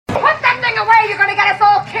the way, you're gonna get us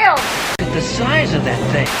all killed! The size of that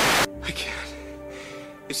thing. I can't.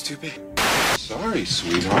 It's too big. Sorry,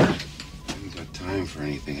 sweetheart. I haven't got time for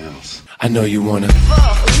anything else. I know you wanna.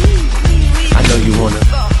 I know you wanna.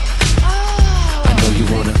 I know you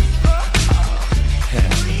wanna.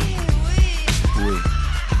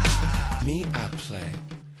 Me, I play.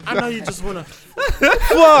 I know you just wanna.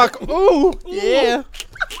 Fuck! Ooh! Yeah!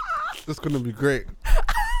 That's gonna be great.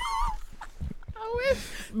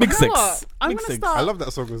 Big six. What? I'm Big gonna six. start I love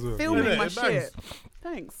that song as well. filming Yeah, my it bangs. shit.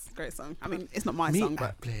 Thanks, great song. I mean, it's not my Me, song, I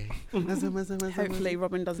but play. hopefully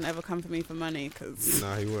Robin doesn't ever come for me for money because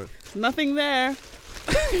Nah, he won't. nothing there.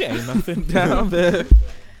 Yeah, ain't nothing down there.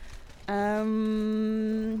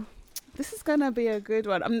 This is gonna be a good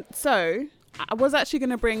one. So I was actually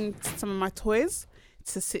gonna bring some of my toys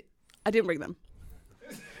to sit. I didn't bring them.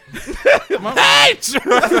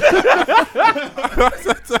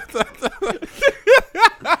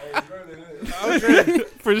 Okay,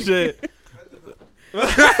 appreciate it.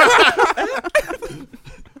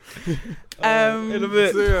 In a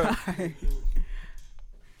bit.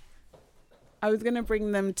 I was gonna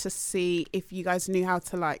bring them to see if you guys knew how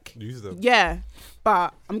to like. Use them. Yeah,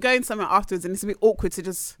 but I'm going somewhere afterwards, and it's gonna be awkward to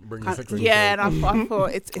just. Bring your sex Yeah, and I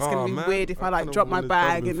thought it's Oh, gonna be man. weird if I like kinda drop my wanted-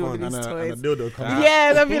 bag that'd and be all fun. these and a toys. dildo coming out.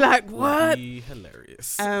 Yeah, they'll be like, what? Be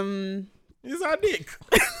hilarious. It's our dick.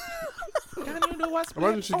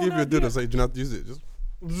 Imagine she give you a dildo and say, do you not have to use it? Just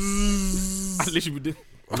At least you did.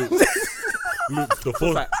 Luke,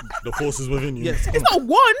 the force is within you. Yes. It's not a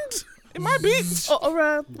wand. It might be.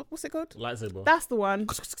 Or what's it called? Lightsaber. That's the one.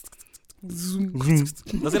 Does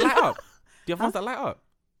it light up? Do you have ones that light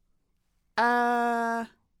up?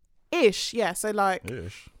 Ish. Yeah. So like,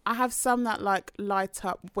 Ish. I have some that like light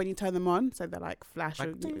up when you turn them on, so they're like flash. Like,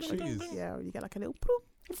 and you- jeez. yeah, you get like a little.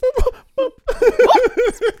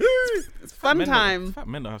 It's fun Men time. Don't,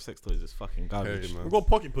 men don't have sex toys. It's fucking garbage. Hey, man. We've got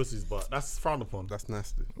pocket pussies, but that's frowned upon. That's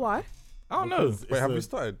nasty. Why? I don't know. Because Wait, have a- we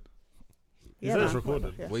started? Yeah, it's man.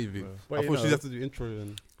 recorded. Yeah. Wavy. But I you thought know, she'd have to do intro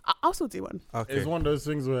and. I'll still do one. Okay. It's one of those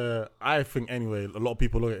things where I think anyway, a lot of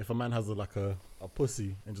people look at if a man has a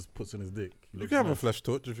pussy and just puts in his dick. You can have a flash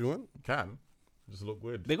torch if you want. You can. Just look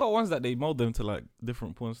weird. They got ones that they mold them to like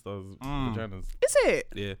different porn stars' vaginas. Is it?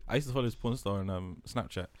 Yeah, I used to follow this porn star on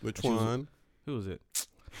Snapchat. Which She was- one? Who was it? It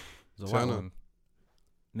was a white China. one.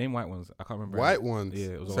 Name white ones. I can't remember. her White name. ones. Yeah,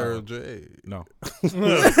 it was a Sarah white J. No. Look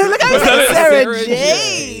at Sarah J.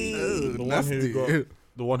 J. Oh, The one nasty.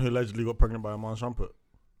 the one who allegedly got pregnant by a man's trumpet.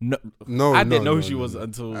 No, No, I didn't no, know who no, she no, was no.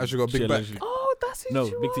 until Actually got she big back. allegedly- Oh, that's who No,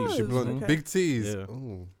 she big T. was. She Blonde. Okay. Big T's. Yeah.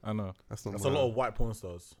 Oh, I know. that's not That's my. a lot of white porn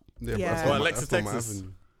stars. Yeah, Yeah. but that's So not my- Alexis, that's not my Texas.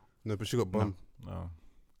 avenue. No, but she got bummed. No.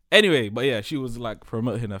 Anyway, but yeah, she was like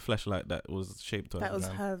promoting a fleshlight that was shaped That was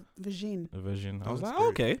like her vagine. a version. I Oh, was that's like,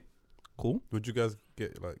 oh, great. okay, cool. Would you guys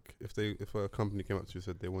get like if a company came up to you and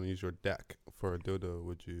said they want to use your DAC for a dildo?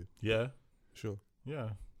 Would you? Yeah. Sure. Yeah.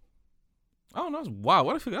 Oh, no, that's wow.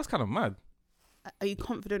 What I think that's kind of mad. Are you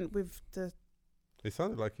confident with the It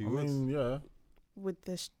sounded like he I was. mean, yeah.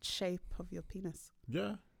 shape of your penis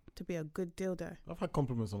Yeah. to be a good dildo? I've had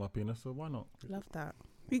compliments on my penis, so why not? Love that.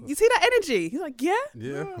 You see that energy? He's like, yeah.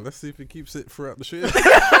 Yeah, let's see if he keeps it throughout the shit.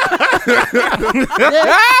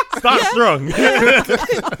 Start strong.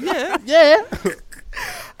 Yeah.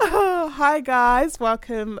 Oh, hi guys,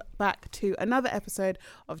 welcome back to another episode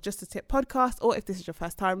of Just a Tip podcast, or if this is your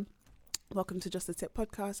first time, welcome to Just a Tip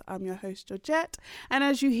podcast. I'm your host Georgette, and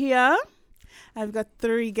as you hear, I've got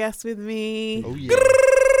 3 guests with me Oh yeah.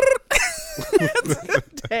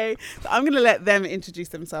 today. So I'm gonna let them introduce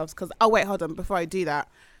themselves because hold on, before I do that,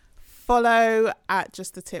 follow at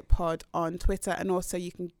Just a Tip pod on Twitter, and also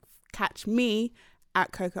you can catch me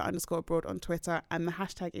at Coco_abroad on Twitter, and the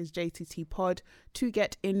hashtag is JTTpod to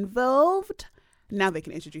get involved. Now they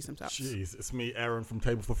can introduce themselves. Jeez, it's me, Aaron from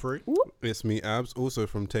Table for Free. It's me, Abs, also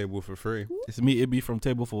from Table for Free. It's me, Ibby from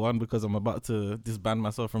Table for One, because I'm about to disband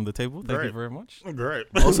myself from the table. Thank you Great. very much. Great.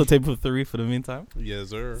 Also, Table for 3 for the meantime. Yes,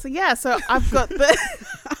 sir. So I've got the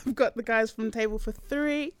I've got the guys from Table for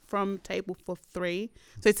 3 from Table for 3.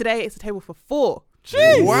 So today it's a table for 4.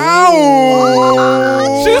 Jeez.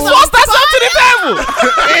 Wow! She forced herself to the table.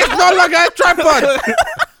 It's no longer a tripod.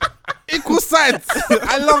 Equal sides.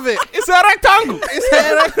 I love it. It's a rectangle. It's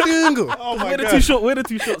a rectangle. Oh my We're the god. two short. We're the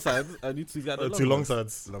two short sides. I need to get the Two long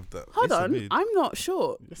sides. Love that. Hold It's on, weird. I'm not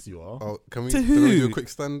short. Yes, you are. Oh, can we To can we do who? a quick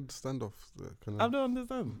standoff? I don't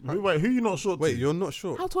understand. Wait, who you not short Wait, to? you're not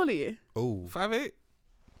short. How tall are you? Oh, 5'8".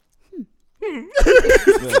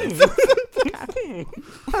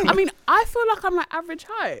 I mean, I feel like I'm like average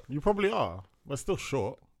height. You probably are, but still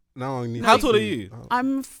short. now I need. How to tall are see- you? Oh.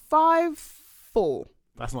 I'm 5'4".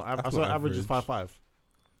 That's not average. That's I not saw average is average. 5'5".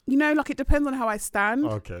 you know, like it depends on how I stand.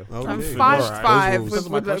 Okay. I'm Okay. 5'5" Alright. with, Those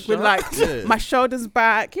with, rules. with like Yeah. my shoulders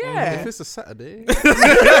back. If Yeah. it's a Saturday,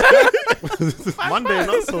 Monday,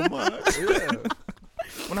 not so much.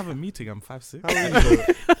 When I have a meeting, I'm 5'6".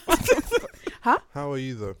 how are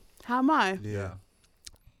you though? How am I? Yeah.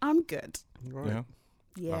 I'm good. Right. Yeah.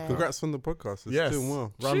 Yeah. Congrats on the podcast. It's Yes. doing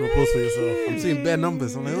well. Round of applause for yourself. I'm seeing bare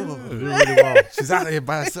numbers. I'm like, You're oh, doing really well. she's out here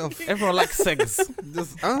by herself. Everyone likes sex.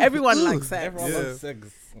 Just, Everyone likes sex. Everyone Yeah. loves sex.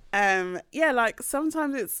 Yeah, like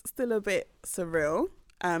sometimes it's still a bit surreal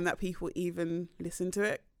that people even listen to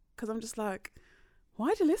it, because I'm just like,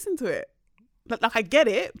 why do you listen to it? Like I get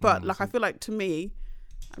it, but like I feel like to me,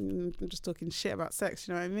 I'm just talking shit about sex.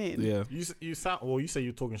 You know what I mean? Yeah. You sound well. You say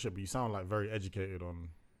you're talking shit, but you sound like very educated on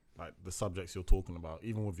like the subjects you're talking about,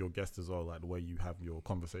 even with your guests as well. Like the way you have your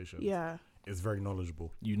conversations. Yeah. It's very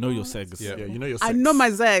knowledgeable. You know your sex. Yeah. Yeah, you know your. I sex. know my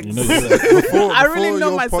zegs. You know your sex. I really before know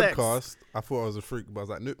your my sex. podcast, I thought I was a freak, but I was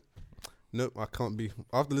like, nope, I can't be.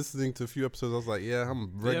 After listening to a few episodes, I was like, yeah,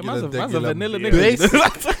 I'm regular, man's a degular, vanilla basic.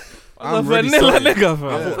 nigga. I'm a really vanilla sorry. nigga,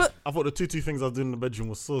 fam. Yeah. I thought the two things I was doing in the bedroom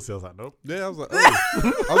was saucy. I was like, nope. Yeah, I was like,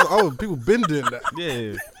 oh, people been doing that.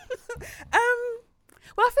 Yeah.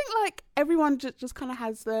 Well, I think like everyone just kind of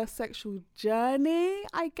has their sexual journey,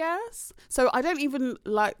 I guess. So I don't even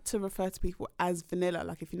like to refer to people as vanilla,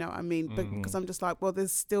 like if you know what I mean, because I'm just like, well,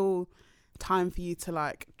 there's still time for you to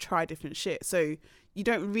like try different shit. So you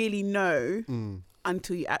don't really know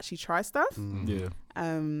until you actually try stuff. Yeah.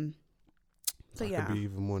 So That yeah. could be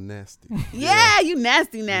even more nasty. Yeah, you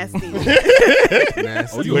nasty. Nasty.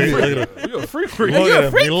 Oh, you a freak. You a freak. Look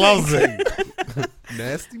at him, he loves it.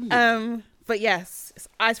 Nasty. But yes, it's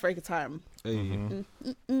icebreaker time. Wait,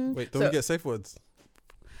 don't So- forget safe words.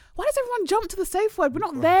 Why does everyone jump to the safe word? We're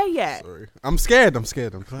not there yet. Sorry, I'm scared. I'm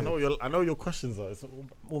I tired. know your questions are. It's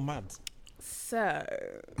all mad. So,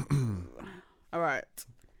 all right.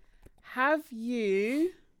 Have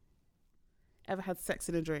you ever had sex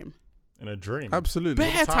in a dream? In a dream. Absolutely.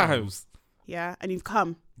 Bare times. Yeah, and you've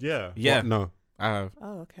come. Yeah. Yeah. What? No. I have.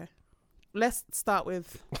 Oh, okay. Let's start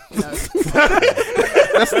with. No.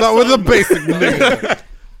 Let's start with the basic nigga.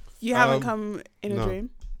 You haven't come in a no. dream?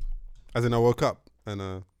 As in, I woke up and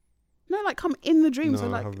No, like come in the dream. no, So I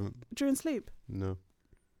like haven't. during sleep. No,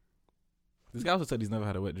 This guy also said he's never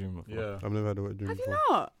had a wet dream before. Yeah. I've never had a wet dream Have you before.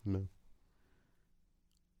 not? No.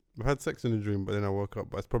 I've had sex in a dream, but then I woke up.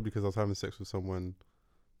 But it's probably because I was having sex with someone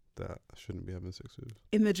that I shouldn't be having sex with.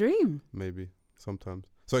 In the dream? Maybe sometimes.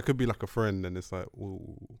 So it could be like a friend, and it's like,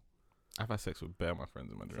 ooh, I've had sex with bare my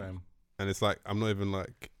friends in my dream. Same. and it's like I'm not even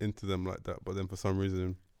like into them like that. But then for some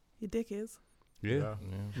reason, Your dick is. yeah,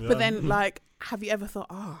 Yeah. But then, like, have you ever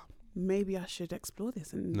thought, maybe I should explore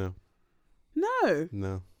this? And no,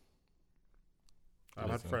 no. I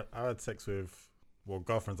had sex with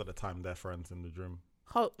girlfriends at the time. They're friends in the dream.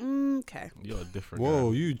 Okay. You're a different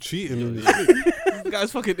whoa, guy. you cheating on me. This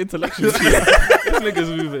guy's fucking intellectual. This nigga's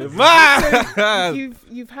moving. Man!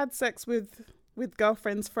 You've had sex with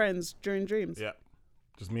girlfriends' friends during dreams, Yeah.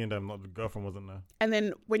 Just me and them. Not the girlfriend wasn't there. and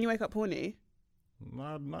then when you wake up horny. No,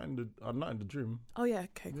 I'm not in the dream. Oh yeah,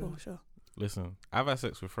 okay, cool, sure. Listen, I've had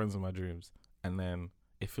sex with friends in my dreams, and then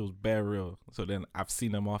it feels bare real. So then I've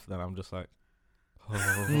seen them after, and I'm just like,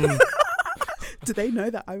 oh. Do they know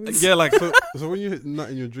that I was? Yeah, like, so, So when you're not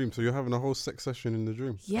in your dream, so you're having a whole sex session in the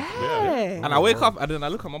dream. Yeah. Yeah. and I wake up, and then I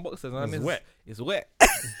look at my boxers, and It's wet. It's wet.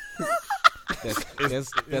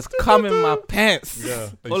 there's cum in my pants. Yeah.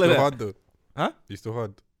 Are you All of still that. hard though? Huh? You still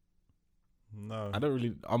hard? No. I don't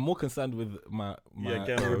really. I'm more concerned with my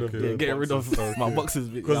getting rid of okay. the getting rid of boxes. my boxes.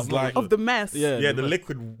 'Cause, I'm not- like- Of the mess. yeah, Yeah, the mess.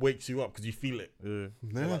 liquid wakes you up because you feel it. Yeah.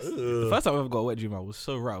 Nice. The first time I ever got a wet dream, I was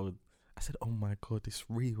so rattled. I said, "Oh my god, it's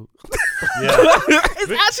real." Yeah.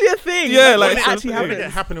 It's actually a thing. Yeah, When like, it it's actually something. When it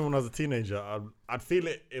happens. happening when I was a teenager, I'd feel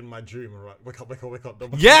it in my dream. I'm like, wake up.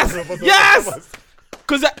 Don't bust Yes! don't bust Yes! don't bust.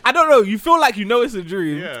 Because I don't know, you feel like you know it's a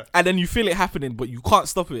dream, Yeah. and then you feel it happening, but you can't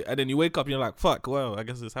stop it, and then you wake up and you're like, "Fuck, well, I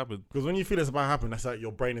guess it's happened." Because when you feel it's about to happen, that's like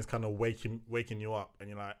your brain is kind of waking you up, and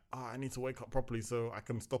you're like, I need to wake up properly so I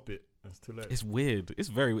can stop it. It's too late. It's weird.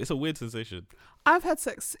 It's a weird sensation. I've had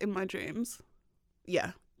sex in my dreams.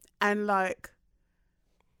 Yeah. And like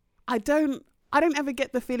I don't ever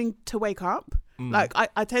get the feeling to wake up. Like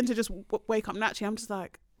I tend to just wake up naturally. I'm just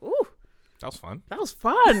like, ooh, That was fun. that was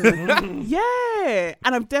fun. Yeah.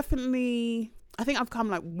 And I think I've come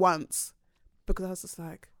like once because I was just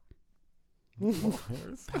like,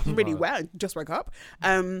 really well, I just woke up.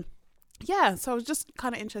 Yeah, so I was just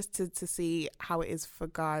kind of interested to see how it is for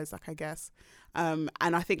guys, like I guess. And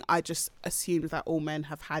I think I just assumed that all men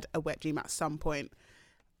have had a wet dream at some point.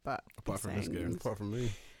 But Apart from this insane. game. Apart from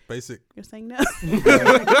me. basic. You're saying no.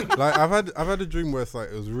 Like I've had a dream where it's like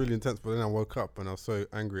it was really intense, but then I woke up and I was so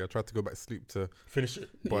angry. I tried to go back to sleep to Finish it.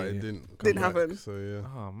 but Yeah. it didn't. Come Didn't back, happen. So yeah,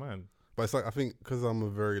 Oh man. but it's like I think because I'm a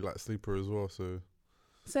very like sleeper as well, so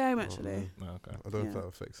Same I actually. don't know. No, okay. I don't know Yeah. if that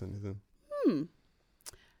affects anything.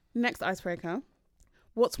 Next icebreaker.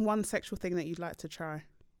 What's one sexual thing that you'd like to try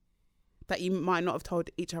that you might not have told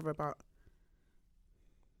each other about?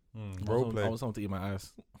 Role play. I want someone to eat my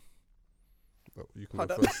ass. Oh, you can Hold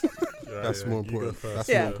go on. first. That's more important. That's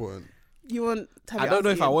Yeah. more important. You want to have I your don't know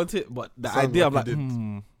ass if I eaten? want it, but the Sounds idea, I'm like like,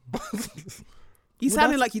 you You Would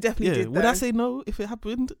sounded I- like you definitely yeah. did. Would though. I say no if it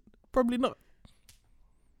happened? Probably not.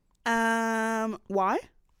 Why?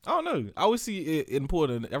 I don't know. I always see it in porn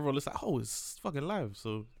and everyone looks like, oh, it's fucking live.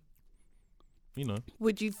 So, you know,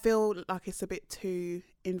 Would you feel like it's a bit too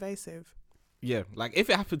invasive? yeah. Like if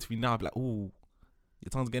it happened to me now, I'd be like, ooh, your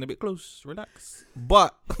tongue's getting a bit close. Relax.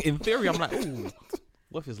 But in theory, I'm like, ooh,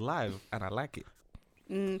 what if it's live and I like it?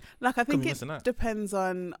 Like I think be it missing out. depends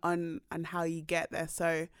on how you get there.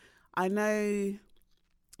 So I know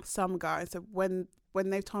some guys that when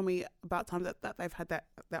they've told me about times that they've had their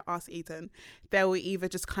ass eaten, they will either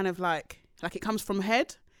just kind of like it comes from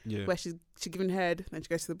head, Yeah. where she's giving head, then she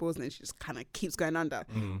goes to the balls, and then she just kind of keeps going under.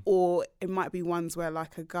 Mm. Or it might be ones where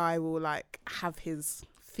like a guy will like have his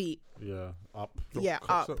feet Yeah, up.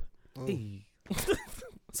 Cups up. Oh.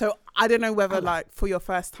 So I don't know whether like for your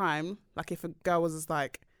first time, like if a girl was just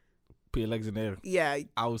like, Put your legs in the air. yeah,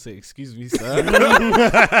 I would say, excuse me, sir.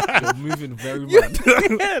 You're moving very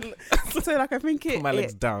mad. so like I think Put my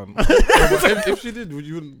legs down. No, but if she did,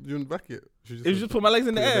 you wouldn't back it? She If you just put my legs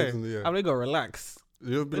in the put your air, legs in the air. I'm gonna go relax.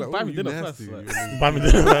 You'll be like, buy oh, me you dinner nasty. first, like. Buy me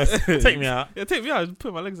dinner first. Take me out. Yeah, take me out. Just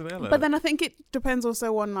put my legs in the air. Like But then I think it depends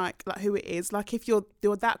also on like who it is. Like if you're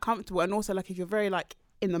that comfortable, and also like if you're very like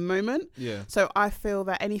in the moment. yeah. So I feel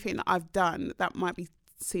that anything that I've done that might be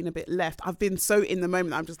seen a bit left, I've been so in the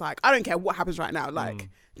moment that I'm just like, I don't care what happens right now. Like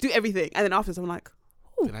do everything, and then afterwards I'm like,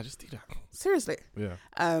 Did I just do that? seriously. Yeah.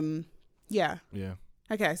 Yeah. Yeah.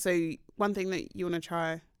 Okay. So one thing that you want to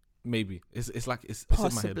try, Maybe it's like it's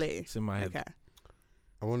possibly. in my head. It's in my head. Okay.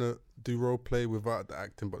 I want to do role play without the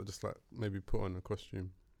acting, but just like maybe put on a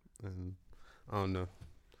costume, and I don't know.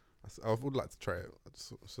 I would like to try it.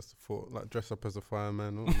 It's just a thought, like dress up as a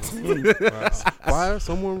fireman. Or like, fire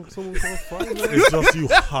someone called fireman. It's just you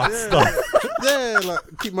hot stuff. Yeah, like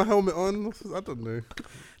keep my helmet on. I don't know.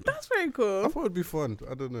 That's very I cool. thought it'd be fun.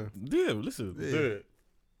 I don't know. Yeah, listen. Yeah. Do it.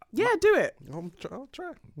 Yeah, do it. I'll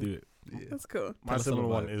try. Do it. Yeah. That's cool. My Tell us similar all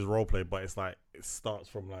one about is roleplay, but it's like it starts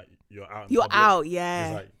from like you're out. In You're public. out. It's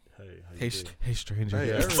Yeah. like, hey, how you Hey, doing? hey, stranger. Hey,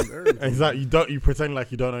 Yeah. Aaron. Exactly. You pretend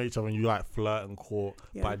like you don't know each other, and you like flirt and court,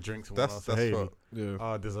 Yeah. buy drinks and That's whatnot. Say, hey, fun.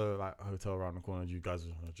 Yeah. there's a like hotel around the corner. You guys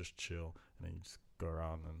are just chill, and then you just go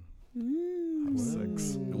around and Mm.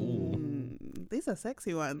 sex. These are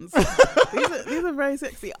sexy ones. these are very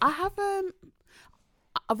sexy.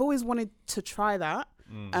 I've always wanted to try that.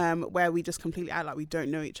 Where we just completely act like we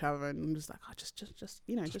don't know each other, and I'm just like, oh, just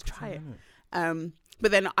try it.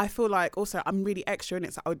 But then I feel like also I'm really extra in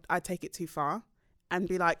it, so I'd take it too far and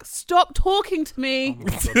be like, stop talking to me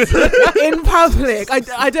in public.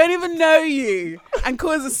 I don't even know you, and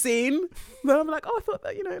cause a scene. Then I'm like, oh, I thought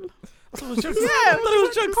that, you know. I thought it was jokes. Yeah, I thought it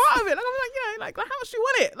was just part of it. Like, I'm like, you know, like how much do you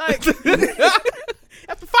want it? Like, you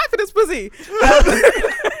have to fight for this pussy.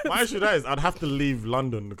 My issue that is I'd have to leave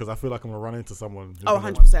London because I feel like I'm gonna run into someone. who's Oh,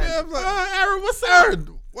 gonna 100%. Yeah, I'm like, Aaron, what's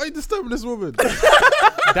Aaron? Why are you disturbing this woman?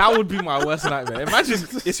 That would be my worst nightmare. Imagine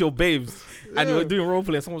it's your babes and Yeah. you're doing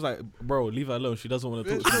roleplay and someone's like, bro, leave her alone. She doesn't want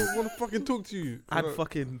to I talk to you. don't want to fucking talk to you. I'd Like,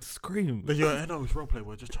 fucking scream. Then you're like, no, it's roleplay.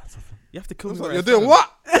 We're just trying something. You have to kill I was me. like, right you're doing now. what?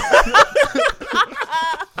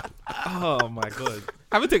 Oh my god.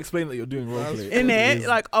 Having to explain that you're doing roleplay. In it,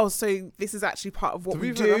 like, oh, so this is actually part of what To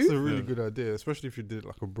we be fair, that's do. a really Yeah. good idea, especially if you did it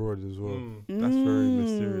like abroad as well. That's very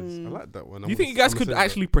mysterious. I like that one. Do you think you guys could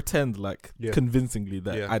actually pretend like Yeah. convincingly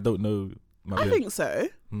that Yeah. I don't know my I babe? think so.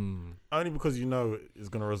 Only because you know it's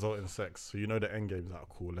gonna result in sex, so you know the end game's like,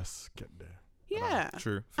 cool. Let's get there. Yeah.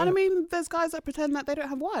 True. And I mean, there's guys that pretend that they don't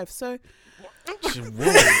have wives. So Golly.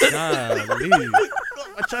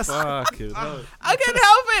 My chest. Fucking hell. I can't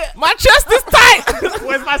help it. My chest is tight.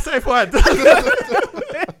 Where's my safe word?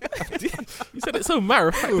 You said it so matter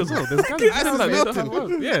of fact as well. There's guys that pretend like they don't have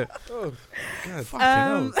wives. Yeah. Oh, God.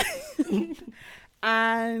 Fucking hell.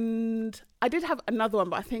 And I did have another one,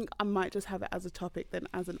 but I think I might just have it as a topic than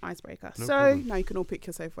as an icebreaker. No so problem. now you can all pick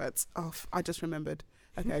your safe words. Oh, I just remembered.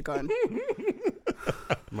 Okay, go on.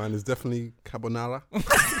 Mine is definitely carbonara.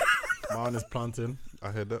 Mine is planting.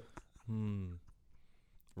 I heard that.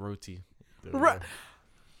 Roti. There we Right. go.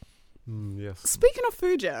 Yes. Speaking of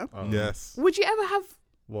food, yeah, Yes. would you ever have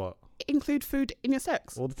What? include food in your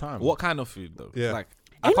sex? All the time. What kind of food though? Yeah. Like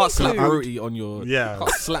Any I can't slap food. roti on your. Yeah. I can't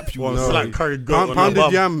slap you. Well, on it's your- like curry goat on the Pounded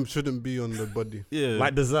bum. yam shouldn't be on the body. Yeah.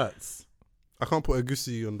 Like desserts. I can't put a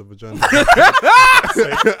goosey on the vagina.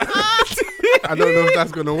 I don't know if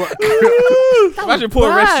that's gonna work. That Imagine would putting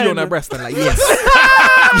Reshi on burn. her breast and like yes,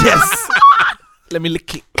 yes. Let me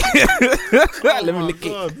lick it. Let me lick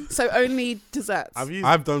it. So only desserts. I've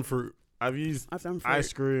I've done fruit. used I've done fruit.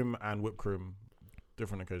 ice cream and whipped cream,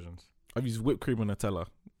 different occasions. I've used whipped cream and Nutella,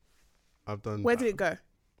 I've done. Where did it go?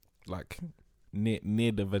 like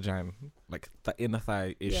near the vagina, like the inner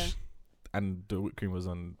thigh ish, Yeah. and the whipped cream was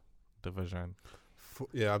on the vagina,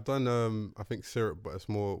 Yeah, I've done. I think syrup, but it's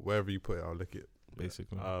more wherever you put it, I'll lick it.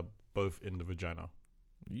 basically. Both in the vagina.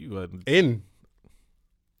 You are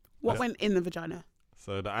What Yeah. went in the vagina?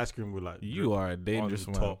 So the ice cream would like you drip are a dangerous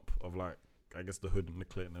on man. top of like I guess the hood and the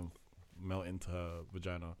clit and then melt into her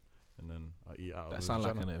vagina and then I eat out. That of the sounds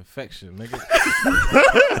like vagina. an infection, nigga.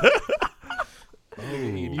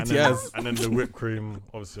 and, UTIs. then, and then the whipped cream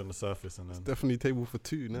obviously on the surface and then definitely table for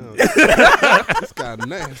two now. This guy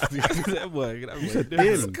nasty. That boy,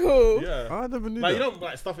 In. Cool. yeah. I never knew Like that. you don't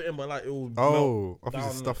like stuff it in, but like it will melt Oh, I thought down.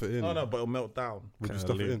 you stuff it in. No, but it'll melt down. Would you Kinda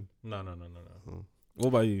stuff it lame. in? No. What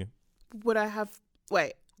about you? Would I have?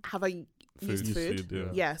 Wait, have I used Used food? food, yeah.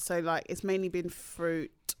 Yeah. So like, it's mainly been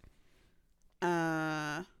fruit,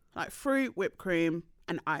 like fruit, whipped cream,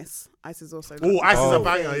 and ice. Ice is also. Oh, ice is a Oh.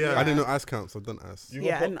 banger. Yeah. I didn't know ice counts. I've done ice. You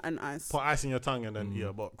Yeah, put, and ice. put ice in your tongue and then eat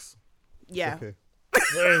a box. Yeah. Okay.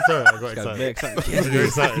 Yeah, sorry, I got Got excited. very excited. I got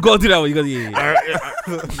excited. You gotta do that one. You gotta. Yeah.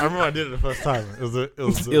 I remember I did it the first time. It was It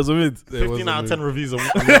was a mid. There was 15 a out of 10 move. reviews. Yo,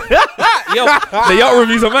 the yacht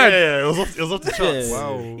reviews are Yeah, mad. it was off the charts. Yeah.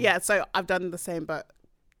 Wow. Yeah. So I've done the same, but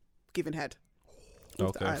given head.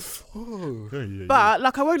 with the Okay. ice. Oh. Yeah. But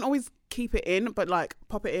like, I won't always keep it in, but like,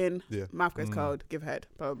 pop it in. Yeah. Mouth goes cold. Give head.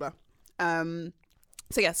 Blah blah blah.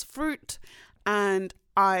 So yes, fruit and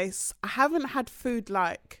ice. I haven't had food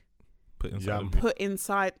like Put inside Yum. of me. put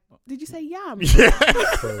inside. Did you say yam?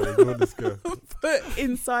 Sorry, ignore this guy. Put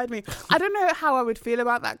inside me. I don't know how I would feel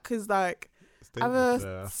about that because like I have a Yeah,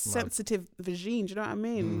 that's mad. sensitive vagine. Do you know what I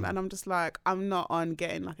mean? And I'm just like, I'm not on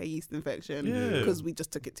getting like a yeast infection Yeah. because we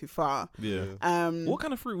just took it too far. Yeah. Yeah. What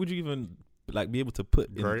kind of fruit would you even like be able to put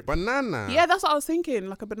in? Grape. Banana. Yeah, that's what I was thinking.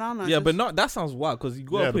 Like a banana. Yeah, just- but not. That sounds wild because you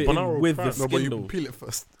gotta Yeah, the put it banana in will with the crack. No, but skin you though. peel it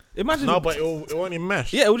first. Imagine. No, but it won't even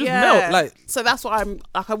mesh. yeah, it would just Yeah. melt. Like So that's what I'm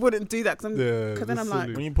like. I wouldn't do that because Yeah. then that's I'm like-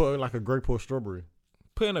 silly. When you put like a grape or strawberry.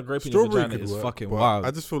 putting a grape in your Strawberry vagina could is work, fucking but wild.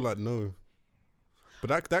 I just feel like no.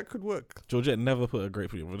 But that could work. Georgette never put a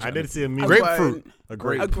grape in your vagina. I did see a meme. I Grapefruit. won't. A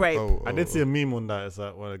grape. A grape. Oh, I did see a meme on that. It's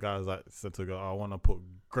like one of the guys like said to a girl, "I want to put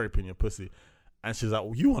grape in your pussy," and she's like,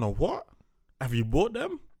 well, "You want to what? Have you bought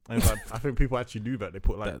them?" And it's like, I think people actually do that. They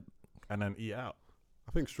put like That- and then eat out.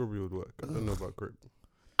 I think strawberry would work. I don't know about grape.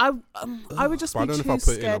 I would just But I be don't know too if I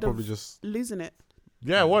put it in. I'll scared probably of just. losing it.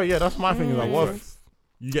 Yeah, well, yeah, that's my thing. Is like, what Mm. if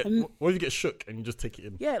you get, And- what if you get shook and you just take it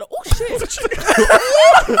in? Yeah. Like, oh shit.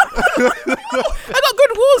 I got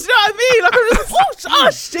good walls. You know what I mean? Like, I'm just, oh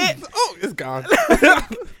shit. Oh, it's gone.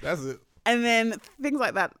 That's it. And then things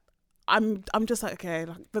like that. I'm just like, okay,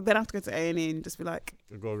 like, but then I have to go to A&E and just be like,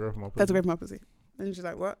 You got a grape in my there's a pussy. grape in my pussy. And she's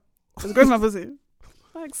like, what? There's a grape in my pussy.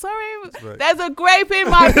 Like, sorry, Right. there's a grape in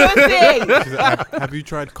my pussy. She's like, have you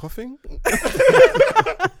tried coughing?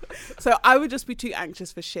 So I would just be too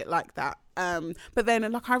anxious for shit like that. But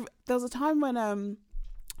then like there was a time when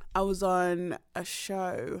I was on a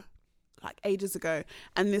show like ages ago,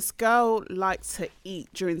 and this girl liked to eat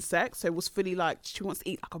during sex. So it was fully like she wants to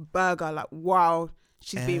eat like a burger, like while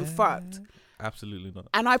she's being fucked. Absolutely not.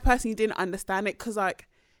 And I personally didn't understand it because like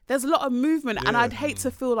there's a lot of movement, and Yeah. I'd hate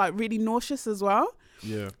to feel like really nauseous as well.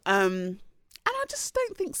 Yeah. And I just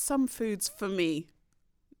don't think some foods for me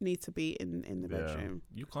need to be in the Yeah. bedroom.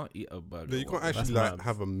 You can't eat a burger. No, you can't while- actually That's like mad.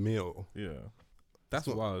 have a meal. Yeah. That's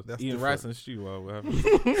not- wild. that's Eating different. rice and stew while we're having.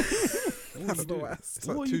 That's the worst. It's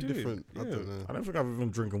like What are two you doing? different. I Yeah. don't know. I don't think I've even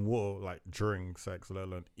drinking water like during sex, let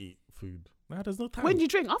alone eat food. Nah, there's no time. When do you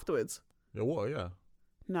drink afterwards? Yeah, water, yeah.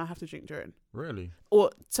 No, I have to drink during. Really? Or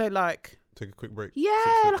so like Take a quick break. yeah,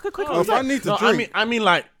 Sip, like a quick. Oh, if I need to no, drink. I mean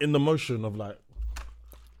like in the motion of like.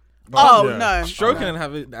 Oh Yeah. no, Stroking no. and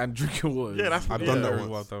having and drinking water. Yeah, that's I've yeah. done that very once.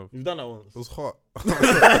 wild time. You've done that once. It was hot.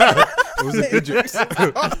 It was a Egypt.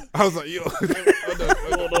 I was like, yo.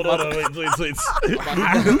 No, wait.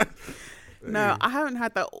 No, I haven't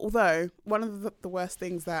had that. Although one of the worst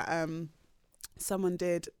things that someone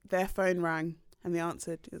did, their phone rang and they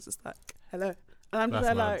answered. It was just like, "Hello," and I'm just That's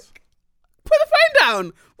there mad. like, "Put the phone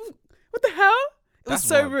down! What the hell?" It was That's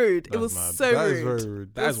so wild. rude. It That's was mad. so That is rude. very rude.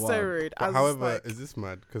 It That was is so wild. rude. I But was however, like, is this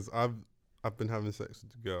mad? Because I've been having sex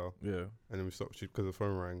with the girl, Yeah, and then we stopped because the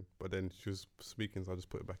phone rang. But then she was speaking, so I just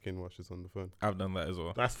put it back in while she's on the phone. I've done that as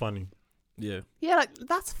well. That's funny. Yeah, Yeah, like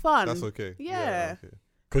that's fun. That's okay. Yeah. Okay.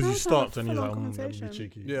 Because you Sounds like a stopped and you're full-on like, let me be conversation.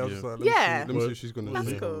 cheeky. Yeah, I was Yeah. like, let Yeah. me see if she's gonna. That's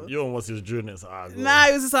do it. cool. You almost was doing it. So, Nah,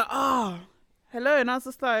 it was just like, oh, hello. And I was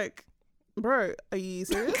just like, bro, are you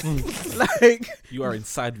serious? Like, you are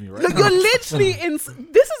inside me right look, now. you're literally in.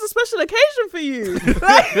 This is a special occasion for you.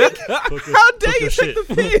 Like, how dare you take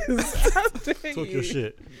the piss? How dare Talk you? your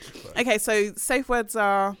shit. Okay, so safe words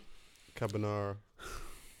are Carbonara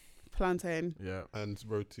plantain Yeah. and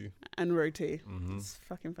roti. and roti. Mm-hmm. It's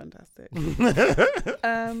fucking fantastic.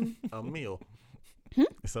 A meal.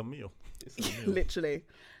 It's a meal. Literally.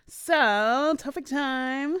 So topic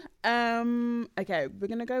time. Okay, we're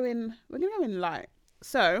gonna go in light.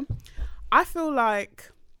 So I feel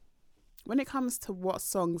like when it comes to what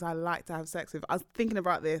songs I like to have sex with, I was thinking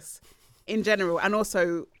about this in general and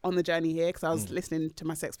also on the journey here because I was listening to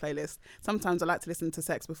my sex playlist. Sometimes I like to listen to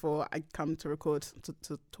sex before I come to record to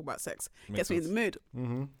talk about sex. Gets me in the mood.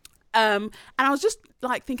 Mm-hmm. And I was just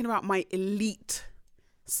like thinking about my elite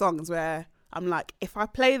songs where I'm like, if I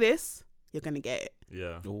play this, you're gonna get it.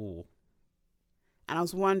 Yeah. Oh, And I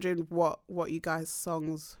was wondering what you guys'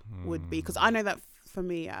 songs would be because I know that for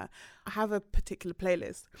me, I have a particular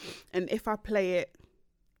playlist, and if I play it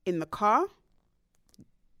in the car,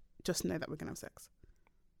 just know that we're gonna have sex.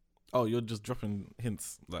 oh, you're just dropping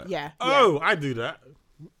hints like. Yeah. Oh, I do that.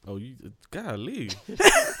 Oh, you golly.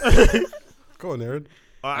 Go on, Aaron.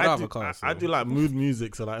 I don't have a car, I so- do like mood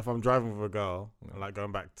music. So like if I'm driving with a girl, like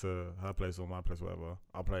going back to her place or my place, whatever,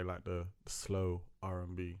 I'll play like the slow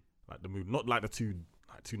R&B, like the mood, not like the too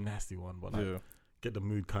nasty one, but like Yeah. get the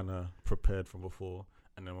mood kind of prepared from before,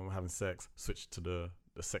 and then when we're having sex, switch to the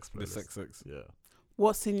sex The playlist. sex. Yeah.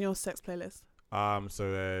 What's in your sex playlist?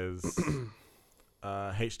 So there's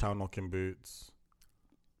H-Town Knocking Boots.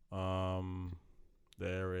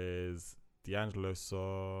 There is D'Angelo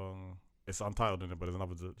song. It's untitled in it, but there's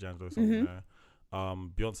another D'Angelo song in there.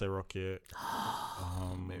 Beyonce Rocket.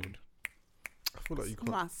 Mood. I feel like you can't.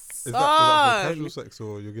 My Is that for casual song. sex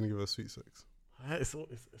or you're gonna give her sweet sex? It's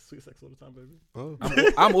sweet sex all the time, baby. Oh,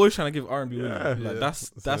 I'm always trying to give R&B women. Yeah. Like, Yeah,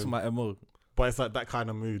 that's same. my MO. But it's like that kind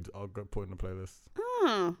of mood I'll go put in the playlist.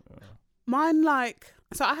 Hmm. Mine like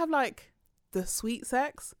so I have like the sweet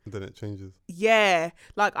sex. then it changes. Yeah,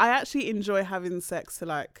 like I actually enjoy having sex to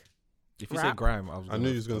like. If you Rap. say grime, I knew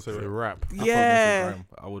you was gonna say Rap. Yeah,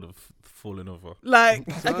 I would have fallen over. like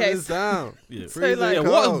Turn okay. this down. Yeah. So, Freeze like- it Yeah,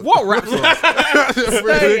 out. what rap song?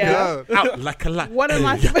 Freeze it yeah. down. Out like a light. One of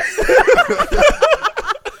my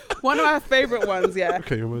one of my favorite ones, yeah.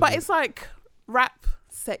 Okay, you're But it's like rap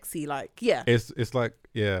sexy, like yeah. it's like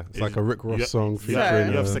it's like a Rick Ross Yeah. song Yeah.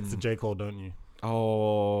 featuring You have sex to J. Cole, don't you?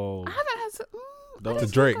 Oh, I haven't had sex. I don't To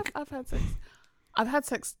think Drake. I've had sex. I've had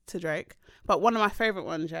sex to Drake, but one of my favorite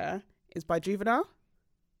ones, yeah, is by Juvenile.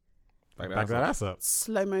 like Back that ass up.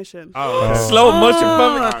 Slow motion. Oh, okay. Slow motion for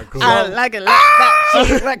me. Alright, cool. I like it like that.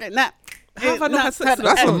 She like it that. How have I not had sex to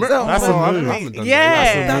That's that? a that's a a move. move.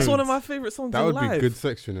 Yeah. That's one of my favorite songs That in would be life. good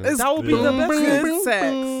sex, you know. It's That would be the boom, best. boom,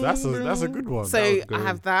 sex. That's a good one. So was I good.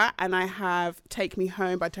 have that, and I have "Take Me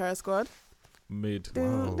Home" by Terror Squad. Mid.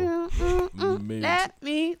 Mid. Let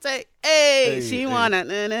me take. Hey, Hey, she hey. wanna.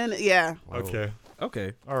 Yeah. Okay.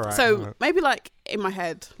 Okay. All right. So alright. maybe like in my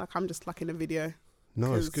head, like I'm just like in a video.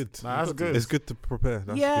 No, it's 'Cause- good. Nah, that's good. It's good to prepare.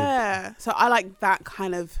 That's yeah. So I like that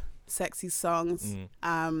kind of sexy songs.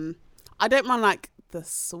 I don't mind like the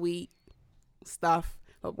sweet stuff,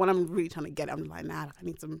 but when I'm really trying to get it, I'm like, nah, like, I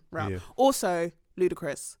need some rap. Yeah. Also,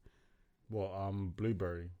 Ludacris. What?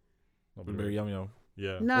 Blueberry. Not Blueberry Yum Yum.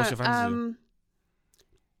 Yeah. No, What's your fantasy?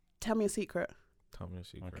 Tell Me a Secret. Tell me a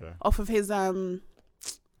secret. Okay. Off of his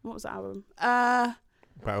what was that album?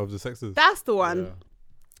 Battle of the Sexes. That's the one. Yeah.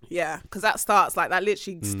 Yeah, because that starts like that.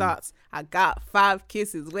 Literally starts. I got 5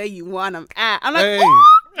 kisses where you want them at. I'm like, Hey.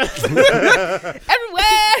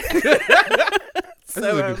 everywhere. This is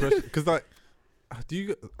a good question because like,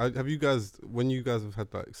 have you guys when you guys have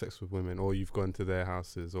had like sex with women or you've gone to their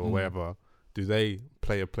houses or wherever, do they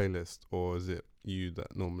play a playlist or is it you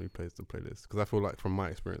that normally plays the playlist? Because I feel like from my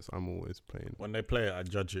experience, I'm always playing. When they play it, I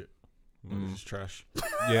judge it. It's trash.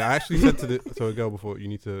 Yeah, I actually said to a girl before, you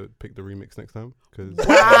need to pick the remix next time because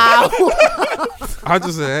Wow. I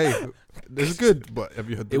just said, hey, this is good, but have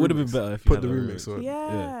you heard? The It would have been remix? better if you Put had the a remix on.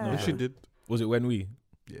 Yeah. no, If she did. Was it When We?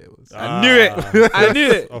 Yeah, it was. I knew it. I knew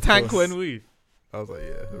it. Of Tank course. When We. I was like,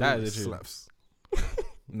 yeah, That remix is a tune. slaps.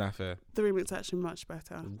 Nah, fair. The remix is actually much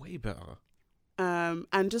better. Way better.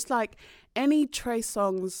 And just like any Trey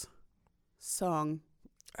Songz song.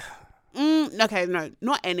 Okay, no,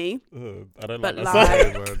 not any. I don't But like that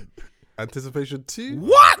like- song. Man. Anticipation 2.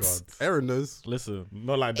 What? Aaron knows. Listen,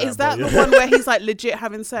 Not like that. Is that but the one where he's like legit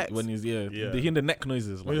having sex? when he's Yeah. the hearing the neck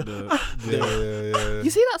noises, like Yeah. You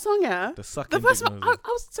see that song, yeah? the sucking. The first dick one, I noises.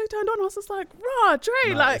 was so turned on. I was just like, "Raw,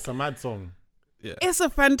 Dre!" Nah, like, it's a mad song. Yeah, it's a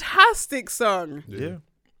fantastic song. yeah.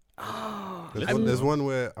 There's one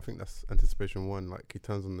where I think that's Anticipation 1. Like he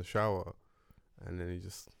turns on the shower, and then he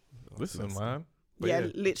just Listen, that's- man. But Yeah,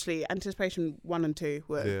 literally, Anticipation 1 and 2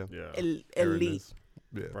 were Yeah. Yeah. Aaron elite. knows.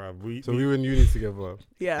 Yeah. Bruh, So we were in uni together.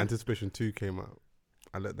 Yeah. Anticipation 2 came out.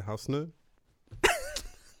 I let the house know.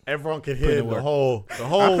 everyone can Put in hear the the work. whole, the I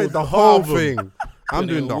whole, played the whole album. thing. I'm Put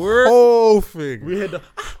doing in the work. whole thing. We hear the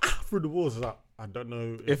through the walls. Like, I don't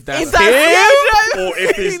know If that's If that's him, or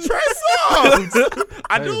if it's Trey Songz.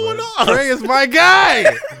 I Hey, don't man. want to. Trey is my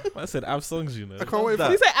guy. I said Av songs, you know. I can't wait for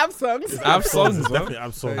you say Ab songs. Av songs, It's man. definitely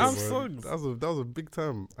Ab songs. Hey, Av man. songs. That was a big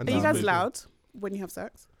time. Are you guys Anticipation. loud when you have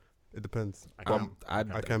sex? It depends. I But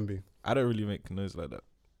can. I can be. I don't really make noise like that.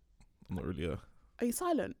 I'm not really Are you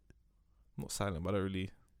silent? I'm not silent, but I don't really.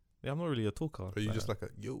 Yeah, I'm not really a talker. Are you just like a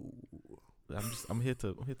yo? I'm here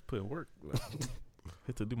to put in work. Like,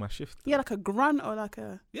 here to do my shift. Yeah, like a grunt or like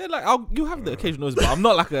a. Yeah, like you have the occasional noise, but I'm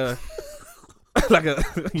not like a like a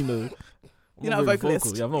you know. I'm You're not a very vocalist.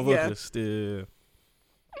 vocal. Yeah, I'm not a Yeah. vocalist. Yeah.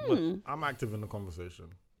 Hmm. I'm active in the conversation.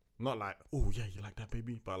 Not like, oh yeah, you like that,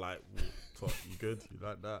 baby, but like, ooh, so you good? You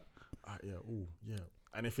like that? Yeah, oh yeah.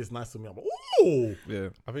 And if it's nice to me, I'm like, oh. Yeah.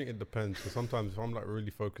 I think it depends. Because sometimes if I'm like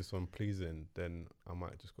really focused on pleasing, then I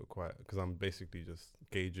might just go quiet. Because I'm basically just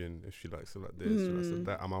gauging if she likes it like this, she likes it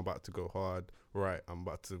that. I'm about to go hard. Right, I'm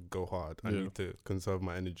about to go hard. I Yeah. need to conserve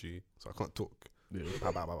my energy, so I can't talk. Yeah.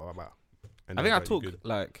 Bah, bah, bah, bah, bah. And I then think I like, you talk good.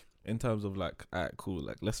 like in terms of like, alright, cool.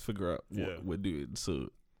 Like, let's figure out what Yeah. we're doing so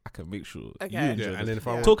I can make sure you Okay. enjoy Yeah, this. and then if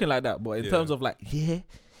Yeah. I Talking like that, but in Yeah. terms of like, yeah,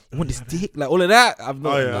 you want this dick, like all of that, I've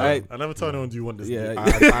not. Oh yeah. Like, I never tell anyone, do you want this? Yeah.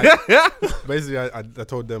 dick? basically I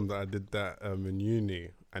told them that I did that in uni,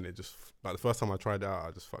 and it just like the first time I tried it out,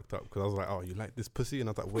 I just fucked up because I was like, oh, you like this pussy, and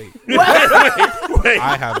I was like, wait,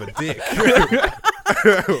 I have a dick.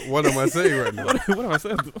 What am I saying right now? what have I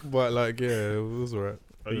said? But like, yeah, it was alright.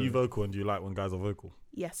 Are you vocal and do you like when guys are vocal?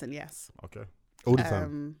 Yes and yes. Okay. All the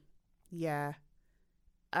time. Yeah.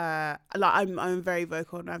 Like I'm very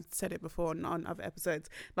vocal, and I've said it before on other episodes.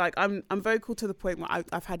 Like I'm vocal to the point where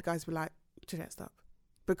I've had guys be like, Juliet, stop,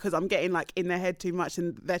 because I'm getting like in their head too much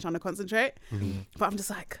and they're trying to concentrate. Mm-hmm. But I'm just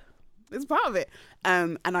like, it's part of it.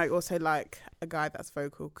 And I also like a guy that's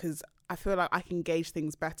vocal because I feel like I can gauge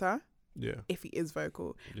things better Yeah. if he is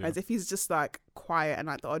vocal. Yeah. Whereas if he's just like quiet and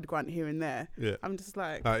like the odd grunt here and there, Yeah. I'm just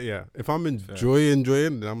like, Yeah. If I'm enjoying,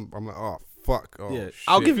 then I'm like, oh fuck. Oh, Yeah, shit,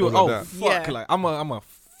 I'll give you. all Oh of that. fuck! Yeah. Like I'm a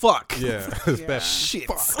fuck. Yeah. It's Yeah. best. Shit.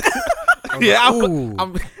 I'm Yeah, like, ooh.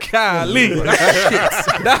 I'm Cali. Like,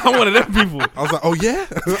 shit. Now I'm one of them people. I was like, oh yeah.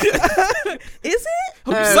 is it?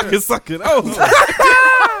 I'm sucking. Oh,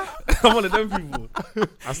 I'm one of them people. I start,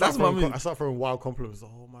 That's my throwing, move. I start throwing wild compliments.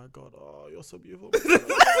 Oh my god, oh you're so beautiful.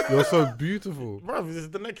 You're so beautiful. Bro,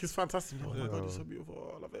 the neck is fantastic. Oh my god, you're so beautiful.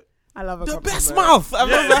 Oh, I love it. I love a The compliment. best mouth I've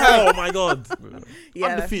ever had. Oh my god. Yeah,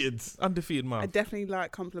 Undefeated. Undefeated I mouth. definitely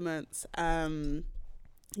like compliments.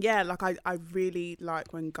 Yeah, like I really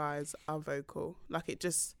like when guys are vocal. Like it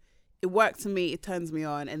works for me, it turns me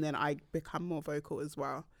on, and then I become more vocal as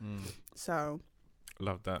well. So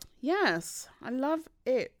Love that. yes, I love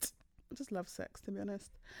it. I just love sex, to be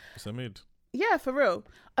honest. It's a mood. Yeah, for real.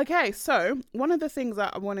 Okay, so one of the things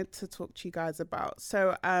that I wanted to talk to you guys about.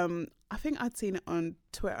 So I think I'd seen it on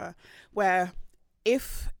Twitter where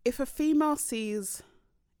if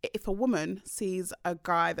a woman sees a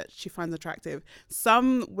guy that she finds attractive,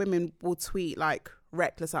 some women will tweet like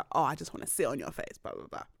reckless, like, oh, I just want to sit on your face, blah, blah,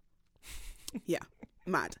 blah. Yeah,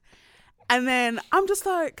 mad. And then I'm just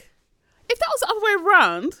like, if that was the other way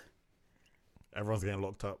around, Everyone's getting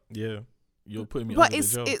locked up. Yeah, you're putting me but under the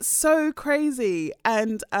jail. it's so crazy.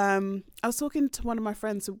 And I was talking to one of my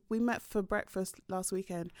friends. We met for breakfast last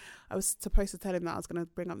weekend. I was supposed to tell him that I was going to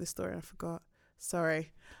bring up this story. I forgot.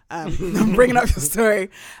 Sorry. I'm bringing up your story.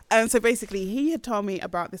 And so basically he had told me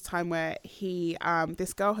about this time where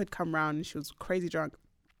this girl had come round and she was crazy drunk.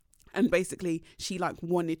 And basically she like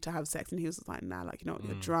wanted to have sex, and he was just like, nah, like, you know,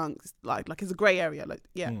 you're drunk. It's like it's a grey area. Like,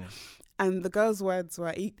 yeah. And the girl's words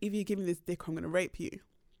were, if you give me this dick, I'm going to rape you.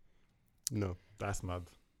 No. That's mad.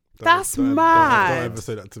 That's Don't mad. ever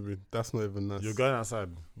say that to me. That's not even nice. You're going outside.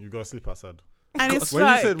 You go sleep outside. And it's when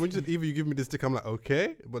like, you said either you give me this dick, I'm like,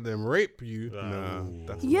 okay, but then rape you, nah, Ooh.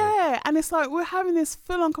 that's yeah, and it's like we're having this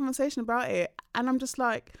full-on conversation about it, and I'm just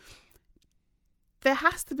like, there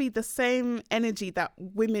has to be the same energy that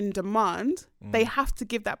women demand. They have to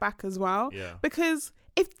give that back as well. Yeah. Because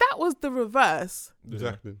if that was the reverse,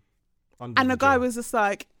 exactly. and the guy was just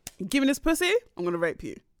like, "Give me this pussy, I'm gonna rape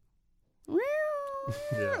you."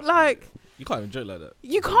 Yeah. Like, You can't even joke like that.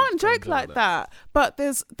 you can't joke like that. But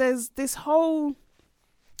there's this whole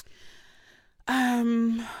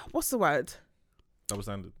what's the word? Double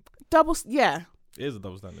standard. Yeah. It is a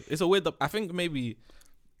double standard. It's a weird. I think maybe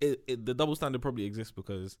the double standard probably exists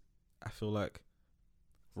because I feel like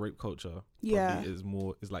rape culture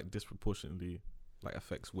is like disproportionately like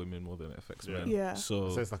affects women more than it affects men. Yeah.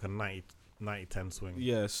 So it's like a 90-10 swing.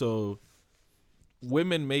 Yeah. So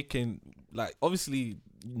women making, like, obviously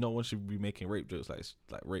no one should be making rape jokes like it's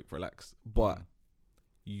like rape relax, but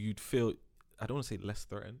you'd feel, I don't want to say less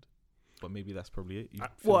threatened, but maybe that's probably it. You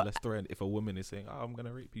feel less threatened if a woman is saying, "Oh, I'm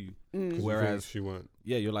gonna rape you," whereas she won't.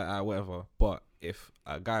 Yeah, you're like, whatever. But if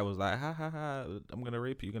a guy was like, "Ha ha ha, I'm gonna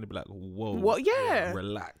rape you," you're gonna be like, "Whoa, what? Yeah,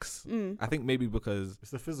 relax." I think maybe because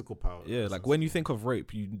it's the physical power. Yeah, like when you think of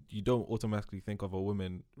rape, you don't automatically think of a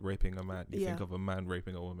woman raping a man. You think of a man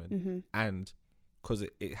raping a woman, and because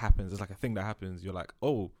it happens, it's like a thing that happens. You're like,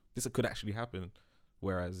 "Oh, this could actually happen,"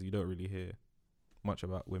 whereas you don't really hear much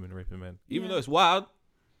about women raping men, even though it's wild.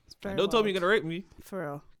 Don't tell me you're gonna rape me, for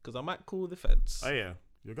real, because I might call the feds. Oh yeah,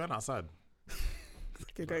 you're going outside.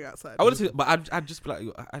 You're going outside. I would say, but I'd just be like,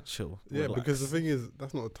 I'd chill. Yeah, relax. because the thing is,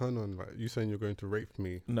 that's not a turn on. Like you saying you're going to rape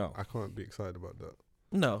me. No, I can't be excited about that.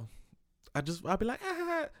 No, I'd be like,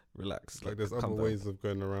 relax. Like there's other calm down. ways of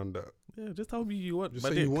going around that. Yeah, just tell me you want. Just my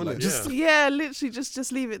say you dick, want like, it. Just literally,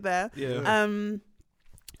 just leave it there. yeah.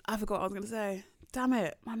 I forgot what I was gonna say. Damn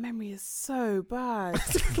it, my memory is so bad.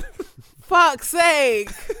 Fuck's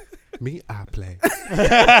sake. Me, I play.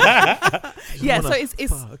 Yeah, so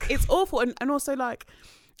it's awful, and also like,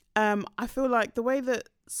 I feel like the way that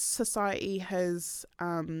society has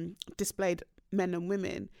displayed men and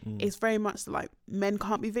women is very much like men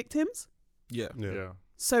can't be victims. Yeah.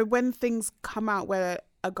 So when things come out where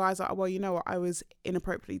a guy's like, well, you know what, I was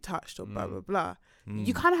inappropriately touched or blah blah blah,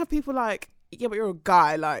 you kind of have people like, yeah, but you're a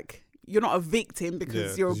guy, like you're not a victim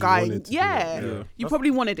because you're a guy. You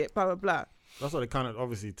probably wanted it, blah blah blah. That's what they kind of,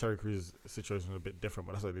 obviously Terry Crews' situation is a bit different,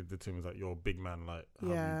 but that's what they did to him. Is like, you're a big man, like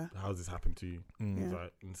how's this happened to you? It's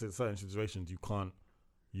like, in certain situations you can't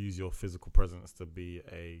use your physical presence to be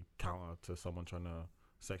a counter to someone trying to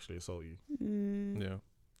sexually assault you. Yeah.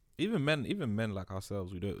 Even men like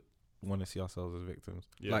ourselves, we don't want to see ourselves as victims.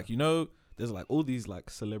 Yeah. Like, you know, there's like all these like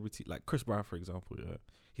celebrity, like Chris Brown, for example,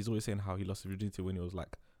 he's always saying how he lost his virginity when he was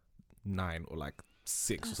like 9 or like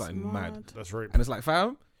 6 or something mad. That's rape. And it's like,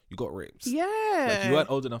 fam, you got raped. Yeah. Like, you weren't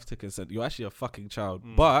old enough to consent. You're actually a fucking child.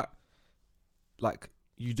 But like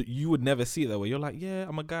you would never see it that way. You're like, yeah,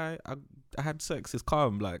 I'm a guy. I had sex. It's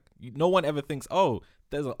calm. Like no one ever thinks, oh,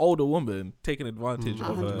 there's an older woman taking advantage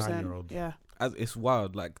of a 9-year-old. Yeah. As it's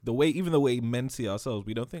wild. Like the way men see ourselves,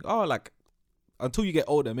 we don't think, oh, like until you get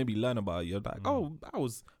older, maybe learn about it. You're like, oh, I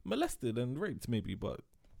was molested and raped, maybe, but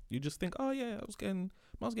you just think, oh yeah, I was getting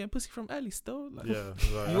pussy from early still. Like, Yeah,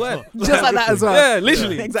 like, you weren't Just like that as well. Yeah,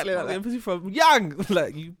 literally, Exactly like I was that. getting pussy from young.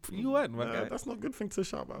 Like you weren't, my guy. that's not a good thing to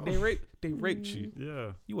shout about. They raped you.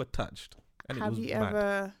 Yeah. You were touched. And it Have was you mad.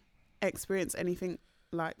 ever experienced anything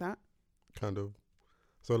like that? Kind of.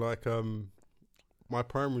 So like my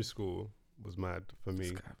primary school was mad for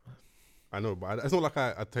me. I know, but it's not like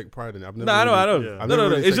I take pride in it. I've never. No, I know. Yeah. I've No. never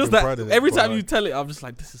really It's just taken pride that in it, every but, time you like, tell it, I'm just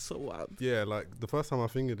like, this is so wild. Yeah, like the first time I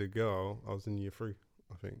fingered a girl, I was in year 3,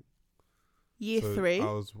 I think. Year So 3. I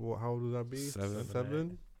was how old would I be?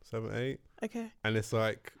 7, 7, 8. Okay. And it's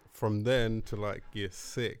like from then to like year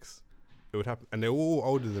 6, it would happen, and they're all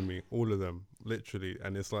older than me, all of them, literally.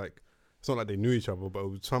 And it's like it's not like they knew each other, but it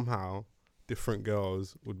would somehow different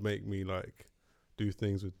girls would make me like do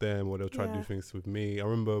things with them, or they'll try to do things with me. I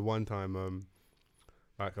remember one time,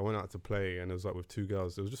 like I went out to play, and it was like with 2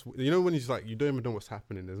 girls. It was just, you know, when you just like you don't even know what's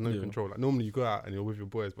happening. There's no control. Like normally you go out and you're with your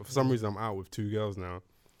boys, but for some reason I'm out with 2 girls now,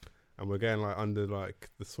 and we're getting like under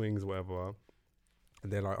like the swings or whatever,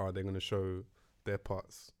 and they're like, oh, they're gonna show their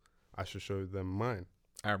parts. I should show them mine.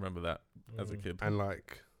 I remember that as a kid. And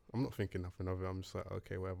like I'm not thinking nothing of it. I'm just like,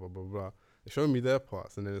 okay, whatever, blah blah. They showed me their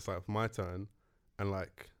parts, and then it's like my turn, and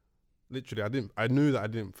like literally I knew that I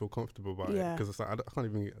didn't feel comfortable about it, because it's like I can't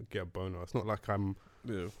even get a boner. It's not like I'm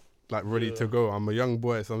like ready to go. I'm a young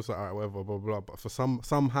boy, so I'm just like, all right, whatever, blah blah. But for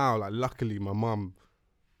somehow, like luckily, my mum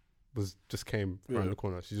just came around the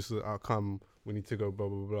corner. She just said, "I'll come. We need to go." Blah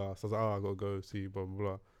blah blah. So I was like, "Oh, I gotta go see." Blah blah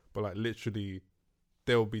blah. But like literally,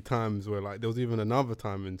 there will be times where like there was even another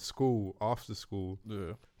time in school, after school,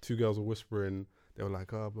 2 girls were whispering. They were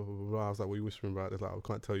like, "Oh, blah blah blah blah." I was like, "What are you whispering about?" They're like, "I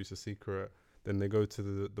can't tell you. It's a secret." Then they go to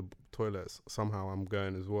the toilets. Somehow I'm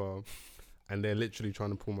going as well, and they're literally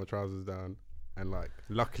trying to pull my trousers down. And like,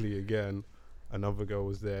 luckily again, another girl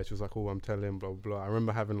was there. She was like, "Oh, I'm telling, blah blah blah." I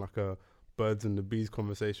remember having like a birds and the bees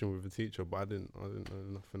conversation with the teacher, but I didn't know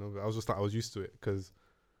nothing of it. I was just like, I was used to it because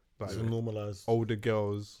like normalized. Older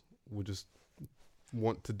girls would just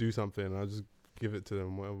want to do something, and I just give it to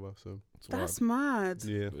them, whatever. So that's mad.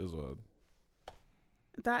 Yeah, it is wild.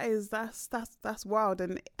 That's wild,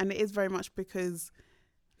 and it is very much because,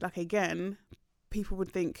 like, again, people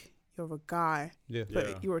would think you're a guy,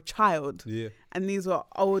 but you're a child, and these were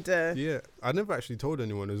older. I never actually told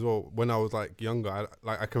anyone as well when I was like younger.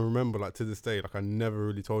 I can remember, like, to this day, like, I never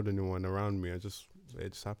really told anyone around me. It just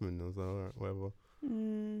happened. I was like, all right, whatever.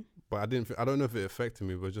 But I don't know if it affected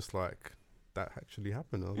me, but just like that actually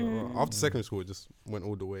happened. I was like, all right. After secondary school, it just went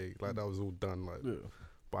all the way. Like, that was all done. Like,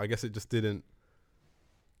 but I guess it just didn't.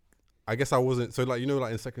 I guess I wasn't, so like, you know,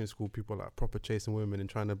 like in secondary school, people are like proper chasing women and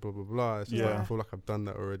trying to blah blah blah. It's just like, I feel like I've done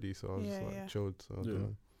that already, so I was just like chilled. So I don't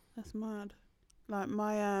know. That's mad. Like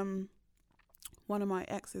my one of my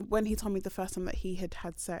exes, when he told me the first time that he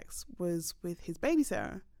had sex was with his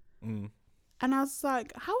babysitter, and I was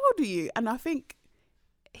like, "How old are you?" And I think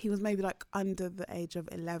he was maybe like under the age of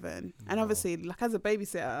 11. And obviously, like, as a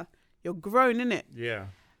babysitter, you're grown, innit? Yeah.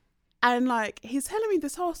 And like, he's telling me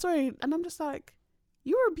this whole story, and I'm just like,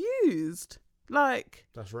 you were abused. Like,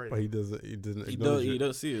 that's right. But he didn't You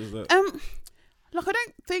don't see it as that. Like, I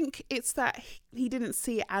don't think it's that he didn't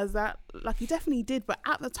see it as that. Like, he definitely did, but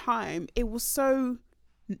at the time, it was so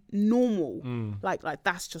normal. Like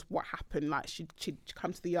that's just what happened. Like, she'd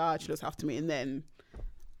come to the yard, she looked after me, and then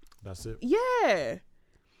that's it. Yeah.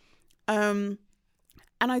 And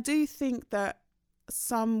I do think that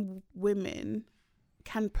some women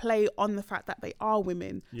can play on the fact that they are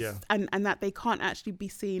women, and that they can't actually be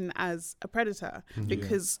seen as a predator,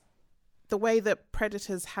 because the way that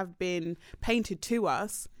predators have been painted to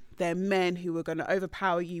us, they're men who are going to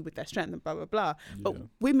overpower you with their strength and blah blah blah. But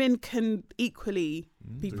women can equally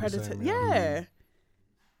be predators.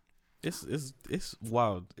 It's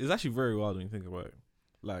wild. It's actually very wild when you think about it.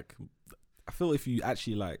 Like, I feel if you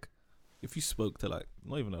spoke to, like,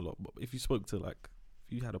 not even a lot, but if you spoke to, like,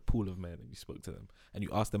 if you had a pool of men and you spoke to them and you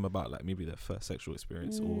asked them about, like, maybe their first sexual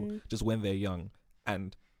experience or just when they're young,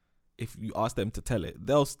 and if you ask them to tell it,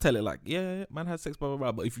 they'll tell it like, yeah, man had sex, blah blah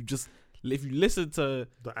blah. But if you listen to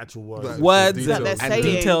the actual words and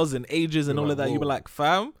details and ages and all of that, you'll be like,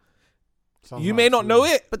 fam, you may not know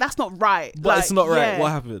it, but that's not right. But it's not right.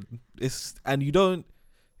 What happened? It's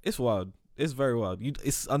wild. It's very wild.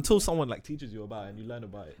 It's until someone, like, teaches you about it and you learn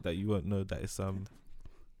about it that you won't know that it's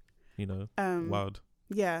wild.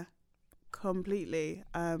 Yeah, completely.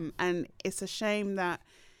 And it's a shame that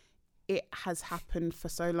it has happened for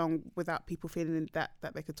so long without people feeling that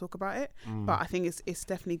they could talk about it. But I think it's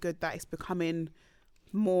definitely good that it's becoming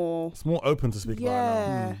more. It's more open to speak about it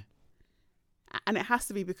now. And it has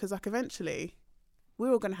to be, because, like, eventually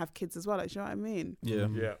we're all going to have kids as well. Like, do you know what I mean? Yeah.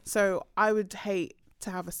 Yeah. So I would hate to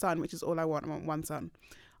have a son, which is all I want. I want one son.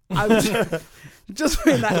 I would just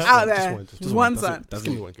put that out there. Just one son.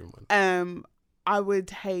 I would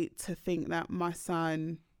hate to think that my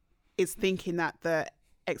son is thinking that the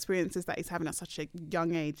experiences that he's having at such a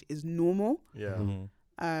young age is normal. Yeah.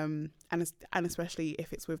 And especially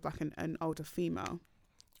if it's with, like, an older female.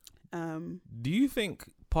 Do you think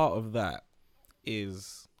part of that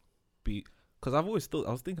is because I was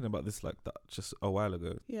thinking about this, like, that just a while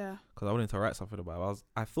ago. Yeah. Because I wanted to write something about it.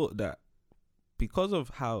 I thought that because of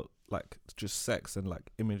how, like, just sex and,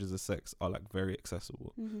 like, images of sex are, like, very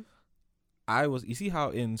accessible. You see how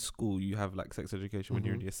in school you have, like, sex education when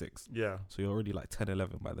you're in year 6. Yeah. So you're already, like, 10,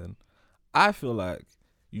 11 by then. I feel like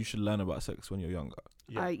you should learn about sex when you're younger.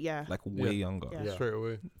 Yeah. Like, way younger. Yeah. Straight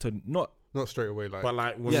away. To not straight away, like, but,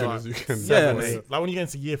 like, when as you can. 7, 8. Like, when you get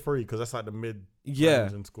into year 3, because that's like the mid.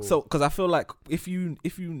 In school. So, because I feel like if you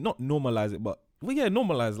not normalize it, but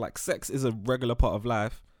normalize, like, sex is a regular part of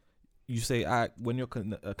life. You say, when you're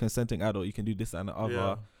a consenting adult, you can do this and the other.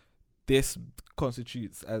 Yeah. This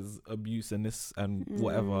constitutes as abuse and this and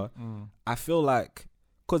whatever. I feel like,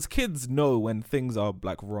 because kids know when things are,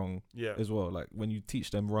 like, wrong as well. Like, when you teach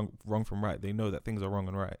them wrong from right, they know that things are wrong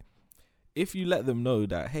and right. If you let them know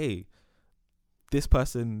that, hey, this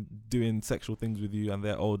person doing sexual things with you and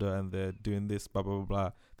they're older and they're doing this, blah, blah, blah,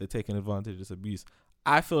 blah, they're taking advantage, it's abuse.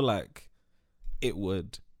 I feel like it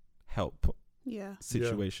would help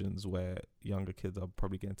situations where younger kids are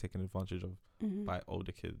probably getting taken advantage of by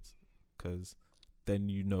older kids. Because then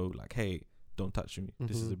you know, like, hey, don't touch me.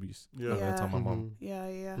 This is abuse. Yeah. I'm gonna tell my mom.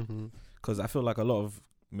 Yeah. Because I feel like a lot of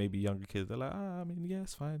maybe younger kids, they're like, I mean, yeah,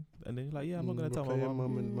 it's fine. And then you're like, yeah, I'm not going to tell my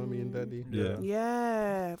mum. Mummy and daddy.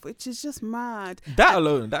 Yeah, which is just mad. That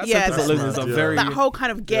alone, that sentence alone is a very... That whole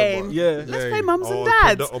kind of game. Yeah. Let's play mums and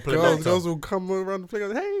dads. Girls will come around and play,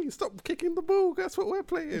 go, hey, stop kicking the ball. That's what we're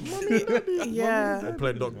playing. Mummy and daddy. Yeah. Or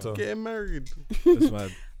play doctor. Getting married. It's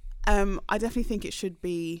mad. I definitely think it should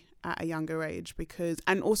be at a younger age because,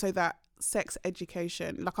 and also that sex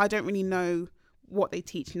education, like I don't really know what they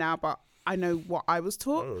teach now, but I know what I was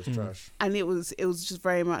taught. Oh, it was trash. And it was just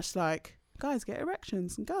very much like, guys get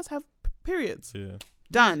erections and girls have periods. Yeah.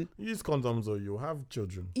 Done. Use condoms or you'll have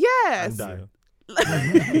children. Yes. And die.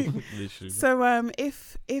 Literally. So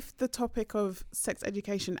if the topic of sex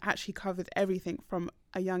education actually covered everything from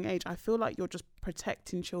a young age, I feel like you're just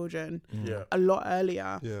protecting children a lot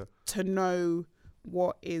earlier to know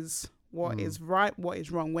what is right, what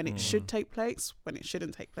is wrong, when it should take place, when it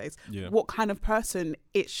shouldn't take place, what kind of person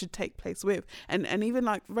it should take place with, and even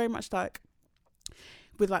like very much like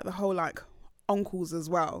with like the whole like uncles as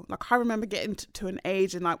well. Like I remember getting to an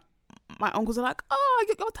age and like my uncles are like, oh,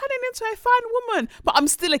 you're turning into a fine woman, but I'm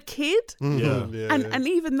still a kid. And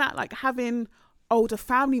even that, like having older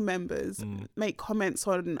family members make comments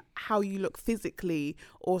on how you look physically,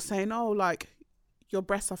 or saying, oh, like your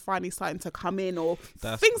breasts are finally starting to come in, or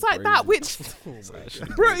things like that, which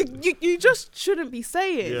bro, you just shouldn't be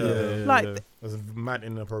saying. That's mad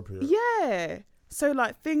inappropriate. So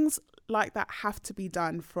like things like that have to be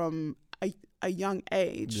done from a young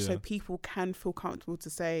age, so people can feel comfortable to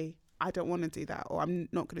say, I don't want to do that, or I'm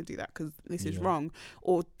not going to do that because this is wrong,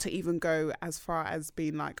 or to even go as far as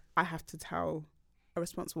being like, I have to tell a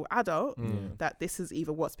responsible adult that this is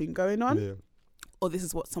either what's been going on or this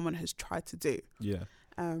is what someone has tried to do.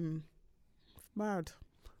 Mad.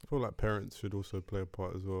 I feel like parents should also play a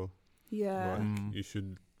part as well. Like you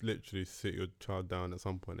should literally sit your child down at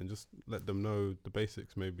some point and just let them know the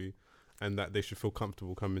basics maybe, and that they should feel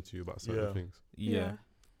comfortable coming to you about certain things.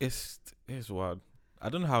 It's wild. I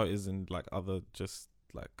don't know how it is in like other just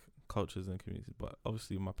like cultures and communities, but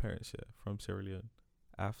obviously my parents from Sierra Leone,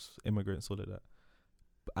 AFs, immigrants, all of that.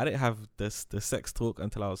 But I didn't have the sex talk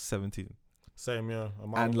until I was 17. Same,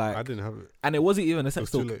 and like I didn't have it, and it wasn't even a sex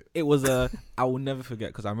talk. It was I will never forget,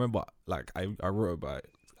 because I remember like I wrote about it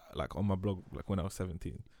like on my blog, like when I was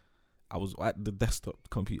 17. I was at the desktop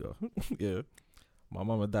computer. My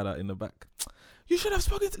mum and dad are in the back. You should have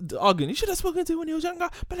spoken to arguing. You should have spoken to when you was younger.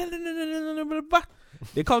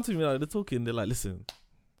 They come to me like they're talking. They're like, listen,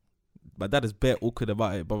 my dad is bare awkward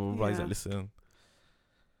about it. Blah blah blah. He's like, listen,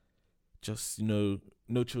 just no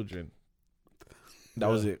children. That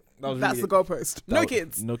was it. That's really the goalpost. No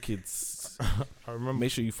kids. No kids. I remember.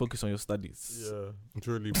 Make sure you focus on your studies. It's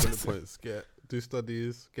really bullet points. Do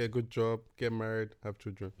studies, get a good job, get married, have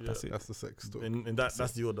children. That's it. That's the sex story.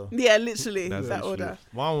 That's the order. Yeah, literally that order.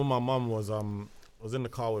 One with my mum was in the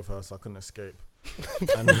car with her, so I couldn't escape.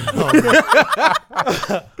 And I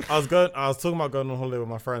was talking about going on holiday with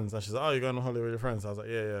my friends, and she's like, "Oh, you're going on holiday with your friends?" I was like,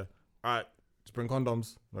 "Yeah." All right, just bring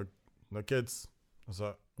condoms. No kids. I was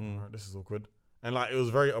like, all right, this is awkward. And like it was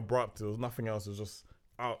very abrupt. There was nothing else. It was just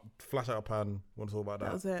flash out of pan. Want to talk about that?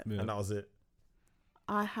 That was it. And that was it.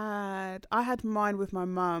 I had mine with my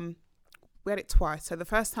mum. We had it twice. So the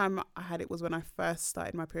first time I had it was when I first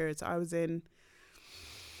started my periods. I was in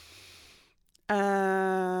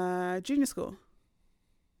junior school.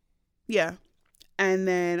 Yeah. And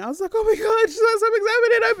then I was like, oh my God, I'm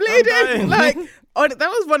examining, I'm bleeding. That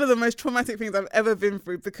was one of the most traumatic things I've ever been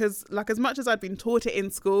through, because like as much as I'd been taught it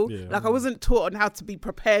in school, like I wasn't taught on how to be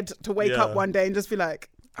prepared to wake up one day and just be like,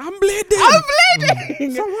 I'm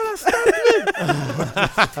bleeding. Someone stabbed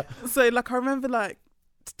me. So like I remember like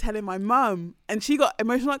telling my mum, and she got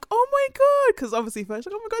emotional, like, oh my God, because obviously first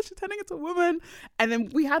like, oh my God, she's turning into a woman. And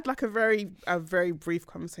then we had like a very brief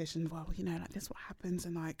conversation. Well, like this is what happens,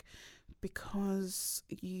 and like because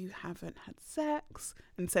you haven't had sex,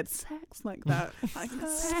 and said sex like that. Like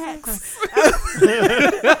sex.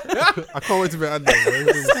 I can't wait to be at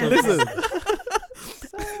that. Listen.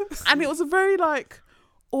 And it was a very like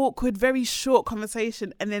awkward, very short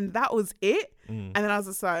conversation, and then that was it. And then I was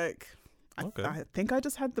just like, I think I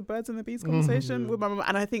just had the birds and the bees conversation with my mum,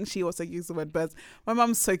 and I think she also used the word birds. My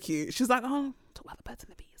mum's so cute. She's like, oh, talk about the birds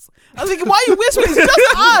and the bees. I was thinking, why are you whispering? It's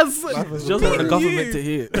just us. Just want the government to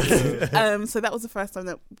hear. So that was the first time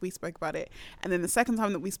that we spoke about it, and then the second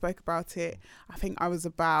time that we spoke about it, I think I was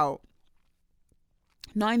about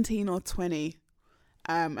 19 or 20,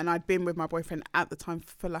 and I'd been with my boyfriend at the time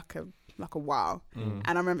for like a while, and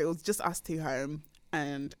I remember it was just us two home,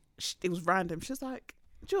 and it was random. She was like,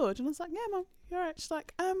 George, and I was like, yeah, Mum, you're right. She's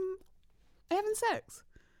like, are you having sex?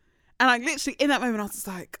 And like literally in that moment, I was just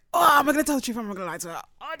like, oh, am I going to tell the truth? Am I going to lie to her?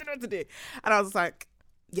 Oh, I don't know what to do. And I was like,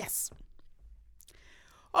 yes.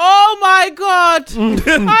 Oh my God.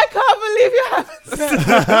 I can't believe you haven't said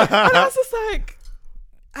that. And I was just like,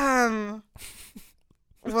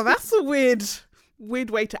 well, that's a weird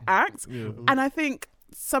way to act. Yeah. And I think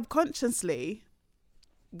subconsciously,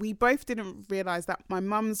 we both didn't realize that my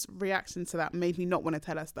mum's reaction to that made me not want to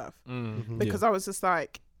tell her stuff. Because I was just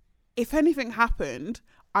like, if anything happened,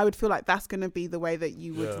 I would feel like that's going to be the way that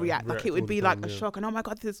you would react. Like it would be like a shock and, oh my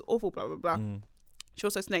God, this is awful, blah, blah, blah. She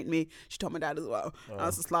also snaked me. She told my dad as well. I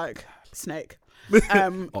was just like, snake.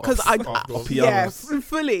 Because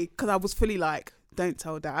fully, because I was fully like, don't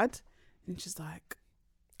tell dad. And she's like,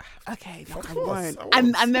 okay, no, I won't.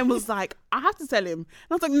 And then was like, I have to tell him. And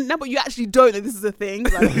I was like, no, but you actually don't know this is a thing.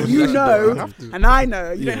 Like, you know, and I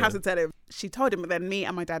know. You don't have to tell him. She told him, but then me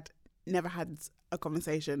and my dad never had a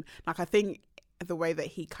conversation. Like, I think the way that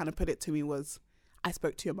he kind of put it to me was, I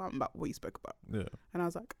spoke to your mum about what you spoke about. Yeah. And I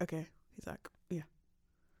was like, okay. He's like, yeah.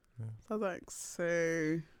 So I was like,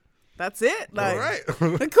 so that's it? Like, all right.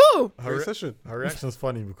 Cool. Her reaction's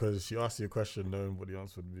funny because she asked you a question knowing what the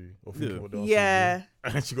answer would be. Or thinking what the answer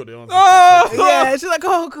would be. And she got the answer. Oh, yeah. She's like,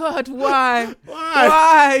 oh, God, why?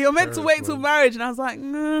 Why? You're meant to wait till marriage. And I was like,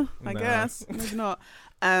 I guess. Maybe not.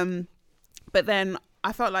 But then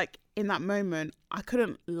I felt like in that moment, I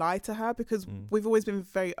couldn't lie to her because we've always been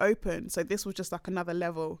very open. So this was just like another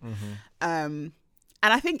level.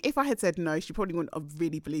 And I think if I had said no, she probably wouldn't have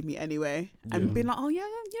really believed me anyway. And been like, oh, yeah,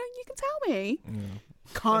 you can tell me.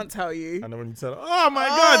 Can't tell you. And then when you tell her, oh, my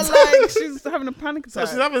God. Like, she's having a panic attack.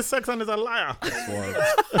 So she's having sex and is a liar.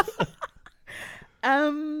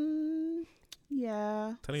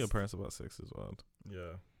 Yeah. Telling your parents about sex is wild.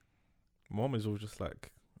 Yeah. Mom is always just like,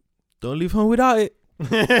 don't leave home without it.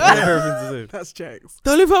 That's jokes.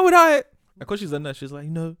 Don't leave home without it. And because she's done that, she's like,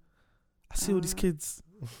 I see all these kids.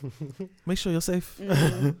 Make sure you're safe.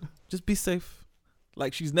 Just be safe.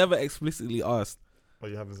 Like, she's never explicitly asked,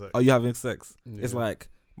 Are you having sex? Yeah. It's like,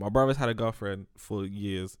 my brother's had a girlfriend for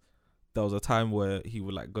years. There was a time where he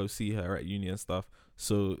would like go see her at uni and stuff.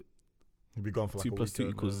 So he'd be gone for like 2 + 2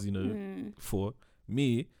 equals 4.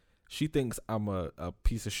 Me, she thinks I'm a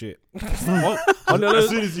piece of shit. As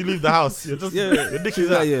soon as you leave the house, you're just your dick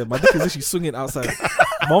is out. My dick is literally swinging outside.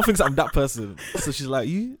 Mom thinks I'm that person, so she's like,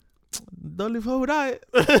 you don't leave home without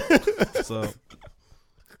it. So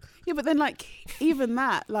yeah, but then like even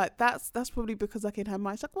that, like that's probably because like in her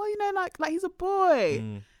mind, she's like, well, like he's a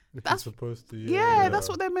boy. That's supposed to. Yeah, that's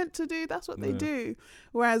what they're meant to do. That's what they do.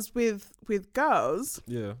 Whereas with girls,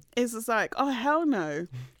 it's just like, oh hell no,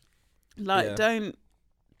 like don't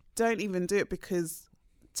even do it, because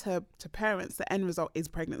to parents the end result is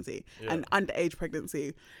pregnancy and underage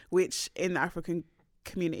pregnancy, which in the African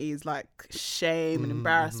community is like shame and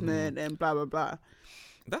embarrassment and blah blah blah.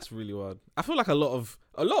 That's really wild. I feel like a lot of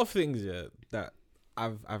things that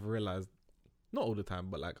I've realized, not all the time,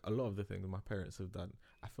 but like a lot of the things my parents have done,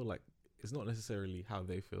 I feel like it's not necessarily how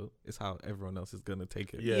they feel, it's how everyone else is gonna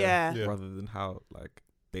take it. Rather than how like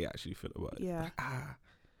they actually feel about it. Like,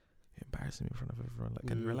 embarrassing me in front of everyone. Like,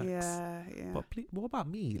 can you relax? Yeah. But please, what about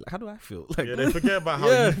me? Like, how do I feel? Like, they forget about how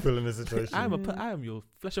you feel in this situation. I am your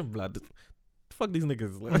flesh and blood. Fuck these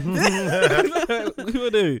niggas. Like, what do I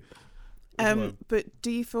do? But do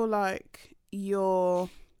you feel like your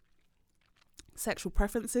sexual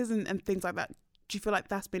preferences and things like that, do you feel like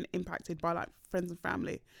that's been impacted by like friends and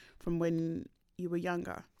family from when you were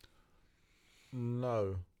younger?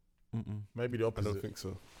 No. Maybe the opposite. I don't think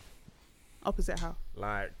so. Opposite how?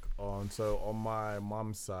 Like on my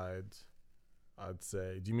mum's side, I'd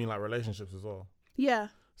say. Do you mean like relationships as well? Yeah.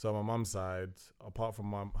 So on my mum's side, apart from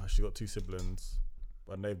mum, she got 2 siblings,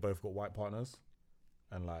 but they've both got white partners,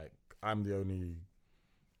 and like I'm the only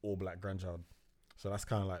all black grandchild. So that's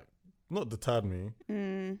kind of like not deterred me,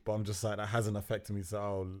 but I'm just like, that hasn't affected me.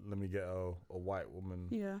 So let me get a white woman,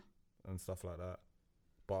 and stuff like that.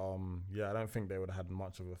 But I don't think they would have had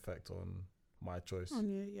much of an effect on my choice. On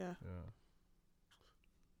you, yeah.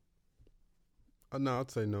 No,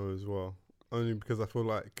 I'd say no as well. Only because I feel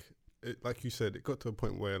like, like you said, it got to a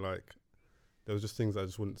point where like there was just things I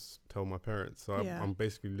just wouldn't tell my parents. So I'm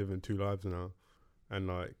basically living 2 lives now, and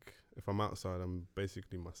like if I'm outside, I'm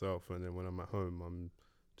basically myself, and then when I'm at home, I'm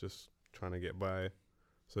just trying to get by.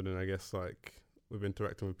 So then I guess like with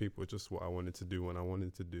interacting with people, it's just what I wanted to do when I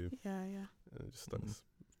wanted to do. Yeah. And it just it's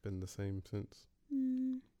been the same since.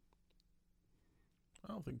 I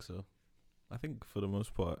don't think so. I think for the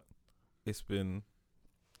most part, it's been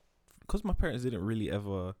because my parents didn't really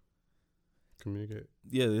ever communicate.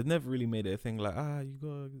 Yeah, they've never really made it a thing like, you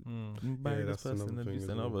gotta marry this person and this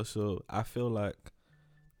and other. So I feel like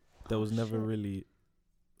there was never really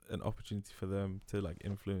an opportunity for them to like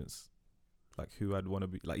influence like who I'd want to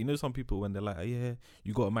be. Like, you know, some people when they're like, yeah,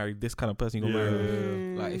 you got to marry this kind of person, you got to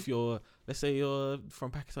marry like, if you're, let's say you're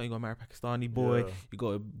from Pakistan, you got to marry a Pakistani boy,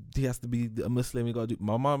 he has to be a Muslim, you got to do.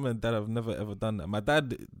 My mom and dad have never ever done that. My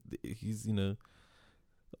dad, he's, you know,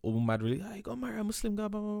 all mad really, you got to marry a Muslim guy,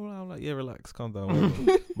 blah, blah, blah. I'm like, yeah, relax, calm down.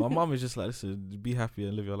 My mom is just like, listen, be happy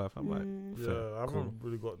and live your life. I'm like, I haven't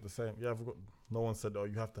really got the same. Yeah, I've got, no one said, oh,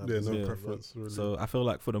 you have to have no preference. Really. So I feel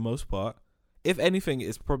like for the most part, if anything,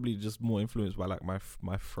 it's probably just more influenced by like my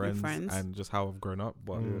friends and just how I've grown up.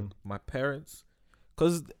 But my parents,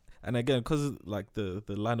 because like the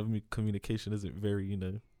line of communication isn't very, you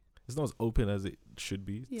know, it's not as open as it should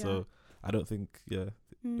be. Yeah. So I don't think it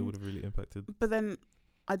would have really impacted. But then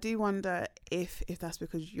I do wonder if that's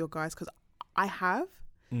because you're guys, because I have.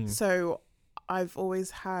 So I've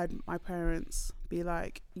always had my parents be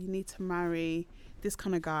like, you need to marry this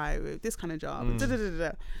kind of guy with this kind of job.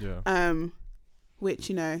 Yeah. Which,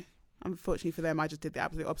 you know, unfortunately for them, I just did the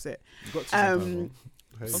absolute opposite. You've got to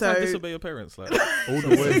sometimes disobey your parents, like all the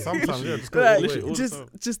way. Sometimes,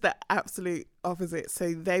 just the absolute opposite.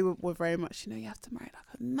 So they were very much, you know, you have to marry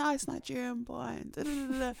like a nice Nigerian boy.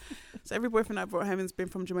 And so every boyfriend I brought home has been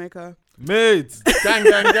from Jamaica. Mates, gang.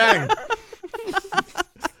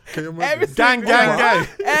 Every gang.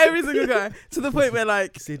 Every single guy. To the point where,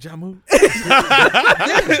 like, say Jamu.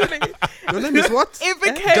 Your name is what? It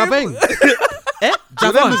became Javain.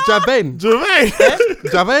 Your name is Javain.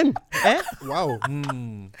 Javain. Wow.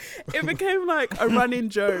 It became like a running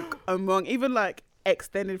joke among even like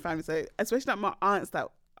extended family. So especially like my aunts that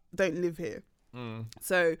don't live here.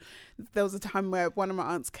 So there was a time where one of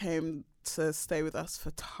my aunts came to stay with us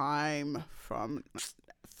for time.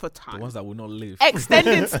 The ones that will not live.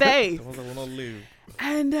 Extended stay. The ones that will not live.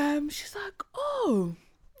 And she's like, oh,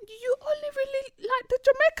 you only really like the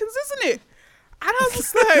Jamaicans, isn't it? And I was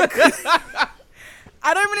just like,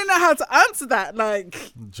 I don't really know how to answer that.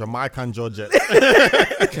 Like, Jamaican Georgette.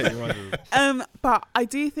 But I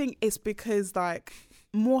do think it's because, like,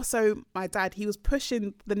 more so my dad, he was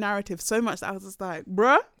pushing the narrative so much that I was just like,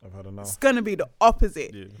 bruh, I've had enough. It's going to be the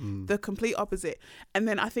opposite. Yeah. The complete opposite. And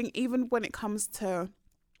then I think even when it comes to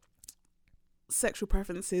sexual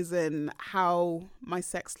preferences and how my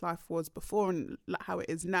sex life was before and how it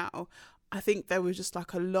is now, I think there was just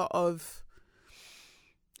like a lot of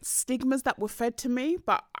stigmas that were fed to me,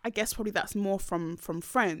 but I guess probably that's more from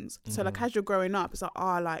friends. So like as you're growing up, it's like,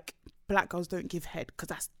 like black girls don't give head because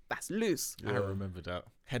that's loose. I remember that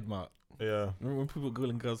head mark. Yeah, remember when people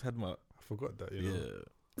calling girls head mark? I forgot that. You know?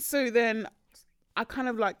 So then I kind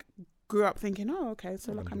of like grew up thinking, oh, okay,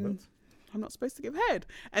 so like I'm not supposed to give head.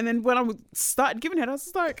 And then when I started giving head, I was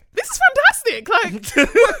just like, this is fantastic. Like,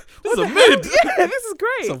 this is a mood. Yeah, this is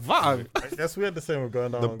great. It's a vibe. I guess we had the same with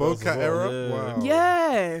going down. The Bocat era? Yeah. Wow.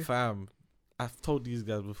 Yeah. Fam, I've told these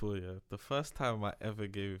guys before, the first time I ever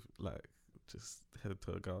gave, like, just head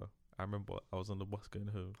to a girl, I remember I was on the bus going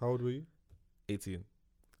home. How old were you? 18.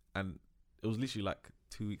 And it was literally like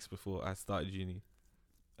 2 weeks before I started uni.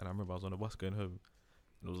 And I remember I was on the bus going home.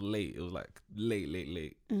 It was late. It was like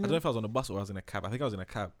late. I don't know if I was on a bus or I was in a cab. I think I was in a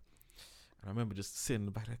cab. And I remember just sitting in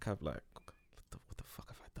the back of the cab like, what the fuck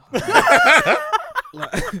have I done?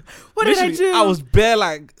 Like, what did I do? I was bare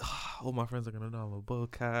like, all my friends are going to know I'm a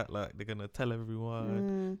Bocat. Like, they're going to tell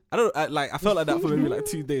everyone. I felt like that for maybe like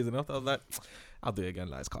 2 days. And after I was like, I'll do it again.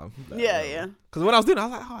 Like, it's calm. Like, yeah. Because when I was doing it, I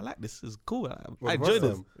was like, I like this. It's cool. I enjoyed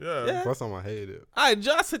this. Yeah. First time I hated it. I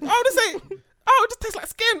said, this ain't... Oh, it just tastes like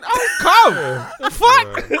skin. Oh, come.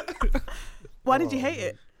 Fuck. Why did you hate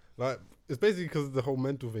it? Like, it's basically because of the whole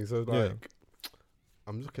mental thing. So, like,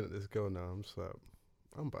 I'm looking at this girl now. I'm just like,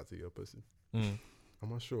 I'm about to get a pussy.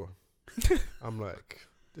 Am I sure? I'm like,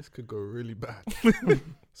 this could go really bad.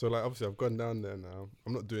 So, like, obviously, I've gone down there now.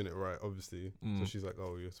 I'm not doing it right, obviously. So she's like,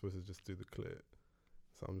 oh, you're supposed to just do the clit.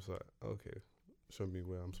 So I'm just like, okay, show me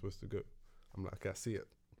where I'm supposed to go. I'm like, okay, I see it.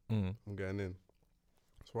 I'm getting in.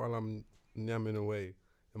 So while I'm yamming away,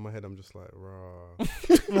 in my head I'm just like, rah.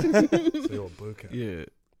 So you're a Bocat. Yeah.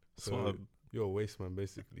 So you're a waste man,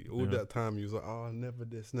 basically. All that time you was like, oh, never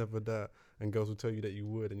this, never that. And girls will tell you that you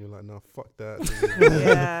would, and you're like, nah, fuck that.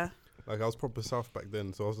 Yeah. Like, I was proper South back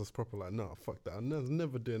then, so I was just proper like, nah, fuck that. I was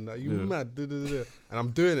never doing that. You mad. And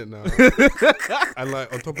I'm doing it now. And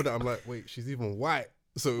like, on top of that, I'm like, wait, she's even white.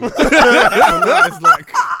 So now it's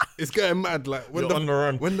like, it's getting mad. Like, when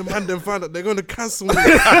the man then find out they're going to cancel me.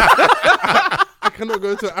 I cannot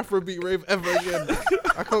go to an Afrobeat rave ever again.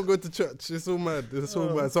 I can't go to church. It's all mad.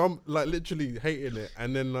 So I'm like literally hating it.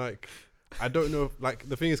 And then like, I don't know. Like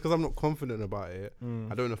the thing is, because I'm not confident about it,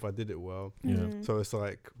 I don't know if I did it well. Yeah. So it's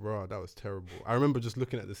like, bro, that was terrible. I remember just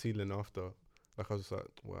looking at the ceiling after, like I was just like,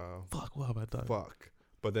 wow, Fuck, what have I done? fuck.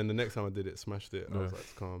 But then the next time I did it, smashed it. I was like,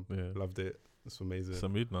 it's calm. Yeah. Loved it. It's amazing. It's a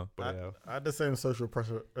mood now. But I had the same social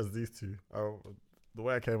pressure as these two. The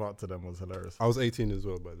way I came out to them was hilarious. I was 18 as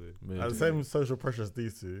well, by the way. I had the same social pressure as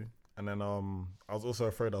these two, and then I was also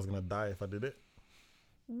afraid I was gonna die if I did it.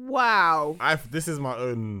 Wow. This is my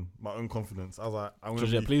own confidence. I was like, I'm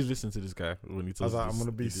gonna please listen to this guy when he tells. I was like, I'm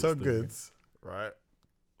gonna be so good, right?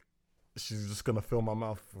 She's just gonna fill my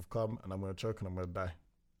mouth with cum, and I'm gonna choke, and I'm gonna die.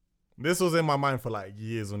 This was in my mind for like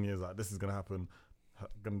years on years. Like, this is gonna happen.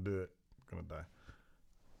 Gonna do it. Gonna die.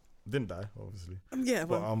 Didn't die, obviously. Yeah,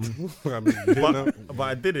 but well. but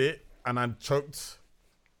I did it, and I choked.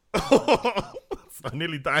 I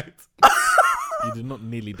nearly died. You did not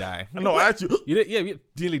nearly die. No, I actually. You did, you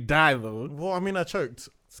nearly died though. Well, I mean, I choked.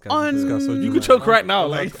 You could choke right now,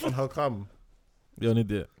 like on her cum. You only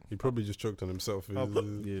did. He probably just choked on himself. Yeah,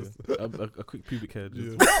 a quick pubic hair.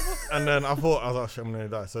 And then I thought, I was like, shit, I'm gonna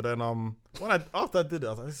die. So then, after I did it, I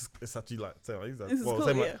was like, it's actually like,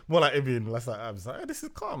 more like Ibian, less like abs. Like, hey, this is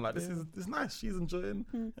calm. Like, this is nice. She's enjoying.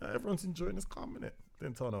 Everyone's enjoying this calm, innit?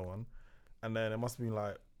 Didn't tell no one. And then it must have been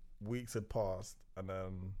like weeks had passed, and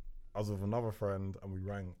then I was with another friend, and we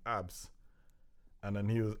rang Abs, and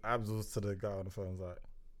then Abs was to the guy on the phone, was like,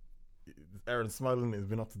 Aaron smiling, he's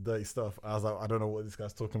been up to dirty stuff. I was like, I don't know what this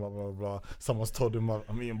guy's talking about, blah, blah, blah. Someone's told him I'm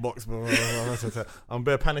eating box, blah, blah, blah, blah. I'm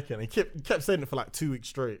bare panicking. He kept saying it for like 2 weeks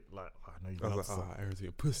straight. Like, I know you've been up to something. Aaron's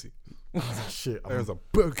a pussy. I was like, shit. Aaron's a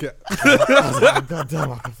bugger. I was like, God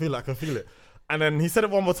damn, I can feel it. And then he said it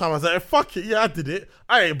one more time. I was like, hey, fuck it. Yeah, I did it.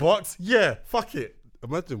 I ate box. Yeah, fuck it.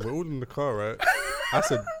 Imagine, we're all in the car, right? I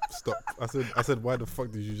said, stop. I said, why the fuck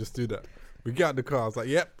did you just do that? We get out the car. I was like,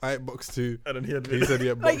 "Yep, I ate box 2." And then he said,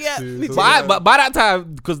 "Yeah, box 2." So but by that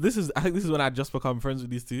time, because I think this is when I just become friends with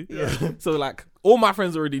these two. Yeah. So like, all my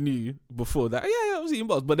friends already knew before that. Yeah, I was eating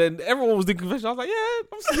box. But then everyone was in confession. I was like, "Yeah,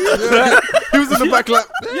 I'm serious." Yeah. He was in the back like,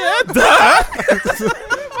 "Yeah, duh."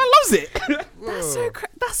 I loves it. That's so.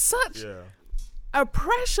 That's such. Yeah. A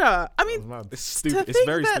pressure. I mean, it's stupid. To It's think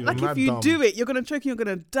very that, stupid. like, if you do it, you're gonna choke. You're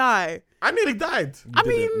gonna die. I nearly died. I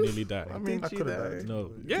mean, nearly died. I mean, I Did you could have though? died.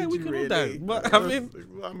 No. Yeah, Did we you could have really? died. But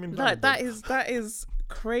I mean, like that is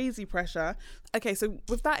crazy pressure. Okay, so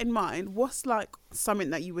with that in mind, what's like something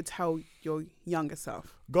that you would tell your younger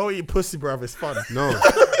self? Go eat pussy, bruv. It's fun. no,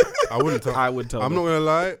 I wouldn't tell. I would tell. I'm them. not gonna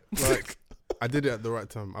lie. Like, I did it at the right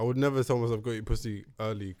time. I would never tell myself go eat pussy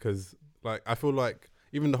early because, like, I feel like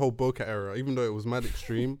even the whole Bocat era, even though it was mad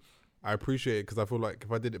extreme, I appreciate it because I feel like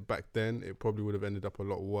if I did it back then, it probably would have ended up a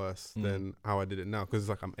lot worse than how I did it now. Because it's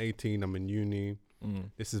like I'm 18, I'm in uni.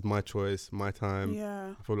 This is my choice, my time.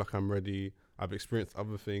 Yeah. I feel like I'm ready. I've experienced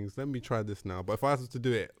other things. Let me try this now. But if I was to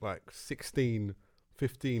do it like 16,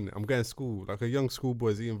 15, I'm going to school. Like a young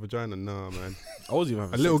schoolboy's eating vagina. Nah, man. I was even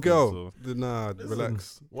having A little sex then, girl. so. Nah, Listen,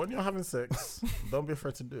 relax. When you're having sex, don't be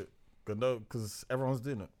afraid to do it. Because everyone's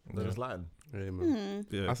doing it. They're just lying. Yeah, man.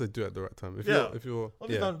 Yeah. I said do it at the right time. If you're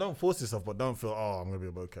Obviously, don't force yourself, but don't feel, I'm going to be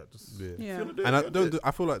a Bocat. Just yeah. if you Yeah. wanna do it, And I go do it.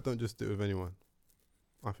 I feel like don't just do it with anyone.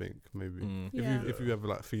 I think maybe if you have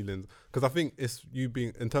like feelings, because I think it's you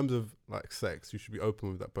being in terms of like sex, you should be open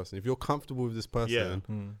with that person. If you're comfortable with this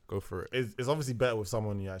person, go for it. It's obviously better with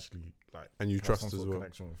someone you actually like And you have trust some as sort of well.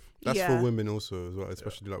 connection with. That's for women also as well,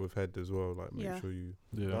 especially like with head as well. Like make Yeah. sure you.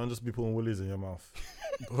 Don't just be putting willies in your mouth.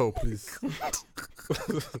 Oh please.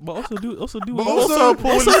 But also do But also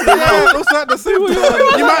also at the same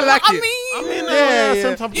time, you might like it. I mean, Yeah.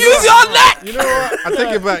 sometimes use your neck. You know what? I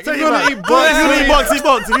take it back. Take If it you're back. gonna eat box, Eat box, eat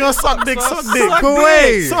box. If you're suck dick, suck dick. Suck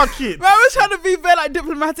away. Suck it. I was trying to be very like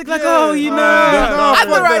diplomatic, like, oh, you know, no, at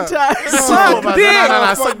the fuck right that. time. No, Suck man, dick.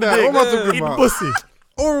 nah, Fuck suck that. dick. What am I talking Eat about? pussy.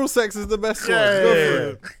 Oral sex is the best one. Yeah, Go yeah, for yeah.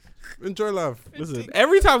 it. Enjoy life. Listen,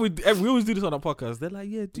 every time we always do this on our podcast. They're like,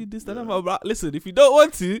 yeah, do this, that. I'm like, listen, if you don't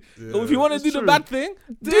want to, or if you want to It's do the true. bad thing,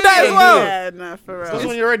 do that as well. Yeah, no, for real. That's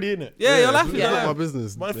when you're ready, innit? Yeah, you're it's laughing. not Yeah. my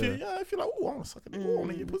business. But if you're like, I want to suck a dick, I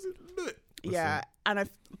want to eat pussy, do it. Yeah, and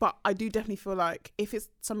but I do definitely feel like if it's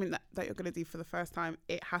something that you're gonna do for the first time,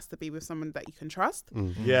 it has to be with someone that you can trust.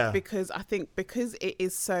 Yeah. Because I think because it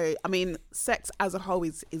is so, I mean, sex as a whole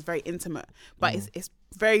is very intimate, but it's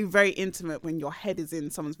very, very intimate when your head is in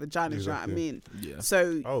someone's vagina. Do you know what I mean? Yeah.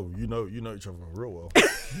 So Oh, you know each other real well.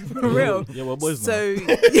 for real. Yeah, we're boys now. So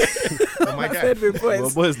Oh my I God. said we're We're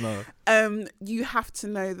boys. boys now. You have to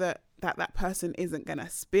know that person isn't gonna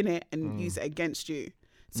spin it and use it against you.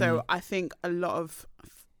 So I think a lot of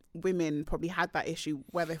women probably had that issue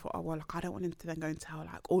where they thought, oh well, like I don't want him to then go and tell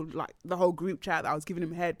like all like the whole group chat that I was giving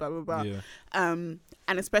him head, blah blah blah. Yeah. And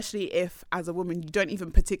especially if as a woman you don't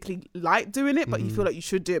even particularly like doing it, but you feel like you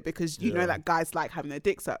should do it because you know that guys like having their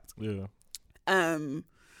dick sucked. Yeah.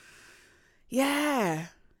 Yeah.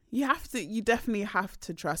 You definitely have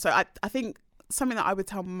to trust. So I think something that I would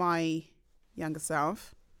tell my younger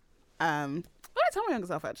self, what did I tell my younger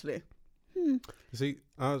self actually? You see,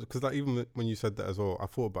 because like even when you said that as well, I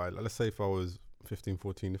thought about it. Like, let's say if I was 15,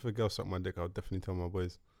 14, if a girl sucked my dick, I would definitely tell my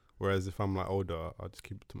boys. Whereas if I'm like older, I'll just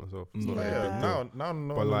keep it to myself. It's not like a big deal. Now,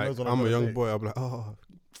 no but one like knows what I'm a young doing. boy, I'll be like, oh,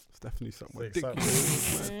 Stephanie sucked my dick,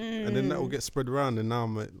 Exactly. and then that will get spread around, and now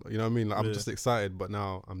I'm, you know what I mean? Like I'm just excited, but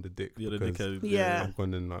now I'm the dick. Yeah, the because dickhead. Yeah. I've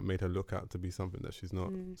gone and like made her look out to be something that she's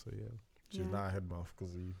not. So yeah. She's not a headmouth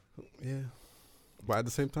because Yeah. But at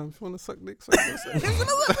the same time, if you want to suck dick, suck dick.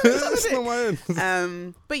 It's not my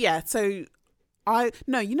own. But yeah, so you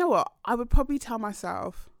know what? I would probably tell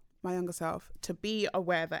myself, my younger self, to be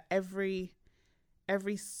aware that every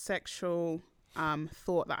sexual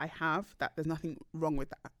thought that I have, that there's nothing wrong with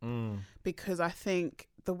that. Because I think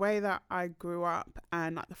the way that I grew up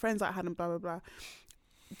and like the friends I had and blah blah blah,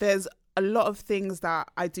 there's a lot of things that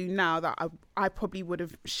I do now that I probably would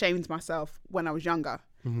have shamed myself when I was younger,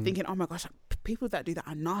 thinking, oh my gosh, people that do that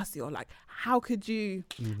are nasty, or like how could you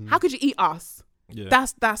eat us? Yeah.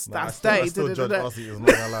 That's I dirty. still judge us eaters, not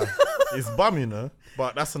gonna lie. It's bum, you know,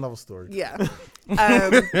 but that's another story. Yeah.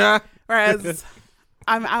 Whereas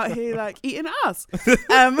I'm out here like eating ass. Hey,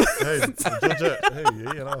 Georgette, hey, you're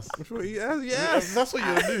eating us. Yes. That's what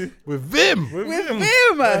you'll do. With Vim. With him. him.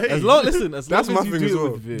 Hey, As long as you That's my do thing as it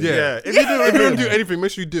well. with Vim. Yeah. if you do If it, you don't do anything,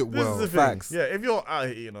 make sure you do it this is well. the thing. Facts. Yeah, if you're out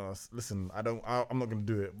here eating us, listen, I'm not gonna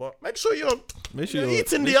do it, but make sure you're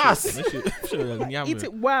eating make the ass. Make sure you're yamming Eat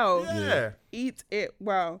it well. Yeah. Eat it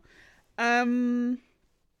well.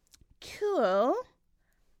 Cool.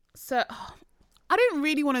 So I didn't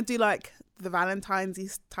really want to do like the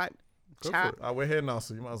Valentine's type Go chat, for it. We're here now,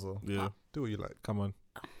 so you might as well. Yeah. Do what you like. Come on.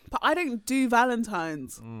 but I don't do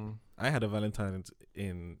Valentine's. I had a Valentine's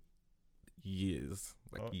in years,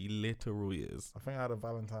 like Oh. literal years. I think I had a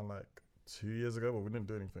Valentine like 2 years ago, but we didn't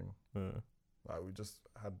do anything. Yeah. Like we just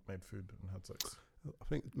had made food and had sex. I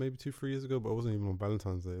think maybe 2-3 years ago, but it wasn't even on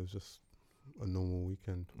Valentine's Day. It was just a normal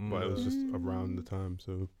weekend. But it was just around the time.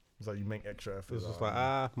 So It's like you make extra effort. it was just like,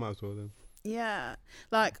 might as well then. Yeah,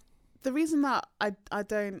 like the reason that I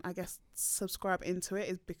don't, I guess, subscribe into it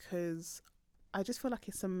is because I just feel like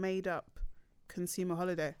it's a made up consumer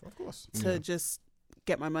holiday Of course. to just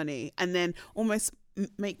get my money and then almost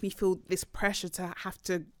make me feel this pressure to have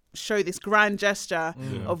to show this grand gesture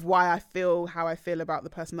of why I feel how I feel about the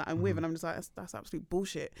person that I'm with, and I'm just like, that's absolute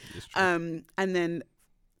bullshit. And then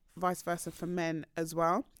vice versa for men as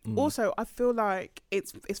well. Also, I feel like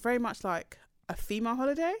it's very much like a female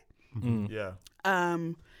holiday. Yeah.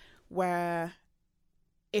 Where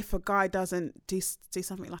if a guy doesn't do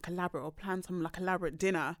something like elaborate or plan something like elaborate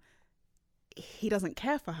dinner, he doesn't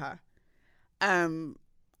care for her.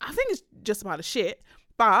 I think it's just about the shit.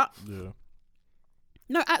 But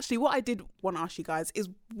no, actually, what I did want to ask you guys is,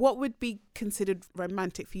 what would be considered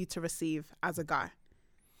romantic for you to receive as a guy?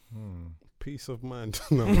 Peace of mind.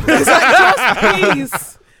 No. It's like,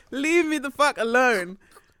 just please leave me the fuck alone.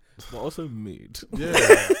 But also mood.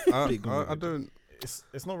 Yeah. I don't.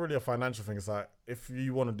 It's not really a financial thing. It's like if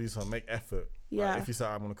you want to do something, make effort. Yeah. Like if you say,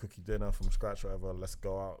 I'm gonna cook you dinner from scratch or whatever, let's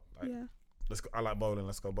go out. Like, Yeah. let's go, I like bowling.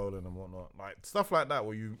 Let's go bowling and whatnot. Like stuff like that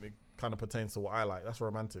where it kind of pertains to what I like. That's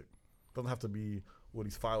romantic. Doesn't have to be all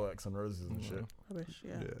these fireworks and roses and shit. Rubbish,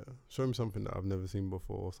 yeah. Yeah. Show me something that I've never seen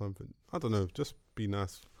before or something. I don't know. Just be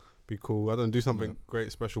nice. Be cool. I don't do something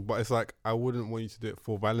great, special, but it's like I wouldn't want you to do it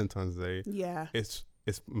for Valentine's Day. Yeah.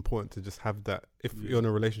 It's important to just have that if you're in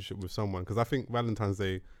a relationship with someone, because I think Valentine's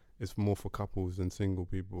Day is more for couples than single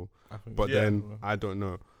people. But then I don't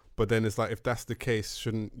know. But then it's like, if that's the case,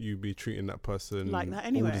 shouldn't you be treating that person Like that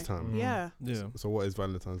anyway. all the time? Yeah. Yeah. So what is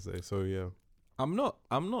Valentine's Day? So yeah, I'm not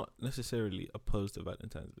necessarily opposed to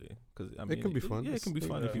Valentine's Day, because I mean, it can be fun. Yeah, it can be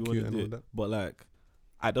fun if you cute want to and do all it. that. But like,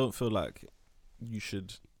 I don't feel like you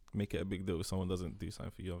should make it a big deal if someone doesn't do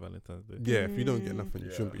something for you on Valentine's Day. Yeah, if you don't get nothing, you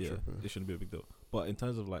Yeah. shouldn't be Yeah, tripping. it shouldn't be a big deal. But in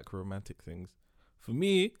terms of like romantic things, for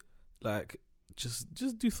me, like just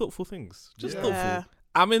do thoughtful things. Just Yeah. thoughtful.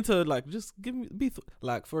 I'm into like just give me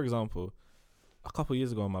like, for example, a couple of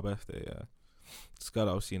years ago on my birthday, this girl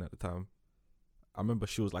that I was seeing at the time, I remember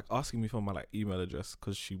she was like asking me for my like email address,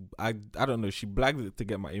 because I don't know, she blagged it to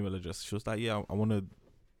get my email address. She was like, yeah, I want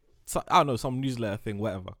to, I don't know, some newsletter thing,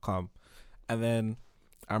 whatever, come. And then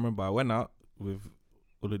I remember I went out with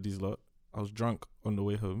all of these lot. I was drunk on the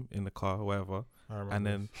way home in the car, whatever. And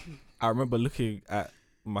then I remember looking at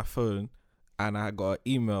my phone, and I got an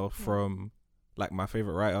email from like my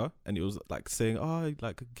favorite writer, and it was like saying, "Oh,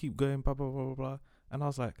 like keep going, blah blah blah blah blah," and I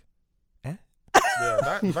was like, "Eh."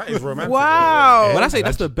 Yeah, that is romantic. Wow. Yeah. When I say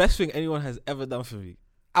that's the best thing anyone has ever done for me,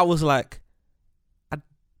 I was like,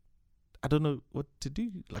 I don't know what to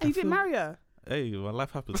do. Like, you didn't marry her? Hey, well,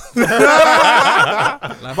 life happens.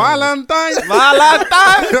 Valentine.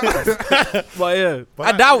 But yeah,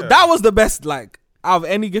 and that was the best. Like, out of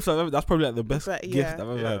any gift I've ever, that's probably like the best gift I've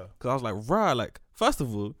ever had. Because I was like, rah, like, first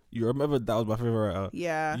of all, you remember that was my favorite writer.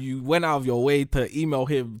 Yeah. You went out of your way to email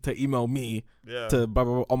him, to email me, to blah,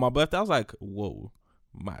 blah, blah, on my birthday. I was like, whoa,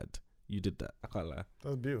 mad. You did that. I can't lie.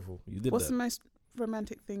 That's beautiful. You did What's that. the most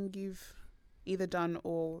romantic thing you've either done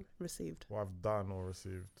or received? What I've done or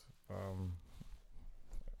received.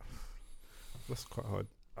 That's quite hard.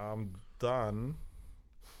 I'm done.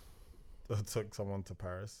 I took someone to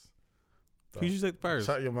Paris. Who did you take to Paris?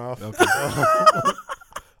 Shut your mouth. Okay.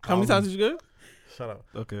 How many times did you go? Shut up.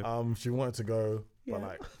 Okay. She wanted to go, but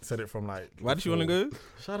like said it from like. Why did she want to go?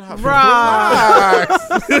 Shut up.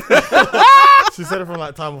 She said it from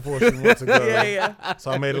like time before she wanted to go. Yeah.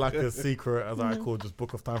 So I made it like a secret. I was like, cool, just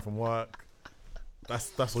book off time from work.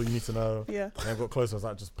 That's all you need to know. Yeah. And I got closer. I was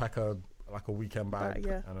like, just pack a weekend bag.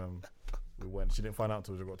 Yeah. And we went. She didn't find out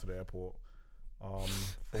until we got to the airport.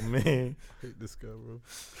 For me, I hate this girl,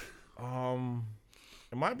 bro.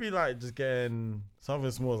 it might be like just getting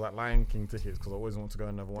something small, like Lion King tickets, because I always want to go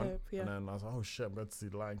and never won. Dope, yeah. And then I was like, oh shit, I'm going to see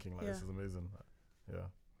the Lion King. Like, this is amazing. Yeah.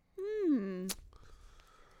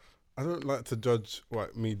 I don't like to judge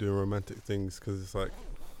like me doing romantic things because it's like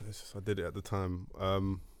I did it at the time.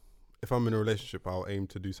 If I'm in a relationship, I'll aim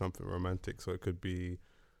to do something romantic. So it could be,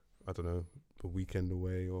 I don't know, a weekend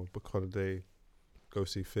away or book holiday, go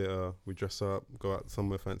see theatre, we dress up, go out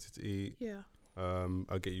somewhere fancy to eat. Yeah.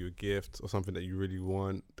 I'll get you a gift or something that you really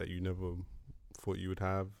want that you never thought you would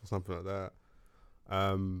have or something like that.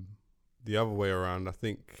 The other way around, I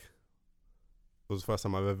think it was the first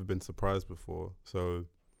time I've ever been surprised before. So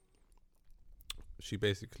she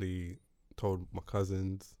basically told my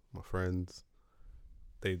cousins, my friends,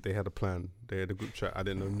 they had a plan. They had a group chat. I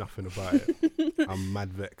didn't know nothing about it. I'm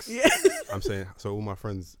mad vexed. Yeah. I'm saying, so all my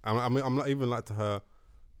friends, I'm not even like to her,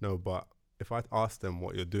 no, but if I ask them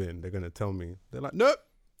what you're doing, they're going to tell me. They're like, nope.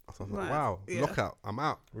 So I was like, wow, lockout, I'm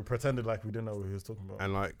out. We pretended like we didn't know what he was talking about.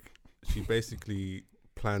 And like, she basically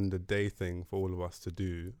planned a day thing for all of us to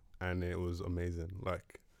do. And it was amazing.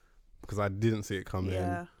 Like, because I didn't see it coming.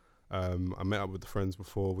 Yeah. I met up with the friends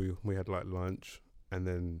before. We had like lunch. And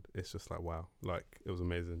then it's just like, wow, like it was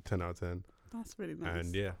amazing. 10 out of 10. That's really nice.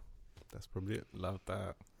 And yeah, that's probably it. Love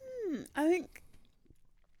that. I think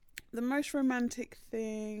the most romantic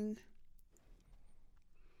thing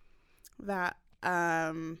that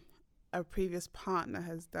a previous partner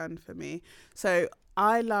has done for me. So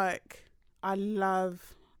I love animals.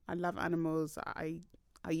 I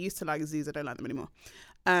used to like zoos. I don't like them anymore.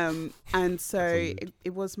 And so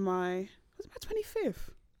it was my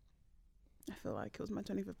 25th. I feel like it was my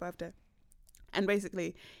 25th birthday. And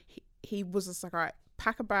basically, he was just like, all right,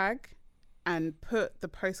 pack a bag and put the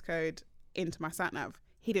postcode into my sat-nav.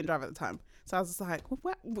 He didn't drive at the time. So I was just like,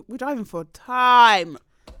 well, we're driving for time.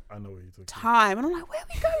 I know what you're talking Time. And I'm like, where are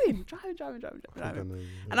we going? Driving.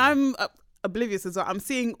 And I'm oblivious as well. I'm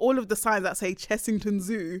seeing all of the signs that say Chessington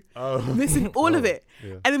Zoo. Oh. Missing all of it.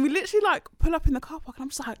 Yeah. And then we literally like pull up in the car park and I'm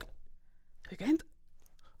just like, we're going to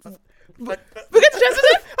Chesterton? Oh my God, we're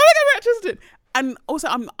at Chesterton. And also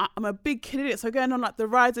I'm a big kid idiot, so going on like the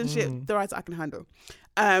rides and shit, the rides I can handle.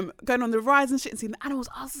 Going on the rides and shit and seeing the animals,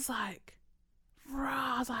 I was just like,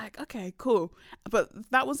 rah, I was like, okay, cool. But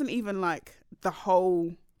that wasn't even like the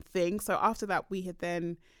whole thing. So after that, we had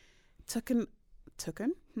then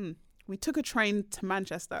we took a train to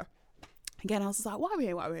Manchester. Again, I was just like, why are we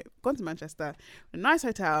here? Gone to Manchester, a nice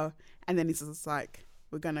hotel, and then he's just like,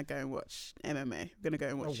 we're gonna go and watch MMA. We're gonna go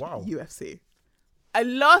and watch UFC. I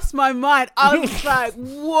lost my mind. I was like,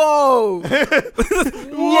 whoa.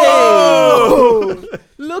 Whoa.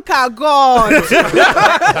 Look at God.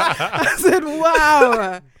 I said,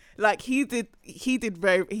 wow. Like he did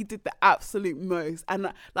the absolute most.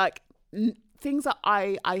 And like things that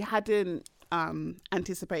I hadn't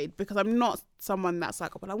anticipated, because I'm not someone that's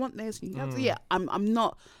like, oh, well, I want this. Yeah, I'm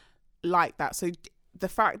not like that. So the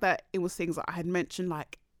fact that it was things that I had mentioned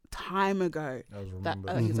like time ago, that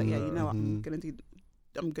he was like, yeah, you know what, I'm gonna do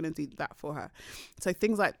that for her. So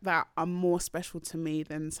things like that are more special to me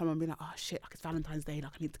than someone being like, oh shit, like it's Valentine's Day,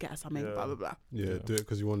 like I need to get her something, blah blah blah. Yeah, do it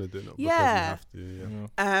because you want to do it, not because you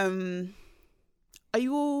have to. Are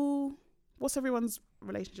you all? What's everyone's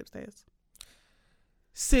relationship status?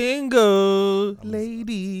 Single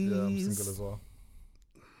ladies. Yeah, I'm single as well.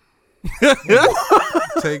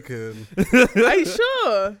 Taken. Are you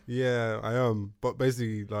sure? Yeah, I am. But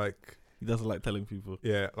basically, like, He doesn't like telling people.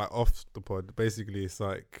 yeah, like off the pod. Basically, it's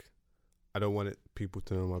like I don't want people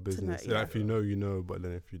to know my business. yeah. Like, if you know, you know. But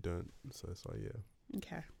then if you don't, so it's like, yeah.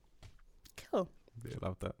 Okay. Cool. Yeah.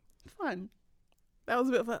 Love that. Fun. That was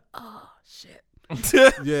a bit of a shit.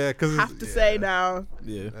 Yeah, because Have to say now.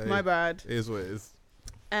 Yeah. Hey, My bad. It is what it is.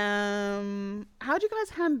 How do you guys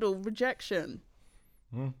handle rejection?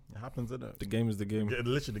 It happens, isn't it? The game is the game. Yeah,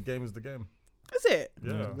 literally, the game is the game. Is it?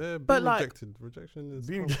 Yeah. Yeah. Yeah, But, being like- rejected. Rejection is.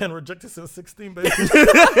 Being getting rejected since 16, baby.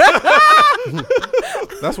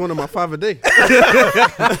 That's one of my 5 a day.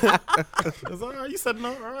 It's all right. You said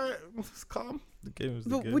no. All right. It's calm. The game is the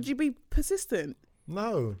But game. would you be persistent?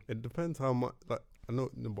 No. It depends how much. Like, I know,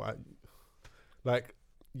 but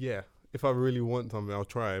yeah. If I really want something, I'll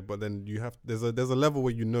try. But then you have there's a level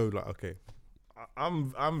where you know, like, okay,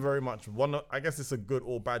 I'm very much one. I guess it's a good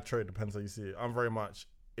or bad trait. Depends how you see it. I'm very much.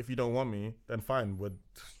 If you don't want me, then fine.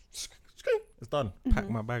 It's done. Pack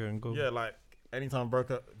my bag and go. Yeah, like anytime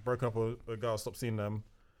broke up with a girl, stop seeing them.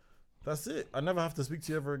 That's it. I never have to speak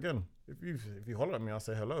to you ever again. If you holler at me, I'll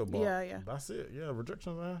say hello. But Yeah. that's it. Yeah,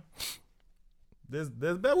 rejection, man. There's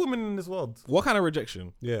bad women in this world. What kind of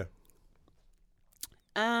rejection? yeah,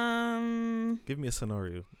 Give me a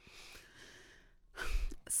scenario.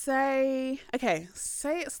 Say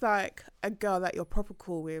it's like a girl that you're proper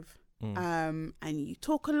cool with, and you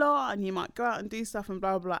talk a lot, and you might go out and do stuff and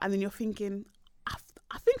blah blah blah, and then you're thinking,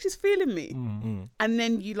 I think she's feeling me, and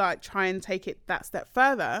then you like try and take it that step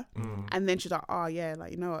further, and then she's like, oh yeah,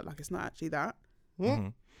 like, you know what, like, it's not actually that.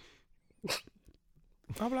 Mhm.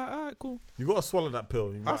 I'm like, all right, cool. You gotta swallow that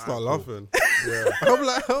pill. I start laughing. Yeah. I'm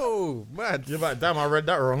like, oh, mad. You're like, damn, I read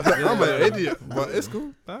that wrong. I'm an idiot, but it's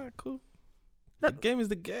cool. All right, cool. The game is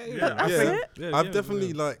the game. Yeah, That's yeah. it. Yeah, I've yeah, definitely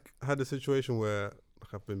yeah. like had a situation where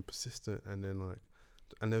like I've been persistent, and then like,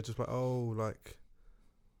 and they're just like, oh, like,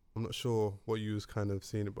 I'm not sure what you was kind of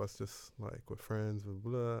seeing it, but it's just like we're friends and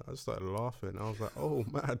blah. I just started laughing. I was like, oh,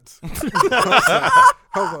 mad. I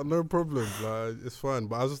was like, no problem, like, it's fine.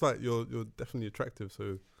 But I was just like, you're definitely attractive,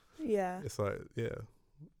 so Yeah. it's like, yeah,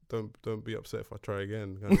 don't be upset if I try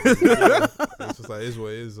again. Kind of thing. Yeah. It's just like, it is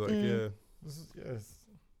what it is. Like, yeah.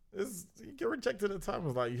 You get rejected at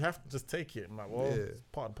times. Like, you have to just take it. I'm like, well, Yeah. it's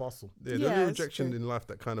part and parcel. Yeah, the Yeah, only it's rejection true. in life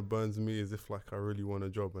that kind of burns me is if like I really want a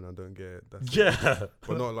job and I don't get it. That's it. Yeah.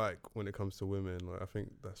 But not like when it comes to women. Like, I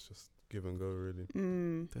think that's just give and go, really.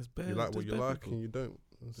 There's bare, You like what there's you bare like people. and you don't.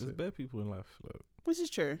 That's There's it. bare people in life. Like, Which is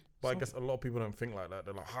true. But I guess a lot of people don't think like that.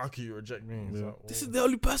 They're like, how can you reject me? It's Yeah. like, this well, is the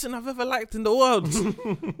only person I've ever liked in the world.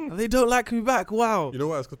 And they don't like me back. Wow. You know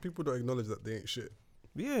why? It's because people don't acknowledge that they ain't shit.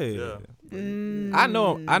 Yeah. Mm.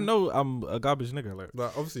 I know I'm a garbage nigga. Like,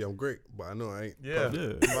 Obviously, I'm great, but I know I ain't. yeah.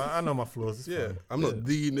 Yeah. But I know my flaws. It's Yeah, fine. I'm not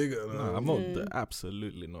the nigga. Like, nah, I'm not.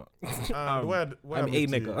 Absolutely not. The way I I'm a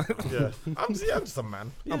moved to nigga. you- Yeah. I'm just a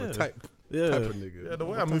man. I'm Yeah. a type Yeah. of nigga. Yeah, the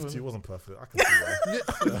way I moved to you wasn't perfect. I can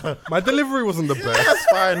see that. My delivery wasn't the best. That's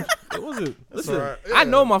fine. It wasn't. That's Listen, alright. I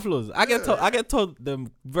know my flaws. I get told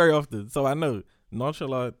them very often, so I know.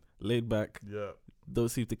 Nonchalant, laid back, Yeah. don't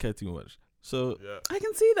seem to care too much. So Yeah. I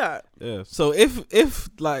can see that. yeah. So if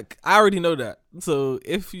like I already know that. So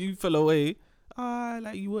if you fell away,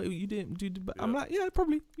 like you didn't do. I'm Yeah. like, yeah,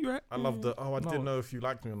 probably you're right. I love the, I didn't No. know if you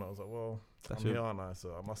liked me or not. I was like, well, That's I'm it. here, aren't I?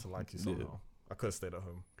 So I must have liked you Yeah. somehow. I could have stayed at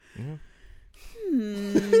home. Mhm.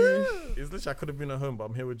 It's literally, I could have been at home, but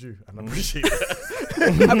I'm here with you. And I appreciate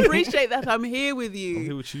that. I appreciate that I'm here with I'm here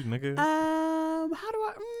you. with you, nigga. How do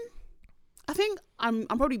I? I think I'm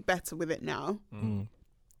probably better with it now. Women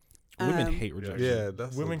Um, hate rejection. Yeah,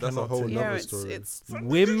 that's Women that's a cannot whole take- nother Yeah, it's story. it's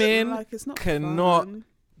Women like it's not cannot fun.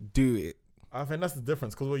 do it. I think that's the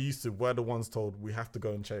difference because we're the ones told we have to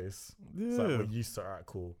go and chase. It's like we're used to, all right,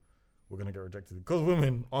 cool, we're going to get rejected. Because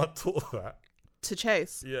women aren't taught that. to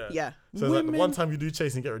chase. Yeah. Yeah. So it's like the Women- one time you do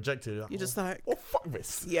chase and get rejected, you're, like, You're just like, oh, fuck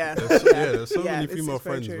this. yeah. There's so Yeah, many this female is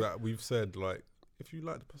very friends true. that we've said, like, if you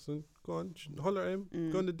like the person, go on, holler at him,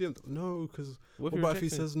 go on the DM. No, because what about if he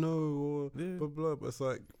says no or Yeah. blah blah? But it's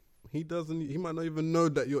like he might not even know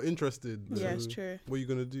that you're interested. Yeah, it's so true. What are you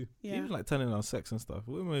gonna do? Yeah. Even like turning on sex and stuff.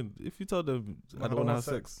 Women, if you tell them I I don't want to have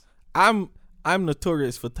sex, I'm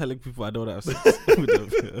notorious for telling people I don't want to have sex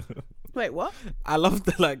with them. Wait, what? I love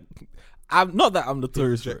the like. I'm not that I'm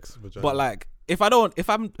notorious for it, Rejects vagina. but like if I don't want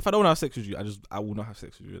to have sex with you, I will not have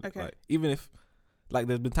sex with you. Okay. Like, even if like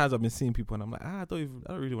there's been times I've been seeing people and I'm like, I don't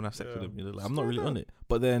really want to have sex with Yeah. them. You know, like, I'm not really on it.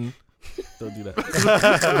 But then don't do that.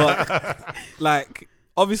 But like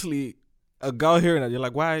obviously a girl hearing that, you're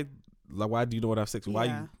like, why do you not want to have sex? Why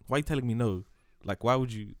Yeah. you telling me no? Like, why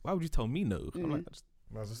would you tell me no? I'm like,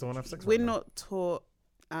 I just don't want to have sex. We're not taught.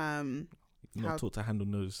 Not taught to handle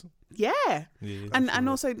no's. Yeah. And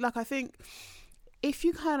also, like, I think if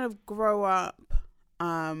you kind of grow up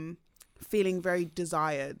feeling very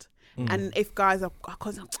desired, and if guys are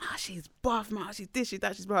constantly, she's buff, man, she's this, she's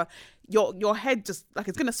that, she's blah, your head just, like,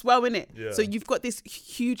 it's gonna swell in it. Yeah. So you've got this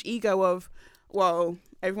huge ego of, well,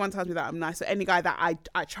 everyone tells me that I'm nice, so any guy that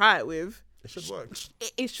I try it with, it should work.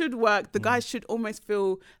 It should work. The guys should almost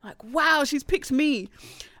feel like, wow, she's picked me.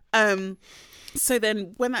 So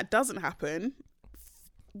then when that doesn't happen,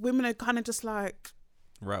 women are kind of just like,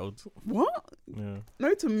 rattled. What? Yeah.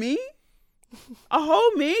 No to me? A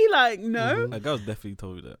whole me? Like, no? Like, girls definitely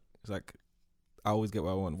told me that. It's like, I always get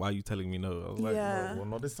what I want. Why are you telling me no? I was like, well,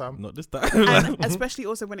 not this time. Not this time. And especially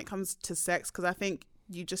also when it comes to sex, because I think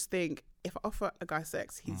you just think, if I offer a guy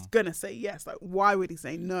sex, he's gonna say yes. Like, why would he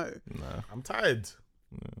say no? Nah. I'm tired.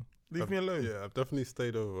 Yeah. Leave me alone. Yeah, I've definitely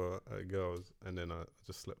stayed over at girls, and then I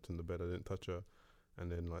just slept in the bed. I didn't touch her,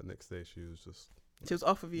 and then like next day she was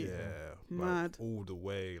off of you. Yeah, mad, like, all the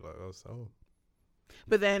way. Like, I was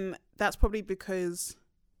But then that's probably because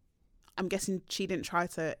I'm guessing she didn't try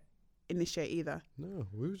to initiate either. No,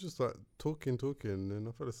 we were just like talking, and then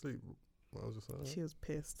I fell asleep. I was just like, she was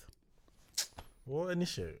pissed. Well,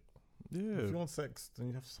 initiate. Yeah. If you want sex, then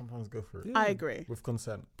you have to sometimes go for it. Yeah. I agree. With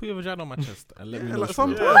consent. Put your vagina on my chest and let me know. Like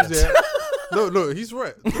sometimes, No, he's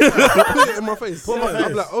right. Put it in my face.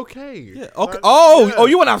 I'm like, okay. Yeah. Okay. Oh,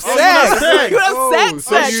 you want to have sex? You want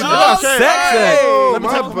sex? Let me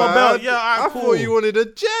tap my belt. Yeah, I thought you wanted a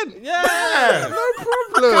gent. Yeah. No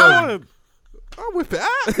problem. I'll whip it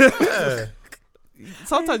out. Yeah.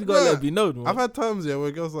 Sometimes you gotta let it be known. I've had times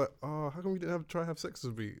where girls like, oh, how come you didn't try to have sex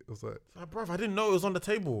with me? I was like, bruv, I didn't know it was on the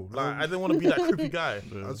table. Like, I didn't want to be that creepy guy.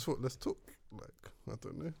 I just thought, let's talk. Like, I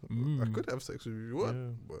don't know. I could have sex with you if you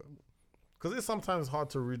want, but because it's sometimes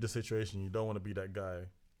hard to read the situation. You don't want to be that guy.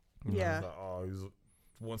 Yeah. Like,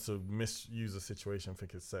 he wants to misuse a situation,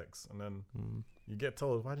 think it's sex, and then you get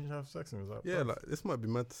told, why didn't you have sex? And he's like, yeah, like, this might be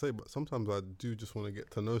mad to say, but sometimes I do just want to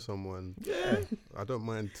get to know someone. Yeah. I don't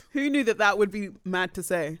mind. Who knew that would be mad to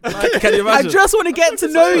say? Like, can you imagine? I just want to get to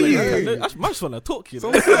know you. I just want to talk to you.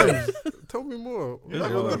 Sometimes. Tell me more. You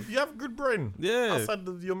have a good brain. Yeah. Outside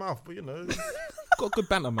of your mouth, but you know. Got good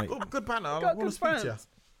banter, mate. Got good banter. I want to speak to you.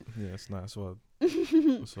 Yeah, it's nice.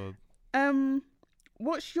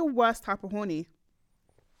 What's your worst type of horny?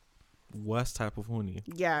 Worst type of horny?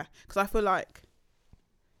 Yeah, because I feel like,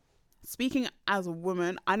 speaking as a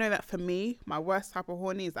woman, I know that for me, my worst type of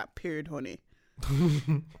horny is that period horny.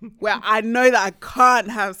 Where I know that I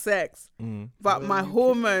can't have sex, but my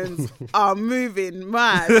hormones are moving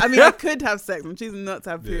mad. I mean, I could have sex. I'm choosing not to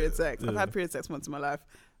have period sex. I've had period sex once in my life.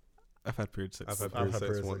 I've had period sex. I've had period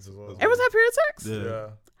sex once as well. Everyone's had period sex? Yeah.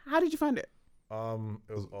 How did you find it? It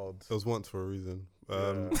was odd. It was once for a reason.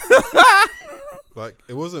 Like,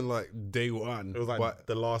 it wasn't like day one. It was like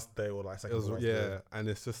the last day or like second. It was, yeah, and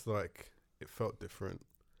it's just like, it felt different.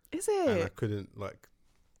 Is it? And I couldn't, like,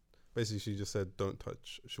 basically she just said, don't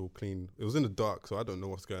touch, she'll clean. It was in the dark, so I don't know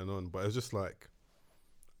what's going on, but it was just like,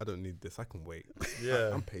 I don't need this, I can wait.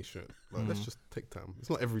 Yeah. I'm patient. Like, let's just take time. It's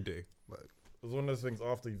not every day. Like, it was one of those things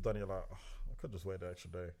after you've done it, you're like, I could just wait the extra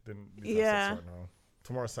day. Didn't need to have sex right now.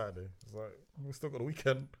 Tomorrow's Saturday. It's like, we still got a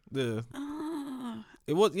weekend. Yeah.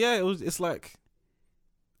 It was, it's like,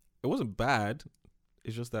 it wasn't bad.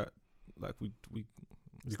 It's just that, like,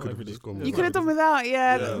 you could have just gone. You could have done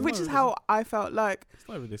without, which is how I felt. Like, it's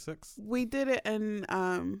not everyday sex. We did it, and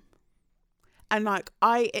like,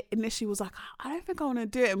 I initially was like, I don't think I want to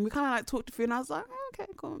do it, and we kind of like talked to you, and I was like,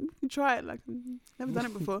 okay, cool, you can try it. Like, never done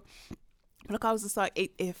it before. But like, I was just like,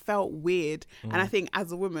 it felt weird, and I think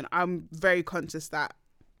as a woman, I'm very conscious that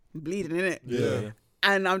I'm bleeding in it. Yeah.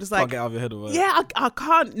 And I'm just like, can't get out of your head. Yeah, I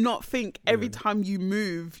can't not think every time you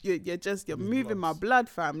move, you're moving my blood,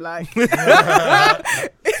 fam. Like, like,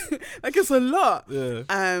 it's a lot.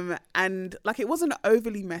 Yeah. And like, it wasn't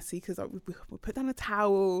overly messy because like, we put down a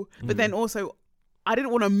towel, but then also I didn't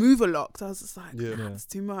want to move a lot because I was just like, it's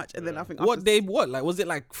too much. And then I think what day? What, like, was it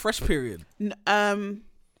like fresh period? No,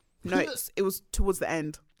 it was towards the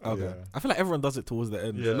end. Okay. Yeah. I feel like everyone does it towards the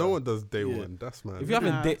end. Yeah, no one does day one. That's mad. If you're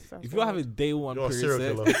having day one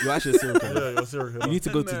period sex, you're actually a serial killer. You're a serial killer. You need to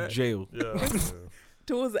go to jail. Yeah.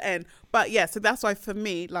 Towards the end. But yeah, so that's why for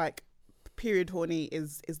me, like, period horny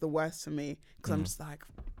is the worst for me because I'm just like,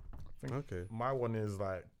 okay. My one is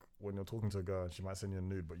like when you're talking to a girl and she might send you a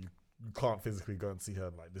nude, but you can't physically go and see her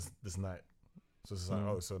like this night. So it's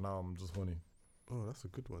like, so now I'm just horny. Oh, that's a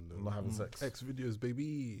good one though. I'm not having sex. X videos,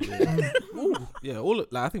 baby. Yeah,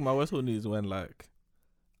 I think my worst one is when like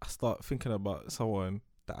I start thinking about someone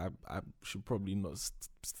that I should probably not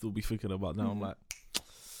still be thinking about now. I'm like,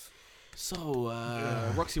 so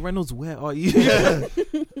Roxy Reynolds, where are you?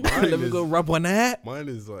 Let me go rub one out. Mine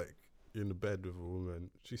is like you're in the bed with a woman,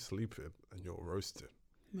 she's sleeping, and you're roasting.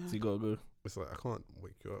 So you gotta go. It's like I can't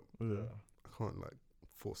wake you up. Yeah. I can't like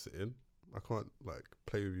force it in. I can't like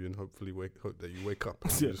play with you and hopefully hope that you wake up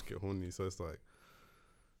and you just get horny. So it's like,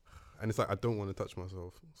 and it's like I don't want to touch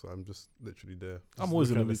myself, so I'm just literally there. I'm always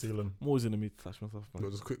in the mood. I'm always in the mood to touch myself. No,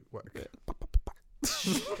 just quick whack.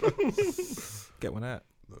 Get one out.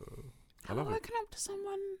 Have I woken up to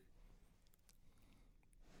someone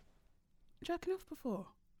jerking off before?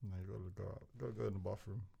 No, you gotta go out. Go in the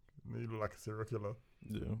bathroom. You look like a serial killer.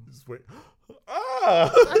 Yeah. Just wait.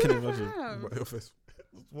 I can imagine. Right, your face.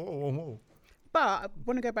 Whoa. But I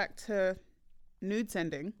want to go back to nude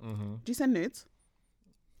sending. Mm-hmm. Do you send nudes?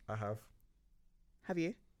 I have. Have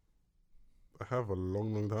you? I have a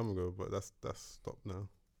long time ago, but that's stopped now.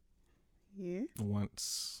 You?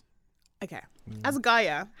 Once. Okay. As a guy,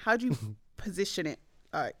 yeah, how do you position it?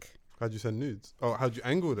 Like, how'd you send nudes? Oh, how'd you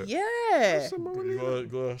angle it? Yeah. You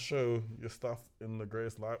gotta show your stuff in the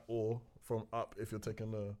greatest light, or from up if you're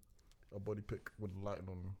taking a body pic with the lighting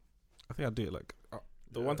on you. I think I did it like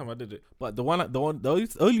the one time I did it, but the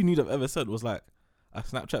only nude I've ever said was like a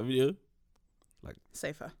Snapchat video, like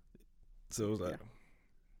safer. So it was like,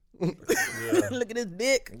 look at his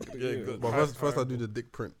dick. Yeah, good. But first I do the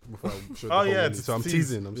dick print before I show the Oh whole yeah, body. So I'm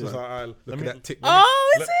teasing. I'm just like, look at that tick.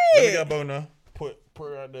 Oh, is Let me it? get a boner. Put it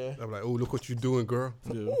right there. I'm like, oh, look what you doing, girl.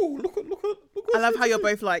 Oh, look at. I love how you're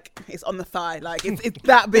both like, it's on the thigh. Like, it's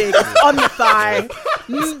that big. It's on the thigh.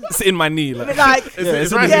 It's in my knee. Like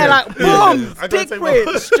it's right yeah, here. like, boom. I Dick don't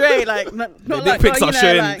print, straight. Like, not the like, dick pics are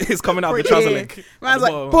showing like, it's coming out the trouser yeah. link. Man's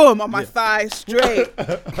like, boom, on my thigh, straight.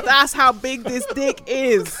 That's how big this dick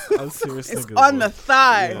is. I'm serious. It's on the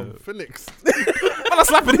thigh. I'm Phoenix. Man, I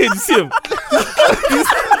slap it in. You see him?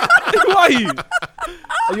 Who are you?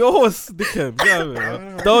 You're a horse,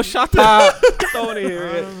 dickhead. Don't shut up. Don't want to hear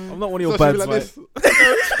it. I'm not one of your So bands, like man. this.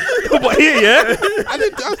 But here, yeah? I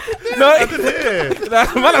didn't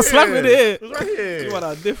Man, I slap it here. It's right here. You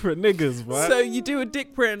are different niggas, man. So you do a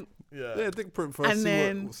dick print. Yeah, dick print first. And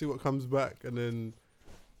then see what comes back, and then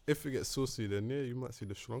if it gets saucy, then yeah, you might see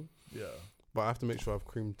the schlong. Yeah. But I have to make sure I've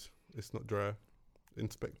creamed. It's not dry.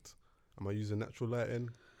 Inspect. Am I using natural lighting?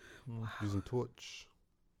 Using torch?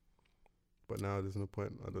 But now there's no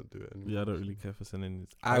point. I don't do it anymore. Yeah, I don't really care for sending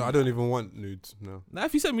nudes. I don't even want nudes now. Now,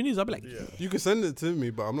 if you send me nudes, I'll be like, You can send it to me,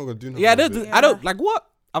 but I'm not gonna do nothing. yeah, with it. I don't like what.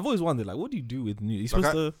 I've always wondered, like, what do you do with nudes? You're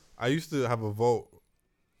supposed to. I used to have a vault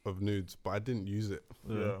of nudes, but I didn't use it.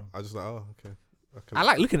 Yeah. I just like, oh, okay. I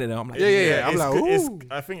like looking at them. I'm like, Yeah. I'm like, ooh.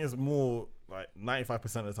 I think it's more like 95%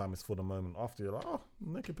 of the time it's for the moment. After you're like, oh,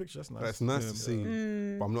 naked picture, that's nice. That's nice to see.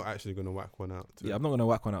 But I'm not actually gonna whack one out. Yeah, I'm not gonna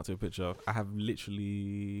whack one out to a picture. I have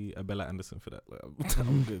literally a Bella Anderson for that. Like,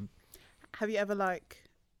 I'm good. have you ever like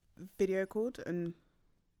video called and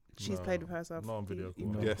she's played with herself? Not on video call.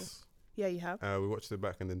 No. Yes. Yeah, you have. We watched it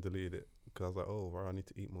back and then deleted it because I was like, oh, wow, I need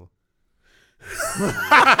to eat more.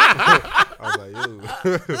 I was like, yo,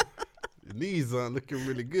 your knees aren't looking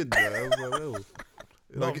really good, bro. I was like, oh.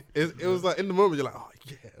 Like it was like in the moment you're like, oh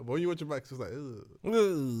yeah. But when you watch it back, it's like, ugh.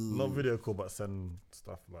 Not video call, but send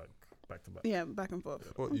stuff like back to back. Yeah, back and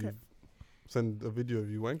forth. What you send a video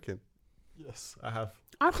of you wanking? Yes, I have.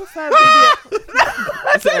 I prefer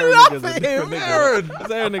video.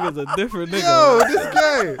 Aaron nigga's a different nigga. Yo, this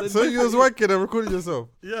guy. So you was wanking and recorded yourself?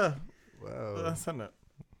 Yeah. Wow. I sent it.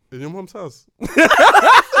 In your mom's house? It'd be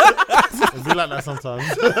like that sometimes.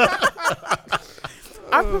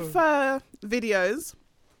 I prefer videos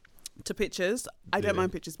to pictures. I don't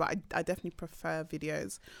mind pictures, but I definitely prefer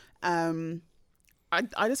videos. I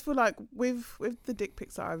just feel like with the dick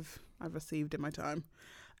pics that I've received in my time,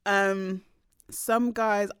 some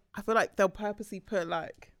guys, I feel like they'll purposely put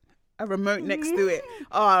like a remote next to it.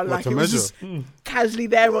 Oh, like it was just casually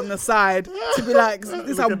there on the side to be like, this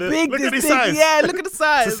is how big this dick. Size. Yeah, look at the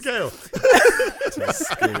size. To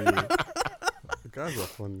scale. Guys are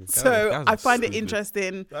funny. So I find it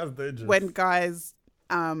interesting That's dangerous. when guys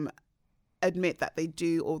admit that they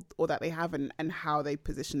do or that they haven't and how they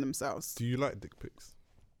position themselves. Do you like dick pics?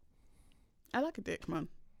 I like a dick, man.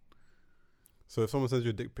 So if someone sends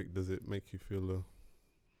you a dick pic, does it make you feel low?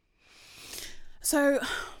 So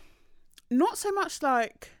not so much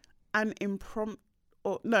like an impromptu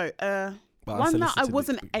or no, one that I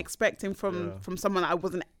wasn't expecting from someone that I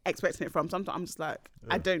wasn't expecting it from. Sometimes I'm just like,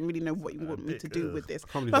 I don't really know what you want me to do with this.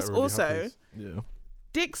 Plus really also, happens.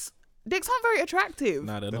 dicks aren't very attractive.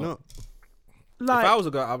 Nah, they're not. Like, if I was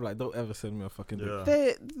a guy, I'm like, don't ever send me a fucking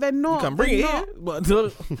dick. They're not. You can bring it not in, but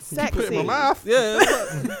don't sexy. Put it in my mouth.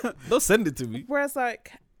 Yeah, don't send it to me. Whereas,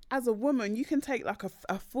 like, as a woman, you can take like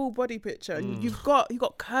a full body picture, and you've got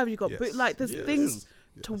curves, you've got like there's things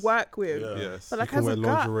to work with. Yeah. Yes, But like, you can as wear a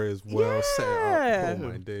guy, lingerie as well. Set it up. Oh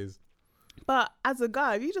my days. But as a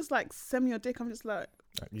guy, if you just like send me your dick, I'm just like,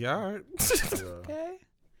 Yeah, all right. okay.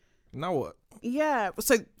 Now what? Yeah.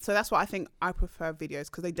 So that's why I think I prefer videos,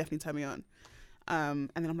 because they definitely turn me on. And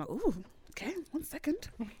then I'm like, ooh, okay, 1 second.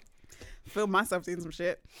 Feel myself doing some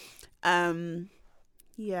shit.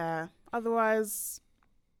 Yeah. Otherwise,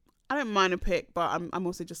 I don't mind a pic, but I'm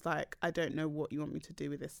also just like, I don't know what you want me to do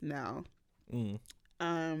with this now.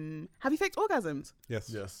 Have you faked orgasms?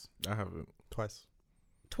 Yes. I haven't. Twice?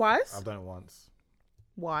 I've done it once.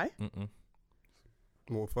 Why?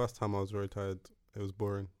 Well, first time I was very tired. It was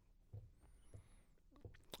boring.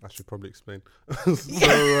 I should probably explain.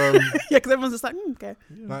 Yeah, because everyone's just like, okay.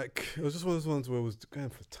 Like, it was just one of those ones where I was going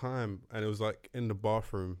for time, and it was like in the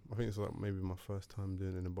bathroom. I think it's like maybe my first time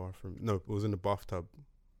doing it in the bathroom. No, it was in the bathtub.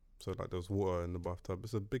 So like there was water in the bathtub.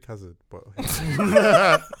 It's a big hazard, but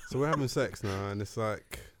so we're having sex now, and it's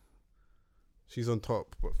like she's on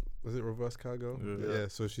top. But was it reverse cowgirl? Yeah.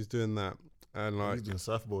 So she's doing that, and like He's doing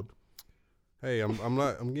surfboard. hey,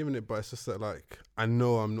 I'm giving it, but it's just that like I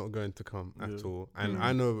know I'm not going to come at all, and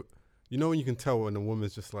I know, you know when you can tell when a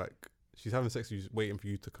woman's just like she's having sex, she's waiting for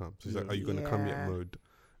you to come. So she's like, are you gonna come yet? Mode,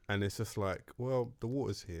 and it's just like, well, the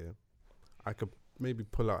water's here, I could maybe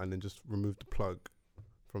pull out and then just remove the plug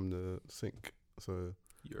from the sink, so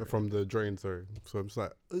from the drain, sorry. So I'm just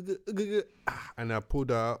like, and I pulled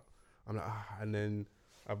out. I'm like, and then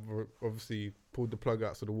I've obviously pulled the plug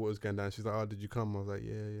out, so the water's going down. She's like, oh, did you come? I was like,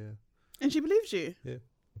 yeah. And she believes you? Yeah.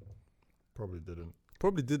 Probably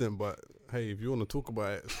didn't, but hey, if you want to talk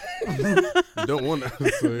about it, you don't want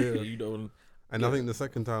it. So yeah, you don't. And I think the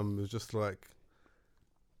second time was just like,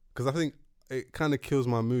 because I think it kind of kills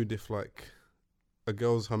my mood if like a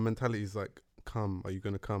girl's, her mentality is like, come, are you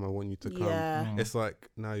gonna come? I want you to come. Yeah. It's like,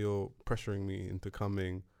 now you're pressuring me into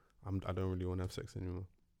coming. I don't really want to have sex anymore.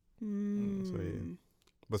 So yeah,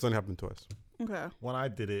 but it's only happened twice. Okay. When I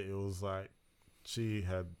did it, it was like she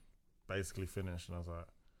had basically finished, and I was like,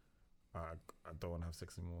 I don't want to have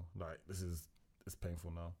sex anymore. Like, it's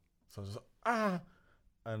painful now. So I was just like,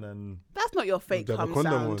 and then that's not your fake the cum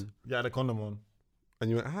condom sound. one. Yeah, the condom one. And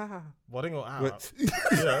you went, Well, I didn't go Wait.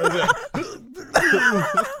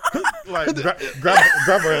 Like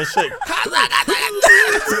grab her and shake.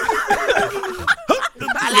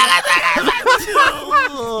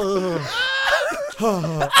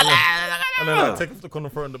 And then like take off the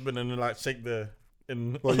condom, throw it in the bin, and then like shake the.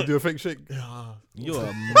 Well, you do a fake shake. You're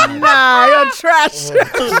mad. Nah, you're trash.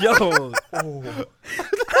 Yo.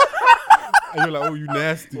 And you're like, oh, you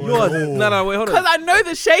nasty. No, wait, hold on. Because I know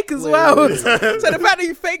the shake as well. So the fact that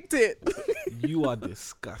you faked it. You are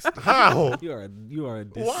disgusting. How? You are a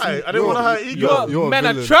Why? I didn't want to hurt ego. You're men a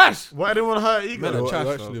are villain. trash. Why I didn't want to hurt ego? Men are trash,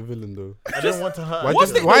 You're bro. actually a villain, though. I didn't want to hurt.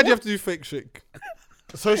 Why do you have to do fake shake?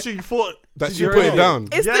 So she thought That she put it down.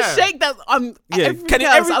 It's the shake that's Yeah, everything can it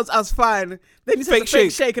else, every- I was fine. Then you said Fake the fake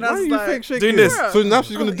shake. shake, and I Why was are you like, fake shaking? doing this? So now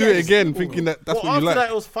she's gonna do it again, thinking that that's well, what you after like.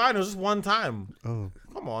 that, it was fine. It was just one time. Oh.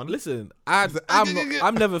 Come on. Listen, I'm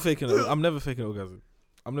never faking it. I'm never faking orgasm.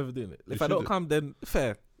 I'm never doing it. If I don't shouldn't. come, then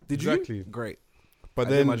fair. Did Exactly. you? Great. But I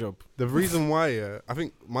did then my job. the reason why, I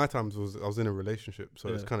think my times was I was in a relationship, so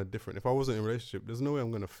it's Yeah. kind of different. If I wasn't in a relationship, there's no way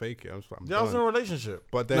I'm gonna fake it. I'm just like, Yeah, I was in a done. relationship.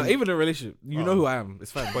 But then, No, even in a relationship, you know who I am.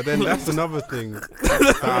 It's fine. but then that's another thing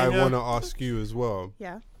that I want to ask you as well.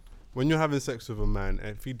 yeah. When you're having sex with a man,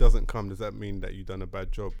 and if he doesn't come, does that mean that you've done a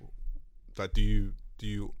bad job? Like, do you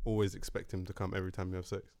always expect him to come every time you have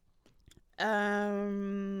sex?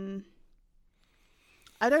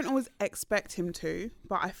 I don't always expect him to,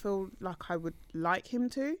 but I feel like I would like him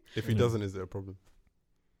to. If he doesn't, is it a problem?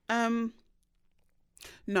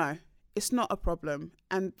 No, it's not a problem.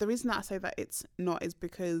 And the reason that I say that it's not is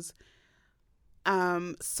because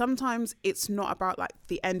sometimes it's not about like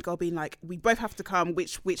the end goal being like we both have to come,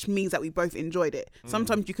 which means that we both enjoyed it.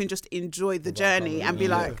 Sometimes you can just enjoy the journey and be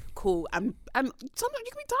like, cool, and sometimes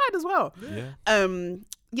you can be tired as well.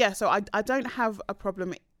 Yeah. So I don't have a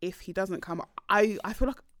problem if he doesn't come. I feel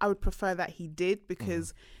like I would prefer that he did,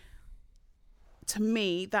 because to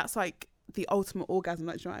me that's like the ultimate orgasm.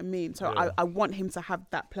 Like, do you know what I mean? So I want him to have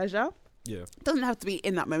that pleasure. Yeah. It doesn't have to be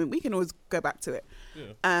in that moment. We can always go back to it.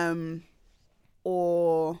 Yeah.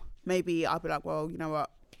 Or maybe I'll be like, well, you know what?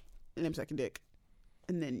 Let me suck your dick,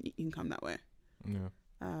 and then you can come that way. Yeah.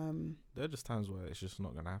 There are just times where it's just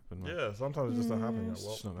not gonna happen. Man. Yeah, sometimes it just don't happen. It's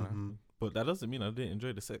just not gonna happen. But that doesn't mean I didn't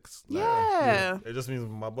enjoy the sex. Yeah. It just means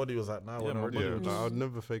my body was like, nah, I'll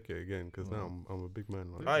never fake it again because now I'm a big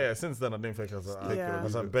man. Like, oh yeah, since then I didn't fake it. I was Yeah.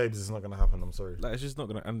 like, babes, it's not gonna happen. I'm sorry. Like it's just not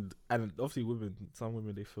gonna. And obviously, some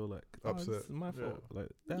women they feel like upset. It's my fault. Like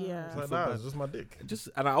Yeah. It's like, nah, it's just my dick.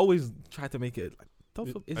 And I always try to make it like. Don't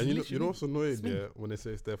feel, and you know what's annoying, when they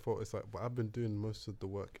say it's their fault, it's like, but I've been doing most of the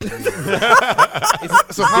work. So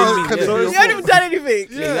how can it be your You haven't even fault? done anything.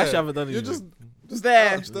 Yeah, you actually haven't done anything. You're just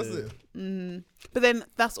there. That's it. But then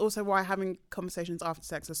that's also why having conversations after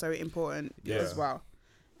sex are so important as well.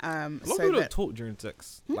 A lot of so people that, don't talk during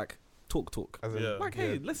sex. Like talk. As in, Like,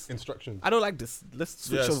 hey, let's. instructions. I don't like this. Let's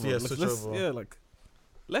switch over. Yeah, let's, switch let's- over. Yeah, like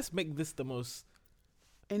let's make this the most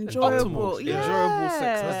enjoyable, optimal, enjoyable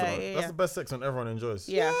sex. That's the best sex when everyone enjoys.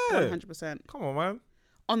 Yeah, Yeah. 100%. Come on, man.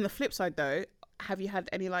 On the flip side, though, have you had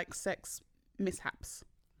any like sex mishaps?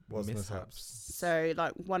 What's Mishaps. mishaps? So,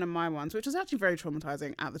 like one of my ones, which was actually very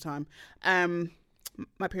traumatizing at the time.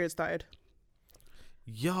 My period started.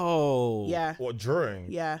 Yo. Yeah, What,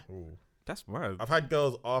 during? yeah. Ooh. That's mad. I've had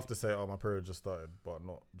girls after say, "Oh, my period just started," but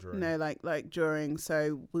not during. No, like during.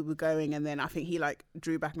 So we were going, and then I think he like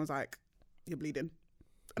drew back and was like, "You're bleeding,"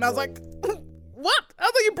 and I was like, "What?" I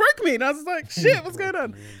thought you broke me, and I was like, "Shit, what's going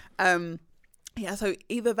on?" Yeah. So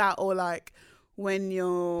either that or like when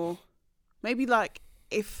you're maybe like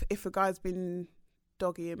if a guy's been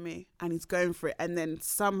doggying me and he's going for it, and then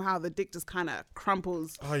somehow the dick just kind of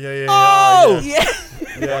crumples. Oh yeah. Oh! Yeah,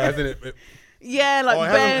 Yeah, isn't it? yeah, like Oh,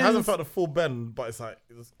 it bends. hasn't felt a full bend, but it's like,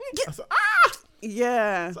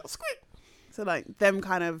 Yeah. it's like squeak. So like them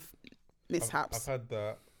kind of mishaps. I've had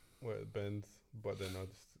that where it bends, but then I'll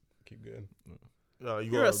just keep going. Yeah,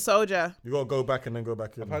 You're a soldier. You gotta go back and then go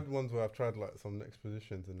back in. I've had ones where I've tried like some next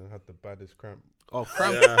positions and then had the baddest cramp. Oh,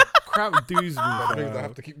 cramp. Yeah, Cramp doos me. That means I bro.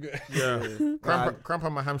 have to keep going. yeah. Cramp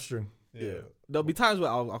on my hamstring. Yeah. There'll be times where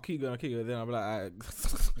I'll keep going, then I'll be like, alright,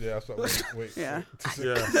 Yeah, that's what wait. Yeah.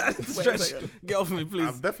 Yeah, stretch, get off me, please.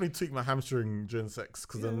 I've definitely tweaked my hamstring during sex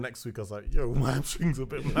because then next week I was like, "Yo, my hamstring's a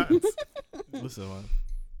bit mad." Listen, man,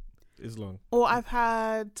 it's long. Or I've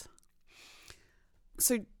had.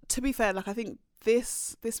 So to be fair, like I think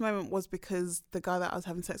this moment was because the guy that I was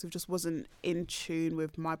having sex with just wasn't in tune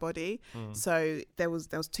with my body. So there was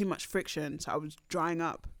too much friction, so I was drying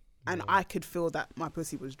up, and I could feel that my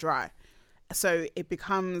pussy was dry. So it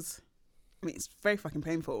becomes, I mean, it's very fucking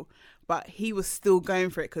painful, but he was still going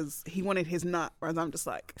for it because he wanted his nut, whereas I'm just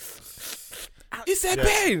like, It's a Yeah.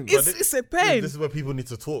 pain. it's a pain. This is where people need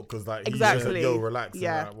to talk because like he's Exactly. just like, "Yo, relax."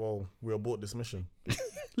 Yeah. And like, well, we abort this mission.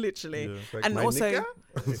 Literally. Yeah. Like And my also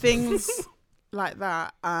nigga? things like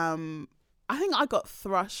that. I think I got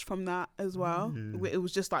thrush from that as well. It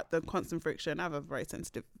was just like the constant friction. I have a very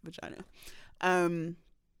sensitive vagina.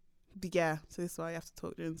 But yeah, so this is why you have to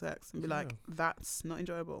talk during sex and be like, that's not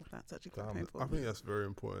enjoyable. That's actually quite painful. I think that's very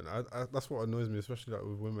important. I that's what annoys me, especially like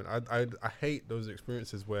with women. I hate those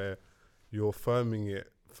experiences where you're firming it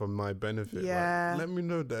for my benefit. Yeah. Like, let me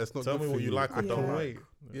know that it's not. Tell good me for what you like or I don't can't like. wait.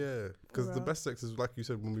 Yeah, because the Well. best sex is like you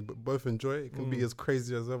said when we both enjoy it. It can be as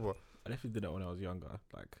crazy as ever. I definitely did that when I was younger.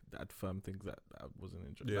 Like I'd firm things that I wasn't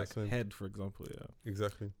enjoying. Yeah, Like same. head, for example. Yeah,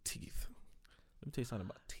 Exactly. teeth. Let me tell you something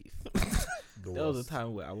about teeth. There was a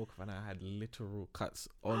time where I woke up and I had literal cuts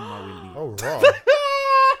on my willy. Oh, raw.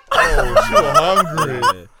 Oh, you were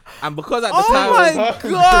hungry. Yeah. And because at the Oh time,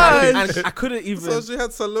 my god! and I couldn't even. So she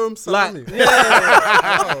had Salome like, salami.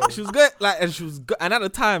 yeah, she was good. Like, and she was good. And at the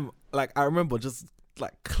time, like, I remember just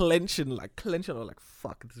like clenching. I was like,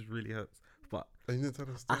 "Fuck, this really hurts." But And you didn't tell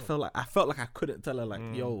her to I stop. felt like I couldn't tell her, like,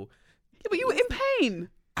 "Yo." Yeah, but you were in pain.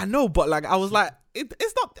 I know, but like, I was like,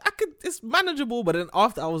 it's not. It's manageable. But then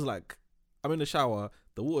after, I was like, I'm in the shower.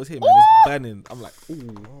 The water's here, man. It's burning. I'm like,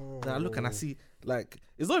 ooh. Then I look and I see, like,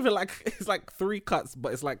 it's not even like, it's like 3 cuts,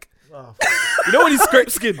 but it's like, Oh, you know when you scrape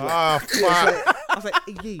skin? Like, fuck. I was like,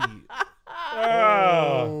 yeah.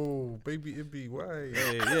 Oh, baby Ibby, why?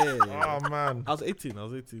 Yeah. Oh, man. I was 18.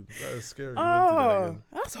 That is scary. Oh,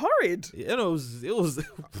 that's horrid. You know, it was,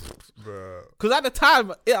 Bruh. because at the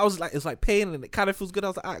time, I was like, it's like pain and it kind of feels good. I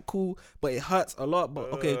was like, alright, cool, but it hurts a lot.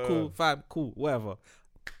 But okay, cool, fine, cool, whatever.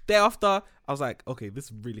 Day after, I was like, okay,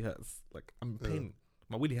 this really hurts. Like, I'm in pain.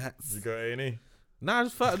 My willy hurts. You go A&E? Nah, I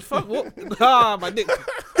just fuck what? My dick.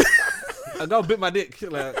 I go bit my dick.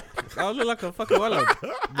 Like, I look like a fucking wallet.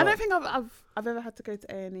 I don't think I've ever had to go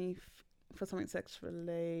to A&E for something sex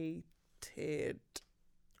related.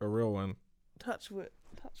 A real one. Touch wood.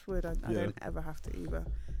 I Yeah. don't ever have to either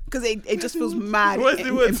because it just feels mad Where's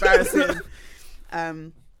the wood? embarrassing.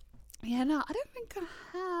 Yeah, no, I don't think I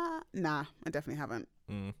have. Nah, I definitely haven't.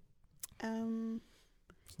 Mm.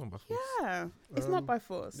 It's not by force. Yeah, it's not by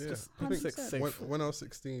force. Yeah, Just I think 100%. when I was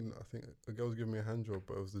 16, I think a girl was giving me a hand job,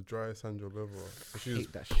 but it was the driest hand job ever. So she was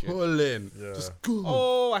hate that shit. pulling, Yeah. just go.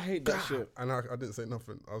 Oh, I hate that shit. And I didn't say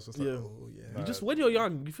nothing. I was just like, Yeah. oh yeah. You just when you're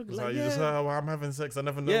young, you think It's like, like, you yeah. just well, I'm having sex. I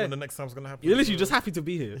never know Yeah. when the next time's gonna happen. You're literally just happy to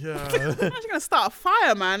be here. Yeah. I'm just gonna start a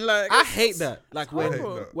fire, man. Like I hate that. Like I hate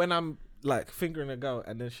horrible. that. when I'm like fingering a girl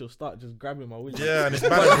and then she'll start just grabbing my window. Yeah, and it's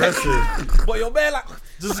bad aggressive. But you're bare like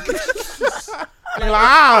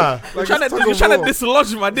Like, you're trying to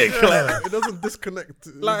dislodge my dick. Like, It doesn't disconnect.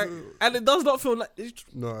 and it does not feel like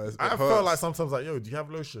No, it I hurts. felt like sometimes like, yo, do you have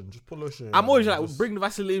lotion? Just put lotion. I'm always like, Just- bring the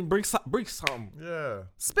Vaseline, bring something. Yeah.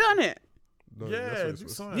 spit on it. No, that's Yeah, what do it's supposed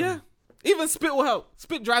to something. Yeah. Even spit will help.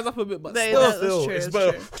 Spit dries up a bit, but They- still, that's Still, true, it's that's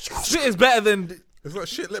better. true. spit is better than. It's like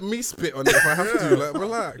shit. Let me spit on it if I have to. Like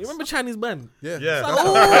relax. You remember Chinese band? Yeah. Yeah.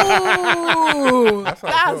 Ooh, That's how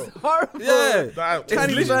I that's felt. horrible. Yeah. That,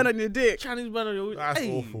 Chinese literally- burn on your dick. Chinese band on your. that's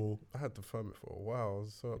Hey. awful. I had to firm it for a while. I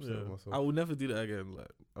was so upset Yeah. with myself. I will never do that again.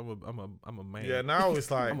 Like I'm a man. Yeah, now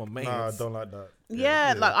it's like, I'm a man. nah, I don't like that.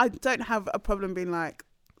 Yeah, like I don't have a problem being like,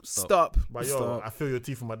 stop. But yo, Stop. I feel your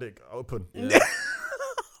teeth on my dick. Open.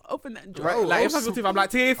 Open that door. Right, Bro, like I if I was go teeth, I'm like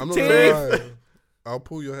teeth, I'm not teeth. gonna lie. I'll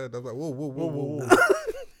pull your head. I'm like, whoa.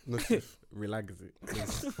 No teeth. Relax it.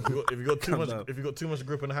 If you got too Calm much, down. if you got too much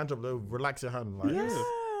grip on the hand job, though, relax your hand. Like,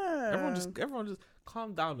 Yeah. Everyone just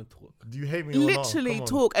calm down and talk. do you hate me or not? Literally Come on.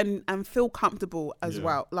 talk and feel comfortable as Yeah.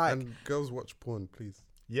 well. Like And girls watch porn, please.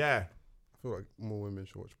 Yeah. I feel like more women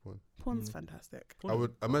should watch porn. porn's fantastic. I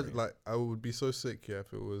would imagine, like, I would be so sick, yeah,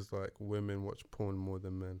 if it was like women watch porn more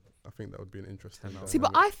than men. I think that would be an interesting. See,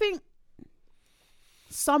 but dynamic. I think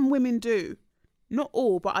some women do, not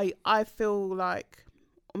all, but I feel like,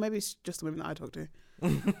 or maybe it's just the women that I talk to.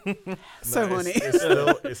 So No, horny.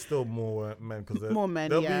 It's still more men because More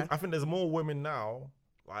men, yeah. I think there's more women now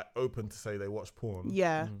like open to say they watch porn.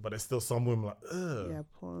 Yeah. But there's still some women like, ugh. Yeah,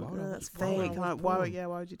 porn. Why would I That's watch- why would I fake. watch Like, why? porn? Yeah,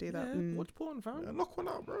 why would you do that? Yeah, watch porn, fam. Yeah, knock one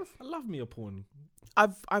out, bro. I love me a porn.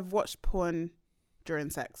 I've watched porn during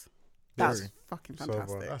sex. That's Really? fucking So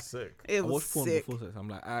fantastic. That's sick. It I was watch porn sick. before sex. I'm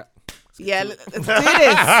like, Yeah, let's do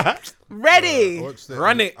this. Ready. I watched it.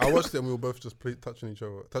 Run it. I watched it and we were both just touching each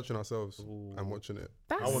other, touching ourselves and watching it.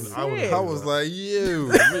 That's I wouldn't- sick. I wouldn't- I was like,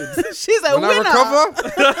 you. She's a When winner. I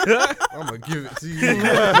recover, I'm gonna give it to you.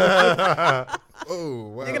 Oh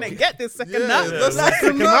wow! You're gonna get this second Yeah, nut. that's Like,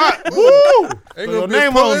 second Woo! nut. Put Ain't your gonna be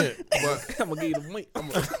name a on poet, it. but I'm gonna give you the mate.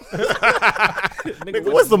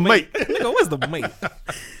 Nigga, where's the mate? Nigga, where's the mate?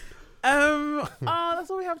 oh, that's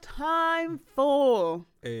all we have time for.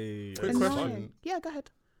 Hey. Quick Annoying. question. Yeah, go ahead.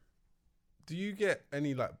 do you get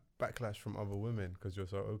any like backlash from other women because you're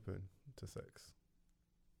so open to sex,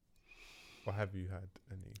 or have you had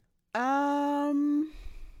any?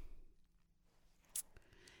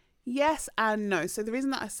 Yes and no. So the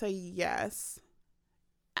reason that I say yes,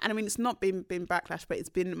 and I mean it's not been backlash, but it's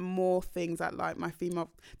been more things that like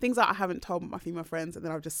things that I haven't told my female friends, and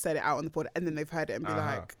then I've just said it out on the board, and then they've heard it and be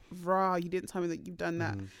like, "Rah, you didn't tell me that you've done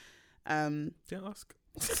that." Didn't ask.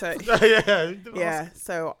 So yeah.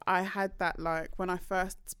 so I had that like when I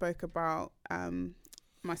first spoke about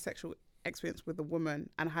my sexual experience with a woman,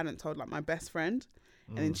 and I hadn't told like my best friend,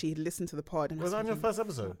 and then she listened to the pod. And Was I that on your thinking, first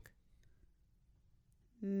episode?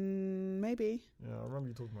 maybe. Yeah, I remember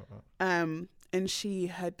you talking about that. And she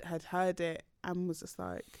had heard it and was just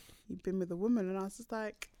like, "You've been with a woman," and I was just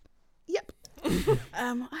like, "Yep,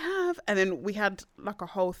 I have." And then we had like a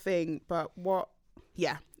whole thing, but we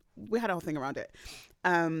had a whole thing around it.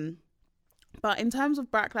 But in terms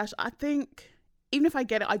of backlash, I think even if I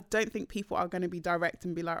get it, I don't think people are going to be direct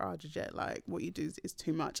and be like, "Oh, Georgette, like what you do is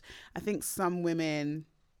too much." I think some women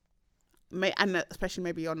may, and especially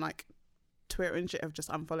maybe on like Twitter and shit, have just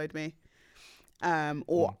unfollowed me.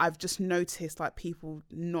 Or I've just noticed like people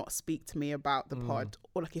not speak to me about the pod,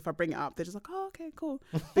 or like if I bring it up, they're just like, "Oh, okay, cool,"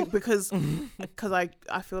 because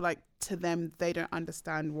I feel like to them they don't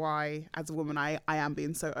understand why as a woman I am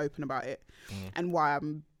being so open about it, and why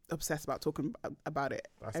I'm obsessed about talking about it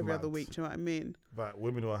That's every other mad. week. Do you know what I mean? But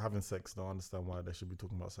women who are having sex don't understand why they should be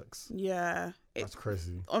talking about sex. Yeah, That's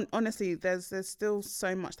crazy. honestly, there's still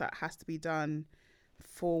so much that has to be done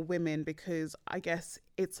for women, because I guess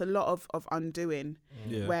it's a lot of undoing,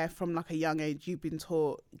 Yeah. where from like a young age you've been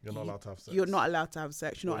taught You're not allowed to have sex. you're not allowed to have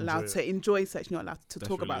sex, you're not allowed to enjoy sex, you're not allowed to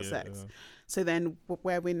talk about sex. So then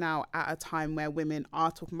where we're now at a time where women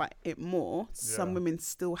are talking about it more, some women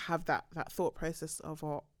still have that thought process of,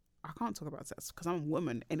 "Oh, I can't talk about sex because I'm a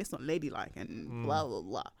woman and it's not ladylike," and blah blah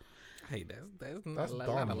blah. Hey, that's not That's like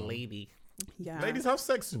dumb, a man. lady. Yeah, Ladies have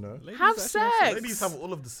sex, you know. Ladies have actually sex. Ladies have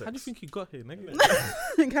all of the sex. How do you think you got here, nigga?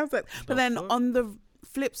 Have sex. But then fuck? on the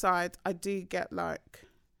flip side, I do get like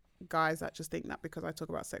guys that just think that because I talk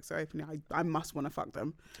about sex so openly, I must want to fuck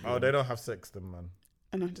them. Oh, they don't have sex, then, man.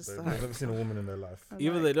 And I'm just They've like, never seen a woman in their life.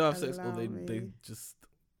 Either like, they don't have sex or allow they me. just,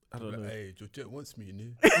 I don't know. Hey, Georgette wants me, you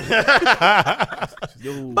know.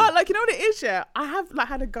 Yo. But like, you know what it is, yeah? I have like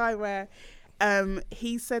had a guy where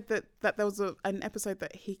he said that there was an episode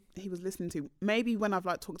that he was listening to, maybe when I've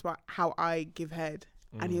like talked about how I give head,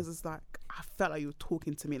 and he was just like, I felt like you were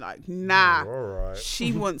talking to me like, nah, All right.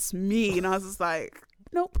 she wants me, and I was just like,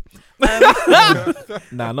 nope.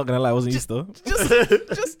 Nah, I'm not gonna lie, I wasn't used to.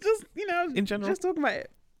 just you know, In general. just talking about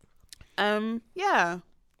it. Yeah,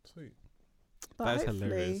 Sweet. but That is hopefully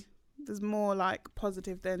hilarious. there's more like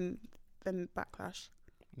positive than backlash.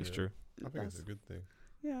 It's Yeah. true. I think it's a good thing.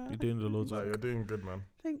 Yeah, You're doing the Lord's No, work. you're doing good, man.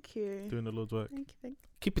 thank you. Doing the Lord's work. Thank you.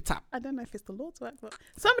 Keep it tap. I don't know if it's the Lord's work, but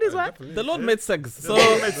somebody's work. Definitely. The Lord made sex. So,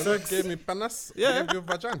 The Lord gave me panas. Yeah. He gave you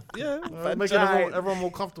vagina. yeah. Making everyone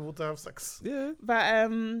more comfortable to have sex. Yeah.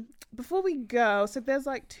 But before we go, so there's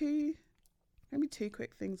like maybe two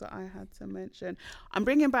quick things that I had to mention. I'm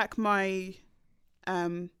bringing back my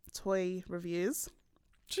toy reviews.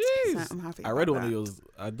 Jeez. So I'm happy. I read about one of that. yours.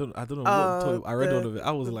 I don't know Oh, what toy. I read the- one of it.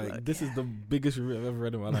 I was the like, book, this is yeah. the biggest review I've ever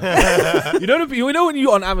read in my life. you know when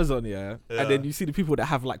you're on Amazon, yeah, Yeah. and then you see the people that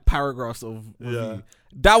have like paragraphs of review. Yeah.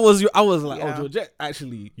 That was I was like, Yeah. oh, Georgette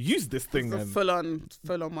actually used this thing It's a and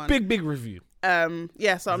full on one. big review.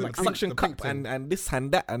 Yeah, so I'm Is it like, the Suction the cup pink thing. and this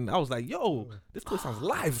and that, and I was like, yo, this toy sounds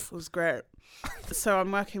live. it was great. So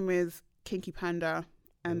I'm working with Kinky Panda,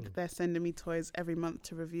 and they're sending me toys every month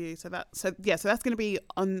to review. So that's going to be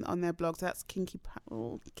on their blog. So that's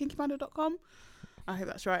kinkypanda.com. I hope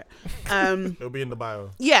that's right. It'll be in the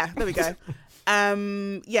bio. Yeah, there we go.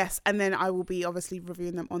 Yes, and then I will be obviously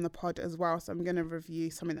reviewing them on the pod as well. So I'm going to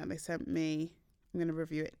review something that they sent me. I'm going to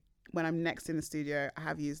review it when I'm next in the studio. I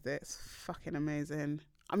have used it. It's fucking amazing.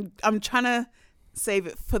 I'm trying to save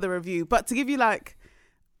it for the review, but to give you like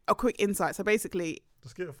a quick insight. So basically,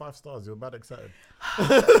 Just give it 5 stars. You're mad excited.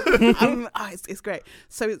 it's great.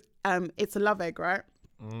 So it's a love egg, right?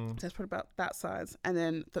 So it's probably about that size, and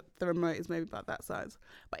then the remote is maybe about that size.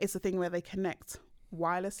 But it's a thing where they connect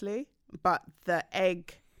wirelessly, but the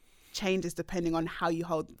egg changes depending on how you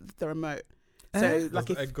hold the remote. So Does like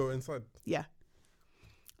the if egg go inside? yeah,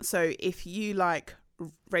 so if you like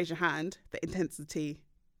raise your hand, the intensity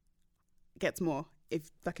gets more. If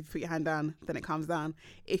you put your hand down, then it calms down.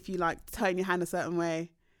 If you like turn your hand a certain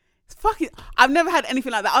way, it's fucking. I've never had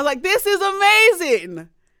anything like that. I was like, this is amazing.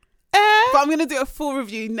 But I'm gonna do a full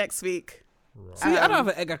review next week. Right. See, I don't have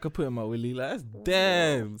an egg I could put in my willy. Like, that's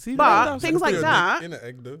damn. See, But that's- things like Put your that- dick in an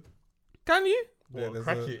egg though. can you? Yeah, What,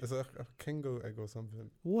 crack it? there's a Kengo egg or something.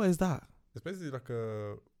 What is that? It's basically like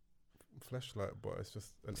a fleshlight, but it's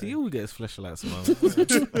just an See, egg. you all get flashlights, man.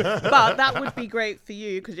 But that would be great for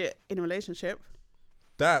you because you're in a relationship.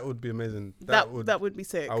 That would be amazing. That would be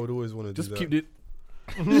sick. I would always want to do Just that. keep it.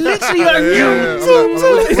 Literally, Yeah,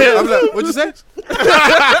 like, yeah, I'm like, what'd you say?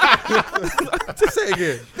 Say it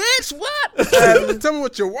again. bitch, what? Tell me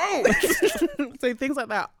what you want. So things like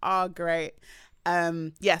that are great.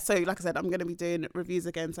 Yeah, so like I said, I'm going to be doing reviews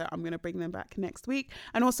again, so I'm going to bring them back next week.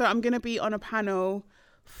 And also I'm going to be on a panel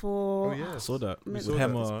for Oh, yeah. I saw that. Maybe With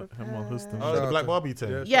Hema- Hema Houston. Oh, the Black Barbie thing.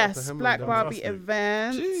 Yeah, shout out yes, to Hema Black and Barbie Fantastic.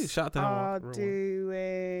 events Jeez, shout out to Hema. are Real one.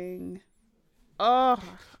 doing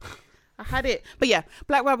I had it. But yeah,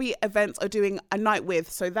 Black Barbie events are doing a night with,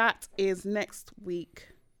 so that is next week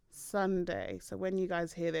Sunday. So when you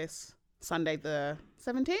guys hear this, Sunday the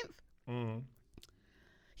 17th?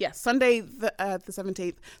 Yeah, Sunday the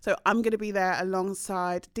 17th. So I'm going to be there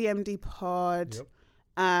alongside DMD Pod. Yep.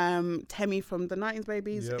 Temi from the 19s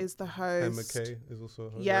Babies Yep. is the Emma host. K is also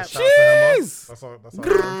her. Yeah. Shout out to Hema. Jeez. That's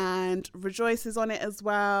all. And Rejoice is on it as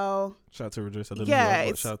well. Shout out to Rejoice. I don't Yeah, know. But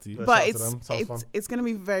it's- shout out to you. Yeah. But shout out to them. Sounds fun. it's going to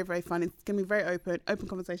be very, very fun. It's going to be very open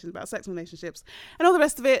conversations about sex and relationships and all the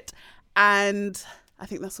rest of it. And I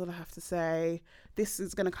think that's all I have to say. This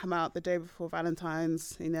is going to come out the day before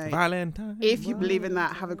Valentine's. You know, Valentine. if you believe in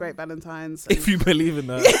that, have a great Valentine's. If you believe in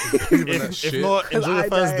that. If not, enjoy your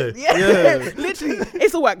Thursday. Yeah, literally,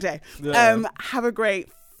 it's a work day. Yeah. Have a great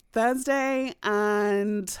Thursday,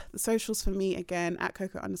 and the socials for me again at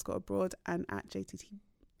Coco_abroad and at JTT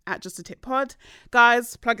at Just a Tip Pod.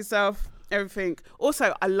 Guys, plug yourself, everything.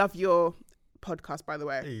 Also, I love your podcast, by the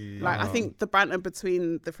way. Hey. Like, I think the banter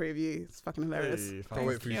between the three of you is fucking hilarious. Hey, Can't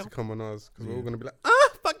wait for you to come on ours because we're all gonna be like,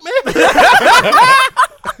 Fuck me.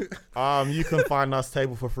 You can find us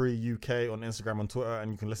Table for Free UK on Instagram and Twitter,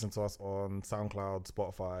 and you can listen to us on SoundCloud,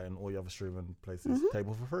 Spotify, and all your other streaming places.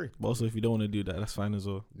 Table for Free. But also, if you don't want to do that, that's fine as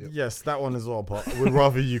well. Yep. Yes, that one as well. But we'd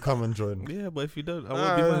rather you come and join. Yeah, but if you don't, I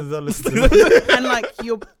won't be mad. Listen to And like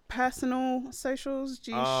your personal socials,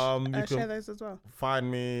 do you share those as well? Find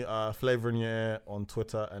me Flavor in Your Ear on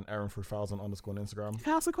Twitter and Aaron3000 _ on Instagram.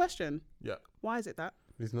 Can I ask a question? Yeah. Why is it that?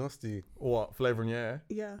 He's nasty. What? Flavor in Your Ear?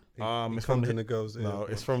 Yeah. It's from the girls. No,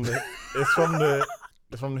 ear. it's from the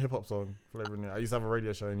hip hop song Flavor in Your Ear. I used to have a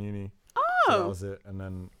radio show in uni. Oh. So that was it, and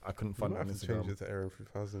then I couldn't find it on Instagram. Change it to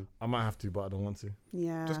Aaron3000. I might have to, but I don't want to.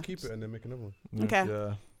 Yeah. Just keep it and then make another one. Okay.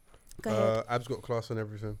 Yeah. Go ahead. Ab's got class on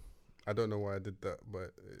everything. I don't know why I did that,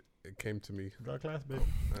 but it came to me. Got class, baby.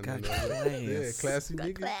 And Got then, class. yeah, classy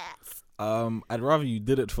nigga. I'd rather you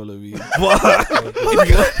didn't follow me. But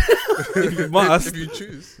if you must, If you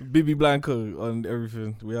choose. Bibi Blanco on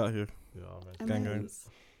everything. We out here. Yeah, Gang,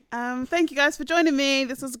 gang. Thank you guys for joining me.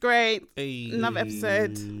 This was great. Hey. Another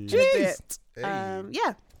episode. In a bit. Hey.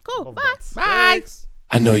 Yeah. Cool. Love Bye. that. Bye.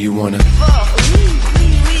 I know you wanna.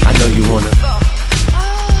 I know you wanna.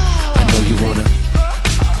 I know you wanna.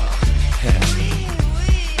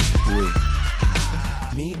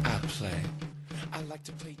 Me, I play. I like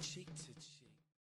to play cheek to cheek.